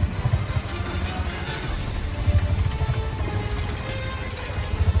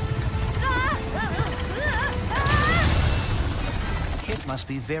 Kit must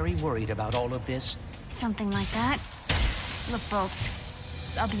be very worried about all of this. Something like that. Look, Bolts,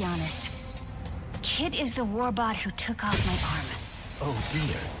 I'll be honest. Kit is the warbot who took off my arm. Oh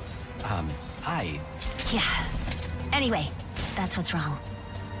dear. Yeah. Anyway, that's what's wrong.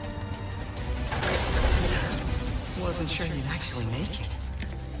 Wasn't sure you'd actually make it.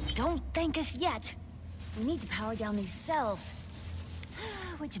 Don't thank us yet. We need to power down these cells.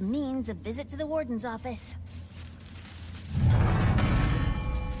 Which means a visit to the warden's office.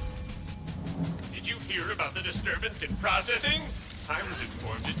 Did you hear about the disturbance in processing? I was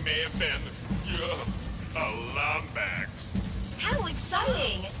informed it may have been... a Lombax. How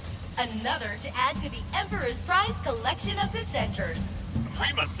exciting! Another to add to the Emperor's Prize collection of dissenters.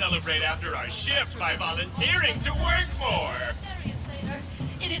 We must celebrate after our shift by volunteering to work more.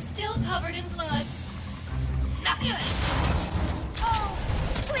 It is still covered in blood. Oh,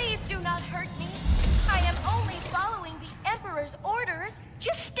 please do not hurt me. I am only following the Emperor's orders.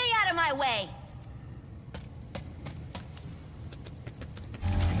 Just stay out of my way.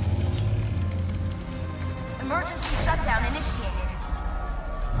 Emergency shutdown initiated.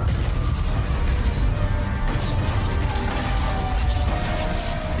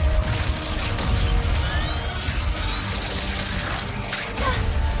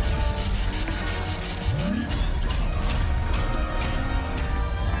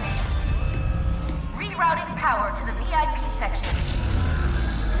 Rerouting power to the VIP section.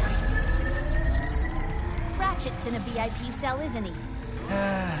 Ratchet's in a VIP cell, isn't he?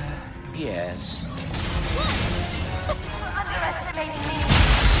 Yes. You're underestimating me.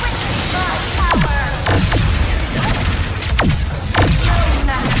 Witness my power. No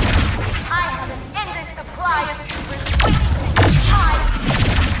matter. I have an endless supply of troopers waiting to die.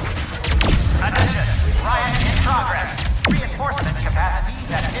 Attention! Riot in progress. Reinforcement capacities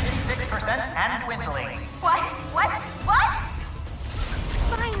at 56% and dwindling. What?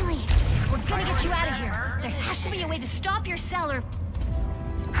 Finally! We're gonna get you out of here. There has to be a way to stop your cell or...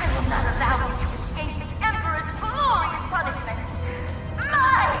 I will not allow you to escape the Emperor's glorious punishment.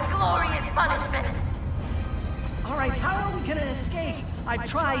 My glorious punishment. All right, how are we gonna escape? I've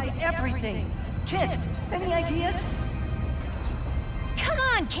tried everything. Kit, any ideas? Come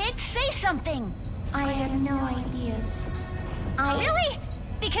on, kid, say something! I have no ideas. Really?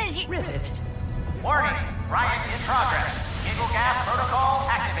 Because you... Rivet. Warning! Riot in progress. Giggle gas protocol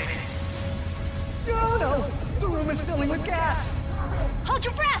activated. Oh no! The room is filling with gas! Hold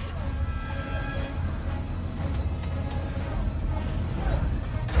your breath!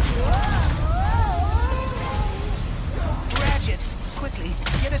 Ratchet, quickly,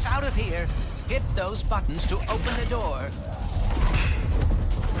 get us out of here. Hit those buttons to open the door.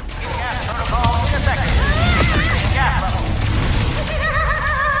 Gas protocol ineffective. Increasing gas level.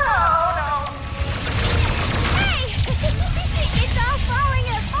 Hey! It's all falling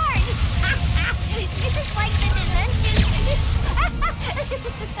apart! This is like the dimension.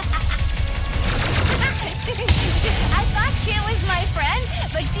 I thought she was my friend,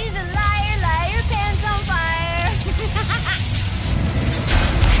 but she's a liar, pants on fire.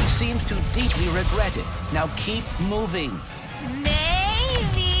 She seems to deeply regret it. Now keep moving.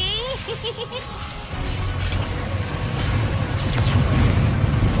 Maybe.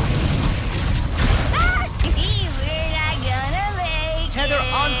 We're not gonna make Tether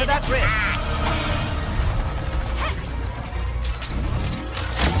it. onto that rift.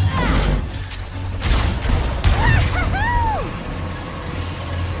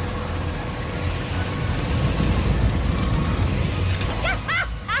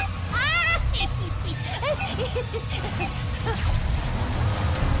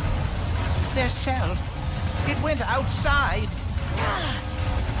 Their cell. It went outside.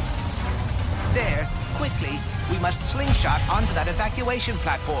 There, quickly. We must slingshot onto that evacuation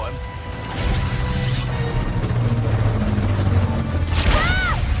platform.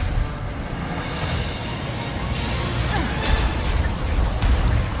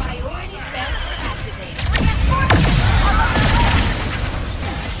 Priority transfer activated.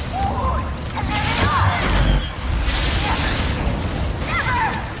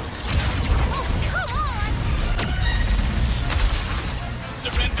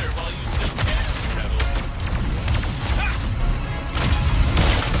 Surrender while you still can, Rebel.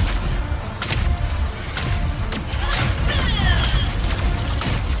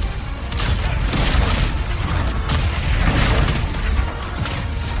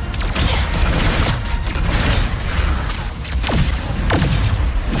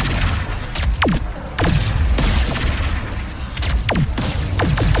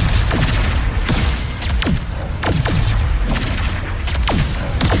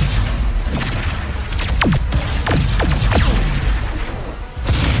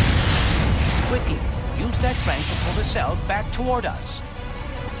 yourself back toward us.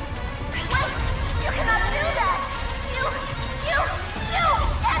 Wait! You cannot do that! You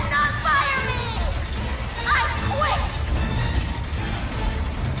cannot fire me! I quit!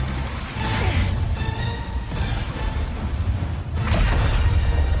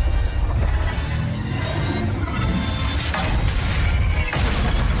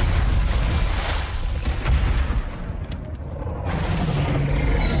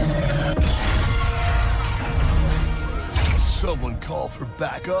 Someone call for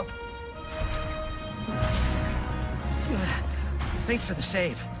backup? Thanks for the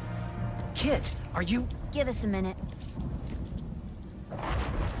save. Kit, are you... Give us a minute.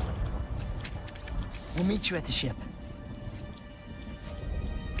 We'll meet you at the ship.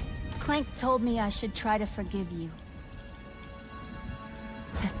 Clank told me I should try to forgive you.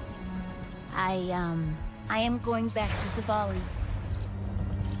 I am going back to Zavali.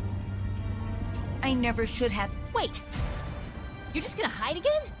 I never should have... Wait! You're just gonna hide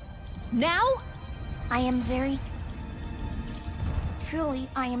again? Now? I am very... Truly,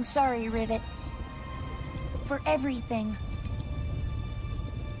 I am sorry, Rivet. For everything.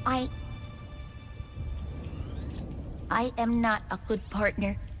 I am not a good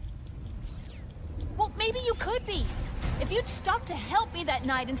partner. Well, maybe you could be. If you'd stopped to help me that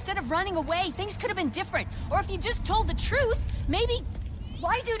night instead of running away, things could have been different. Or if you just told the truth, maybe...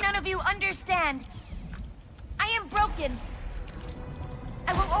 Why do none of you understand? I am broken.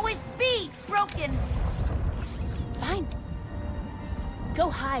 I will always be broken. Fine. Go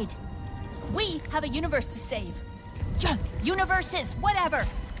hide. We have a universe to save. Universes, whatever.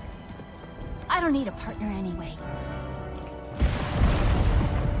 I don't need a partner anyway.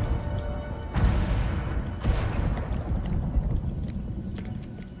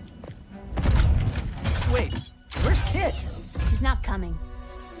 Wait, where's Kit? She's not coming.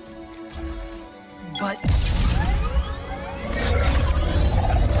 But...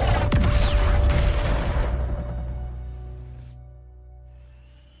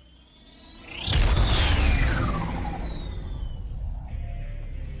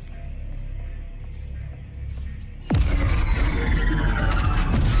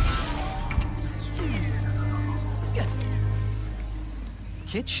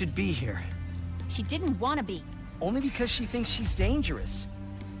 Kit should be here. She didn't want to be. Only because she thinks she's dangerous.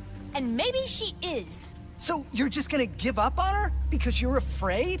 And maybe she is. So you're just gonna give up on her? Because you're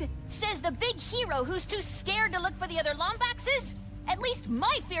afraid? Says the big hero who's too scared to look for the other Lombaxes? At least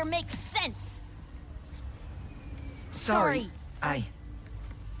my fear makes sense. Sorry.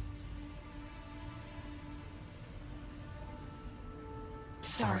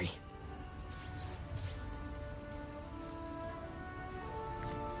 Sorry.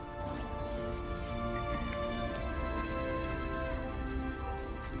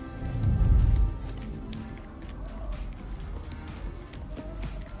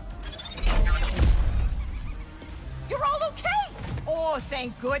 You're all okay! Oh,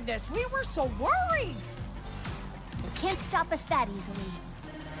 thank goodness. We were so worried. You can't stop us that easily.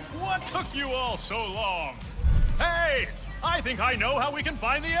 What took you all so long? Hey! I think I know how we can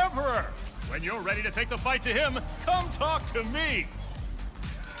find the Emperor! When you're ready to take the fight to him, come talk to me!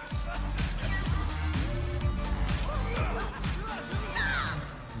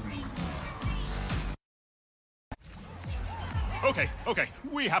 Okay,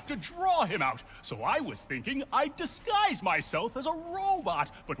 we have to draw him out. So I was thinking I'd disguise myself as a robot,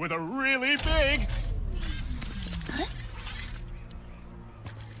 but with a really big...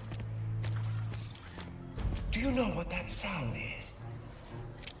 Do you know what that sound is?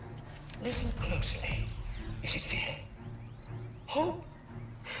 Listen closely. Is it fear? Hope?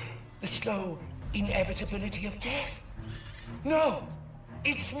 The slow inevitability of death? No,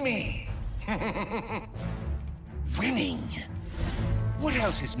 it's me. Winning. What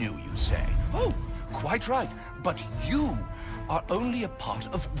else is new, you say? Oh, quite right. But you are only a part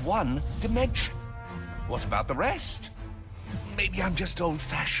of one dimension. What about the rest? Maybe I'm just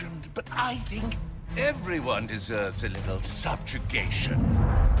old-fashioned, but I think everyone deserves a little subjugation.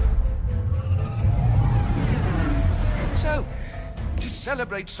 So, to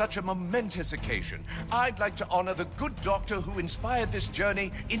celebrate such a momentous occasion, I'd like to honor the good doctor who inspired this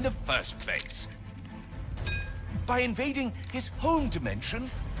journey in the first place. By invading his home dimension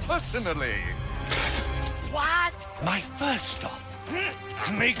personally. What? My first stop,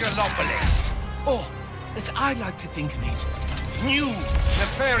 Megalopolis. Or, as I like to think of it, New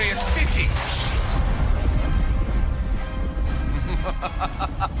Nefarious City.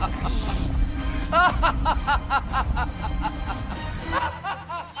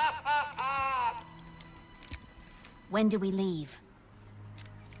 When do we leave?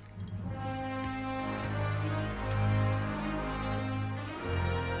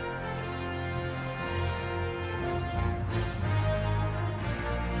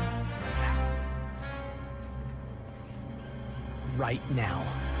 right now.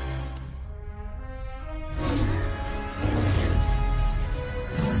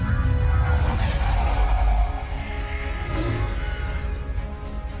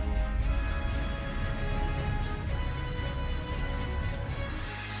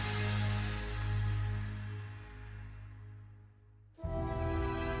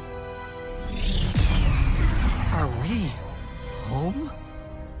 Are we home?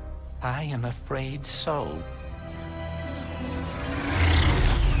 I am afraid so.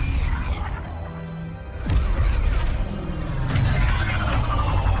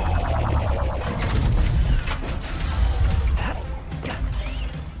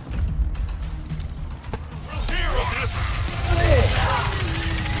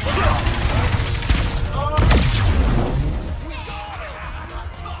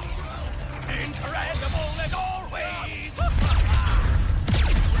 Incredible as always!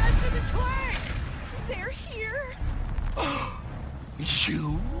 Ratchet and Clank! They're here!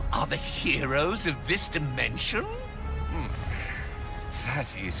 You are the heroes of this dimension?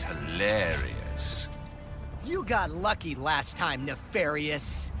 That is hilarious. You got lucky last time,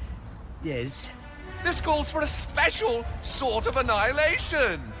 Nefarious. This calls for a special sort of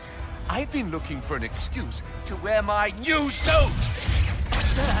annihilation. I've been looking for an excuse to wear my new suit.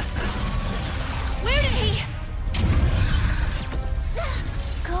 Where did he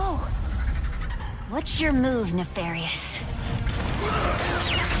go? What's your move, Nefarious?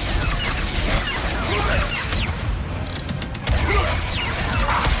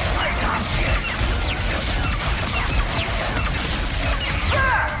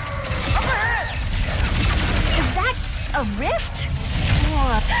 Is that a rift?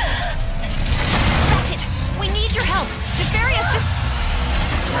 Or... Ratchet, we need your help. Nefarious just...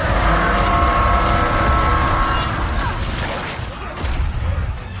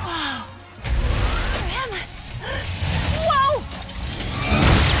 Whoa!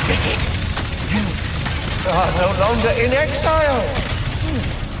 You are no longer in exile.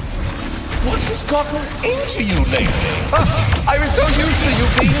 What has gotten into you lately? I was so used to you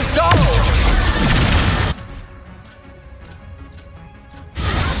being dull.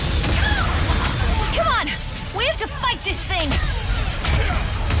 Come on! We have to fight this thing!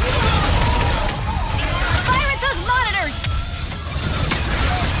 Fire at those monitors!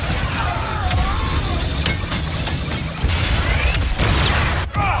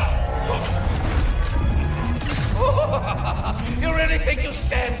 You really think you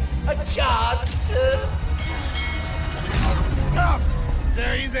stand a chance?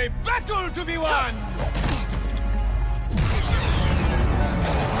 There is a battle to be won!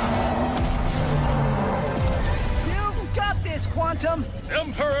 You got this, Quantum!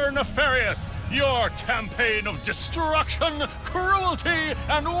 Emperor Nefarious, your campaign of destruction, cruelty,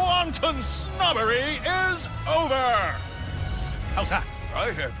 and wanton snobbery is over! How's that?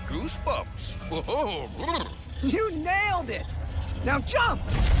 I have goosebumps. Whoa. You nailed it! Now jump!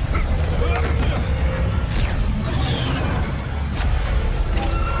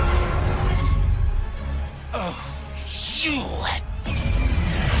 Oh, you!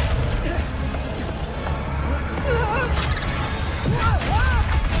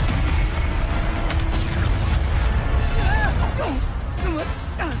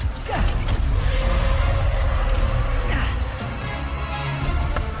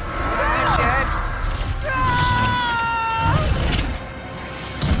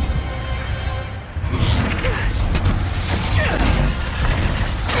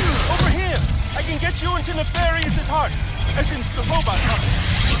 Over here! I can get you into Nefarious's heart. As in the robot heart.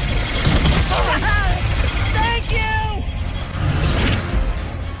 Thank you!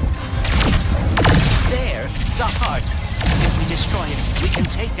 There, the heart. If we destroy it, we can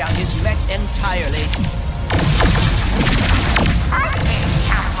take down his mech entirely. I think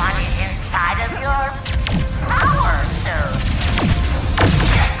someone is inside of your power suit.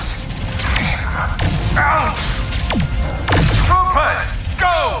 Get him out! Troopers,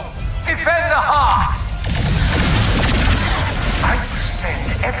 go! Defend the heart! I will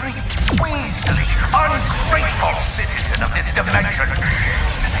send every weaselly, ungrateful citizen of this dimension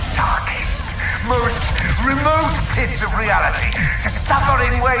to the darkest, most remote pits of reality to suffer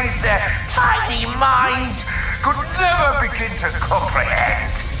in ways their tiny minds could never begin to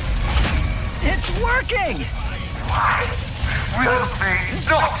comprehend. It's working! Why will they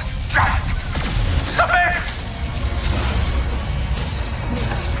not just submit?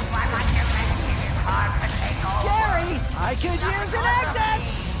 Gary, I could use an exit!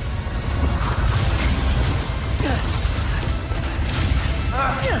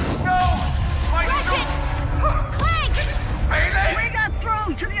 No! My suit! Clank! Melee! We got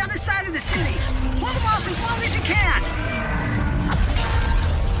thrown to the other side of the city. Pull them off as long as you can.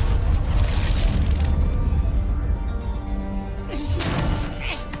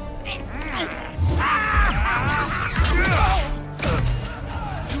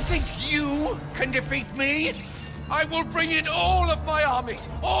 think you can defeat me? I will bring in all of my armies,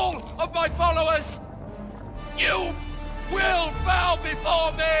 all of my followers. You will bow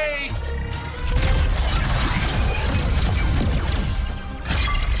before me!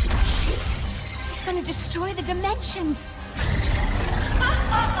 He's gonna destroy the dimensions!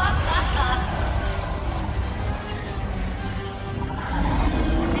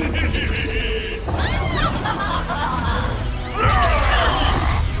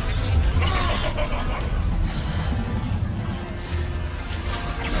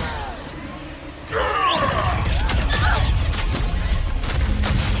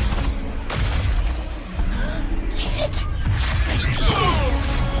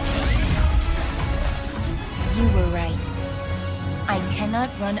 You were right. I cannot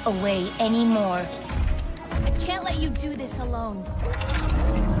run away anymore. I can't let you do this alone.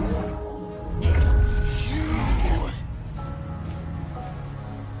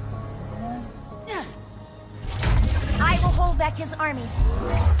 I will hold back his army.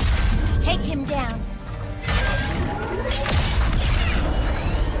 Take him down.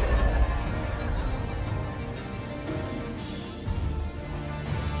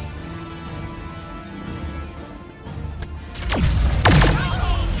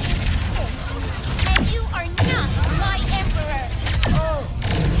 And you are not my emperor! Oh,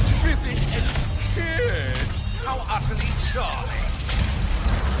 ribbit and kids! How utterly charming!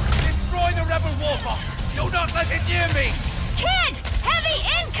 Destroy the rebel warboss! Do not let it near me! Kid! Heavy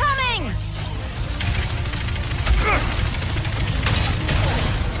incoming!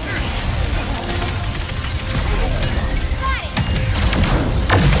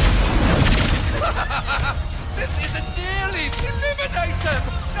 This isn't nearly! Eliminate them!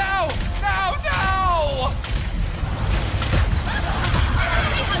 Now! Now! Now!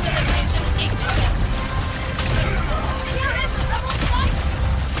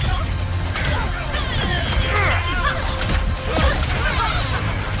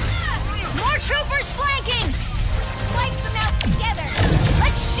 More troopers flanking! Flank them out together!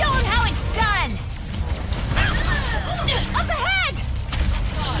 Let's show them how it's done! Up ahead!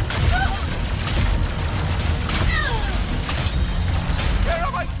 Where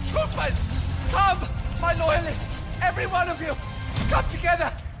are my troopers? Come, my loyalists! Every one of you! Come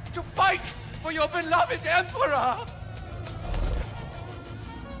together to fight for your beloved Emperor!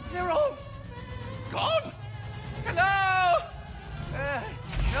 They're all gone? Hello?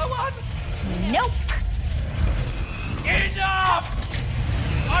 No one? Nope! Enough!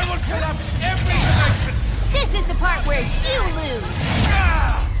 I will kill up every dimension! This is the part where you lose!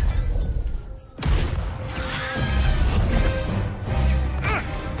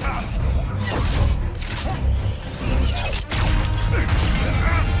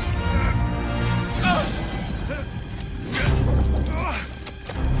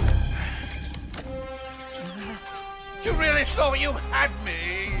 You really thought you had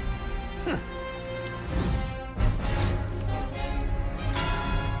me?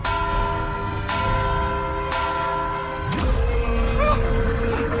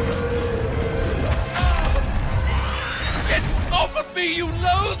 Get off of me, you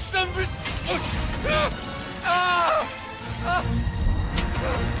loathsome...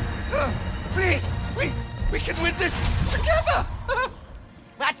 Please, we can win this together!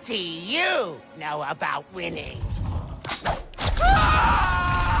 What do you know about winning?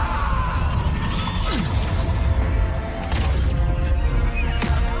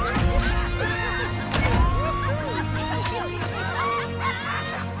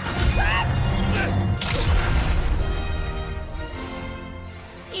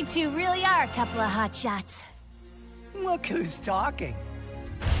 You two really are a couple of hotshots. Look who's talking.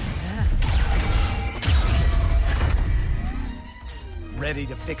 Ready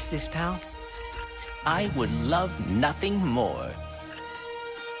to fix this, pal? I would love nothing more.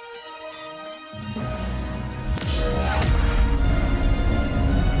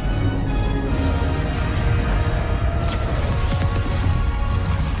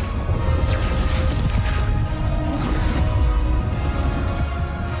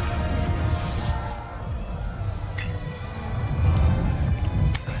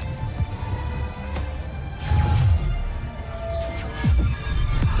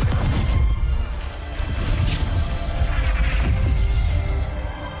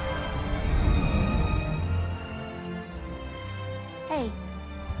 Hey,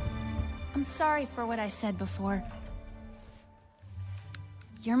 I'm sorry for what I said before.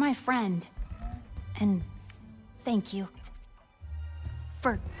 You're my friend, and thank you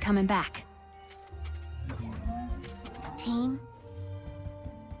for coming back. Team?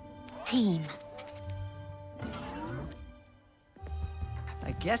 Team. I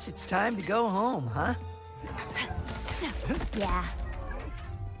I guess it's time to go home, huh? Yeah.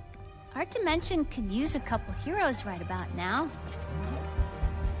 Our dimension could use a couple heroes right about now.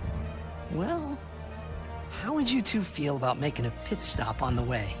 Well, how would you two feel about making a pit stop on the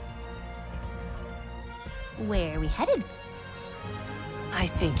way? Where are we headed? I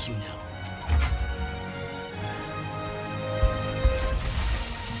think you know.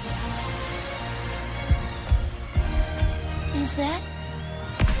 Is that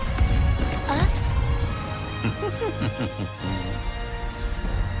us?